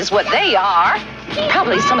 Hooligans is what they are.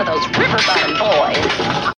 Probably some of those River Bottom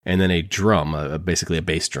boys." And then a drum, basically a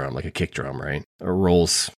bass drum, like a kick drum, right,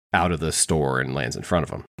 rolls out of the store and lands in front of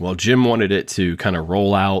them. Well, Jim wanted it to kind of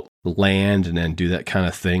roll out, land, and then do that kind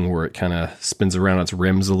of thing where it kind of spins around its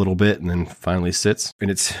rims a little bit and then finally sits. And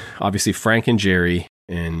it's obviously Frank and Jerry.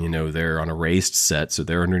 And, they're on a raised set, so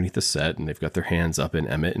they're underneath the set, and they've got their hands up in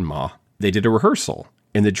Emmett and Ma. They did a rehearsal,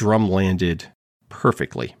 and the drum landed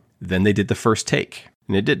perfectly. Then they did the first take,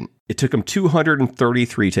 and it didn't. It took them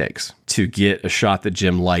 233 takes to get a shot that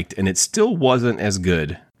Jim liked, and it still wasn't as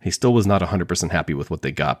good. He still was not 100% happy with what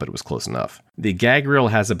they got, but it was close enough. The gag reel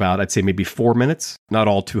has about, I'd say, maybe 4 minutes. Not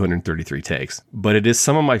all 233 takes, but it is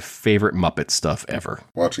some of my favorite Muppet stuff ever.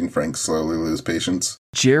 Watching Frank slowly lose patience.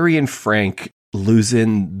 Jerry and Frank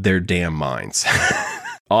losing their damn minds.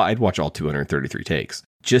 I'd watch all 233 takes.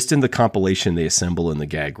 Just in the compilation they assemble in the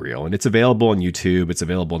gag reel. And it's available on YouTube. It's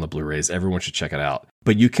available on the Blu-rays. Everyone should check it out.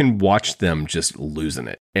 But you can watch them just losing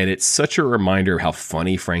it. And it's such a reminder of how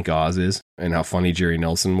funny Frank Oz is and how funny Jerry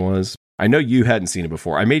Nelson was. I know you hadn't seen it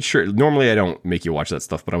before. I made sure, normally I don't make you watch that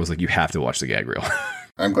stuff, but I was like, you have to watch the gag reel.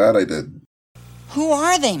 I'm glad I did. Who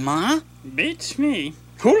are they, Ma? Beats me.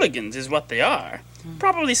 Hooligans is what they are.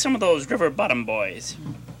 Probably some of those River Bottom boys.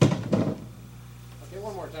 Okay,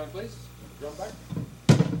 one more time, please. Drum back.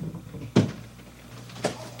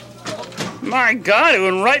 My God, it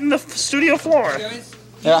went right in the studio floor. Hey guys,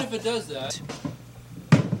 even if it does that.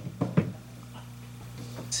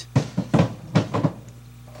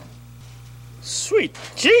 Sweet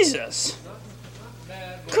Jesus.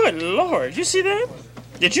 Good Lord, you see that?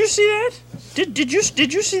 Did you see that? Did you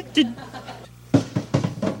see?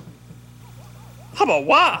 Hubba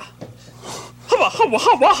wah!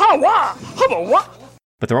 Hubba wah!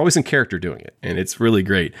 But they're always in character doing it, and it's really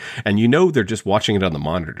great. And they're just watching it on the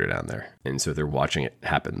monitor down there, and so they're watching it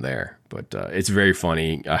happen there. But it's very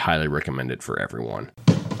funny. I highly recommend it for everyone.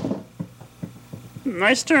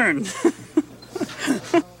 Nice turn.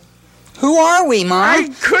 Who are we, Ma? I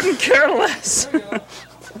couldn't care less.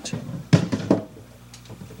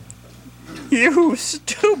 You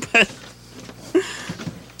stupid.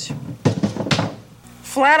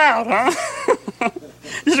 flat out, huh?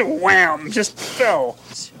 Just wham, just fell.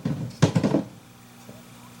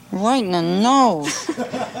 Right in the nose.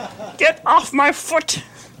 Get off my foot.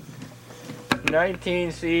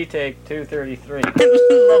 19C, take 233. I love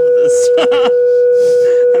this.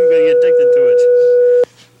 I'm getting addicted to it.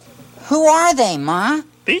 Who are they, Ma?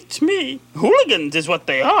 Beats me. Hooligans is what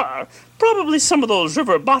they are. Probably some of those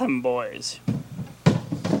river bottom boys.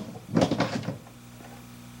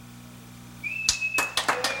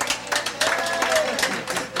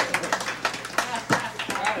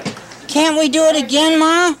 Can't we do it again,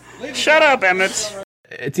 Ma? Shut up, Emmett.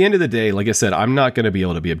 At the end of the day, like I said, I'm not going to be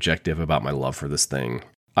able to be objective about my love for this thing.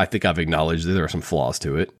 I think I've acknowledged that there are some flaws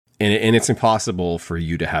to it. And it's impossible for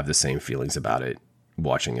you to have the same feelings about it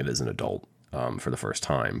watching it as an adult for the first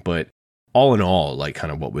time. But all in all, like,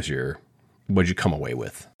 kind of what'd you come away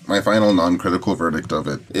with? My final non-critical verdict of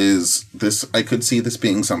it is this. I could see this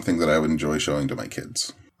being something that I would enjoy showing to my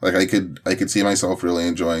kids. Like, I could see myself really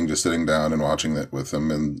enjoying just sitting down and watching it with them,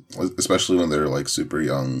 and especially when they're, like, super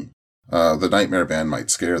young. The Nightmare Band might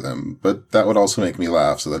scare them, but that would also make me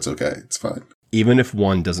laugh, so that's okay. It's fine. Even if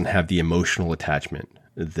one doesn't have the emotional attachment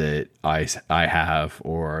that I have,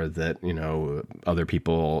 or that, you know, other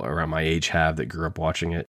people around my age have that grew up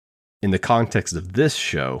watching it, in the context of this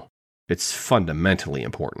show, it's fundamentally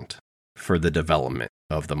important for the development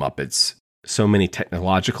of the Muppets. So many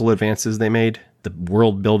technological advances they made, the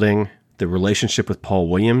world building, the relationship with Paul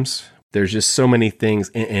Williams. There's just so many things,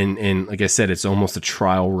 and like I said, it's almost a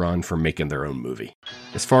trial run for making their own movie.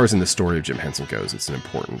 As far as in the story of Jim Henson goes, it's an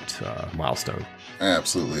important milestone. I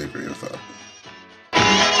absolutely agree with that.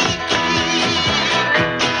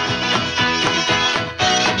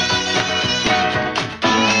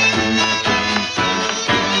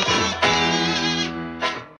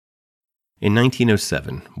 In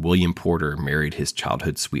 1907, William Porter married his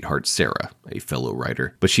childhood sweetheart Sarah, a fellow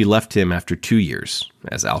writer, but she left him after 2 years,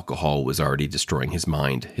 as alcohol was already destroying his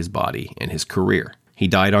mind, his body, and his career. He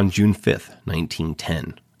died on June 5th,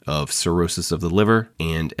 1910, of cirrhosis of the liver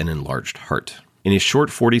and an enlarged heart. In his short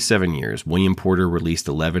 47 years, William Porter released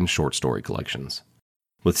 11 short story collections,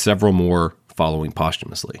 with several more following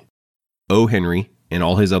posthumously. O. Henry and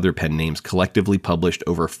all his other pen names collectively published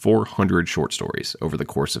over 400 short stories over the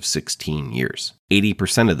course of 16 years,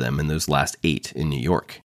 80% of them in those last 8 in New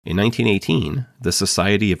York. In 1918, the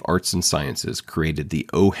Society of Arts and Sciences created the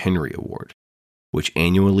O. Henry Award, which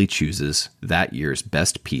annually chooses that year's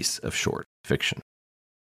best piece of short fiction.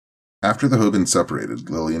 After the Hobins separated,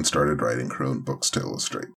 Lillian started writing her own books to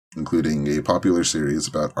illustrate, including a popular series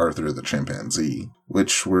about Arthur the chimpanzee,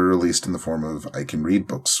 which were released in the form of I Can Read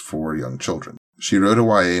books for young children. She wrote a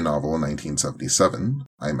YA novel in 1977,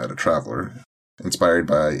 I Met a Traveler, inspired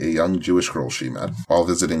by a young Jewish girl she met while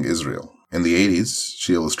visiting Israel. In the 80s,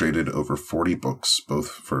 she illustrated over 40 books, both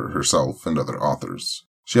for herself and other authors.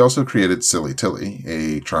 She also created Silly Tilly,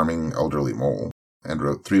 a charming elderly mole, and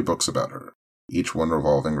wrote 3 books about her, each one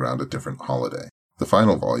revolving around a different holiday. The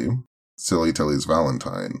final volume, Silly Tilly's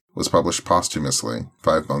Valentine, was published posthumously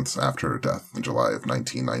 5 months after her death in July of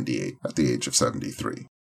 1998 at the age of 73.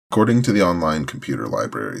 According to the online computer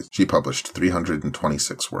library, she published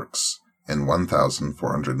 326 works and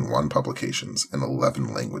 1,401 publications in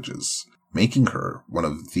 11 languages, making her one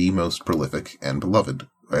of the most prolific and beloved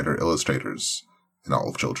writer-illustrators in all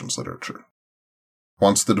of children's literature.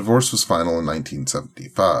 Once the divorce was final in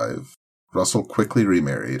 1975, Russell quickly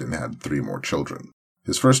remarried and had 3 more children.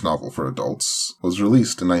 His first novel for adults was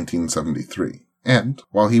released in 1973. And,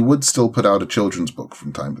 while he would still put out a children's book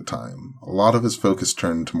from time to time, a lot of his focus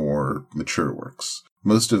turned to more mature works,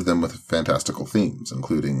 most of them with fantastical themes,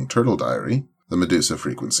 including Turtle Diary, The Medusa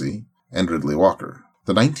Frequency, and Ridley Walker.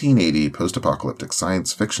 The 1980 post-apocalyptic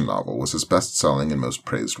science fiction novel was his best-selling and most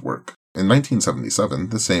praised work. In 1977,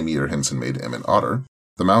 the same year Henson made Emmett Otter,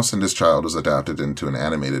 The Mouse and His Child was adapted into an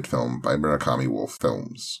animated film by Murakami Wolf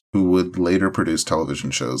Films, who would later produce television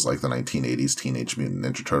shows like the 1980s Teenage Mutant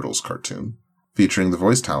Ninja Turtles cartoon, featuring the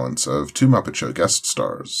voice talents of 2 Muppet Show guest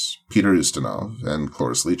stars, Peter Ustinov and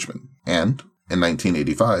Cloris Leachman. And, in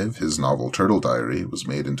 1985, his novel Turtle Diary was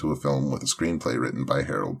made into a film with a screenplay written by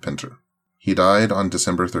Harold Pinter. He died on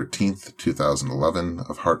December 13, 2011,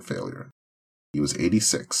 of heart failure. He was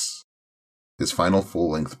 86. His final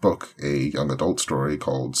full-length book, a young adult story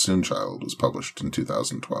called Soonchild, was published in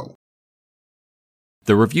 2012.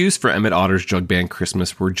 The reviews for Emmett Otter's Jug Band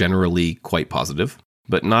Christmas were generally quite positive,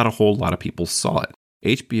 but not a whole lot of people saw it.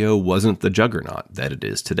 HBO wasn't the juggernaut that it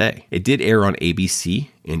is today. It did air on ABC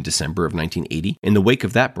in December of 1980. In the wake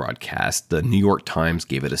of that broadcast, the New York Times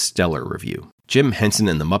gave it a stellar review, Jim Henson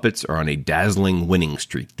and the Muppets are on a dazzling winning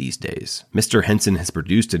streak these days. Mr. Henson has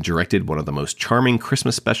produced and directed one of the most charming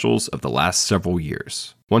Christmas specials of the last several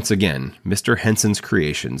years. Once again, Mr. Henson's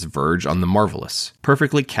creations verge on the marvelous,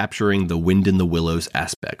 perfectly capturing the wind in the willows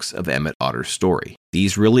aspects of Emmett Otter's story.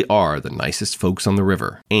 These really are the nicest folks on the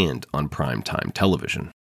river and on primetime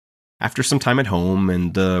television. After some time at home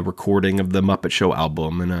and the recording of the Muppet Show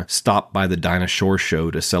album and a stop by the Dinah Shore show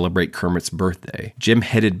to celebrate Kermit's birthday, Jim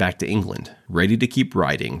headed back to England, ready to keep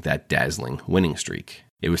riding that dazzling winning streak.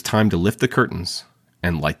 It was time to lift the curtains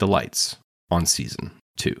and light the lights on Season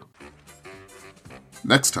 2.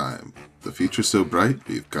 Next time, the future's so bright,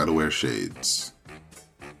 we've got to wear shades.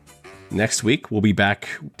 Next week, we'll be back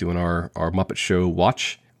doing our Muppet Show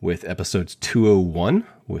watch with episodes 201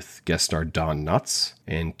 with guest star Don Knotts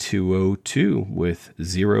and 202 with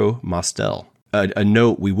Zero Mostel. A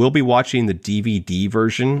note, we will be watching the DVD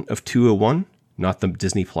version of 201, not the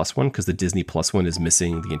Disney Plus one, because the Disney Plus one is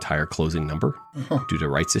missing the entire closing number due to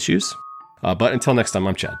rights issues. But until next time,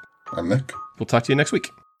 I'm Chad. I'm Nick. We'll talk to you next week.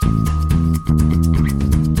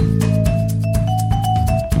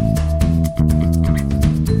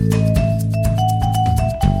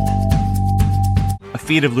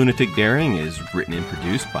 Feat of Lunatic Daring is written and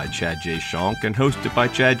produced by Chad J. Shonk and hosted by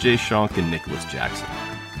Chad J. Shonk and Nicholas Jackson.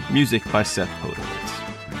 Music by Seth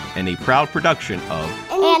Podowitz. And a proud production of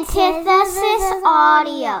Antithesis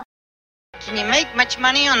Audio. Can you make much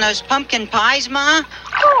money on those pumpkin pies, Ma?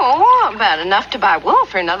 Oh, about enough to buy wool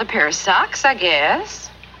for another pair of socks, I guess.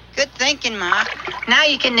 Good thinking, Ma. Now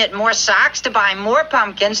you can knit more socks to buy more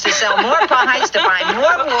pumpkins, to sell more pies, to buy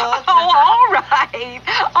more wool. Oh,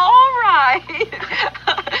 all right.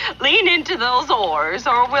 Lean into those oars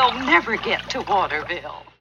or we'll never get to Waterville.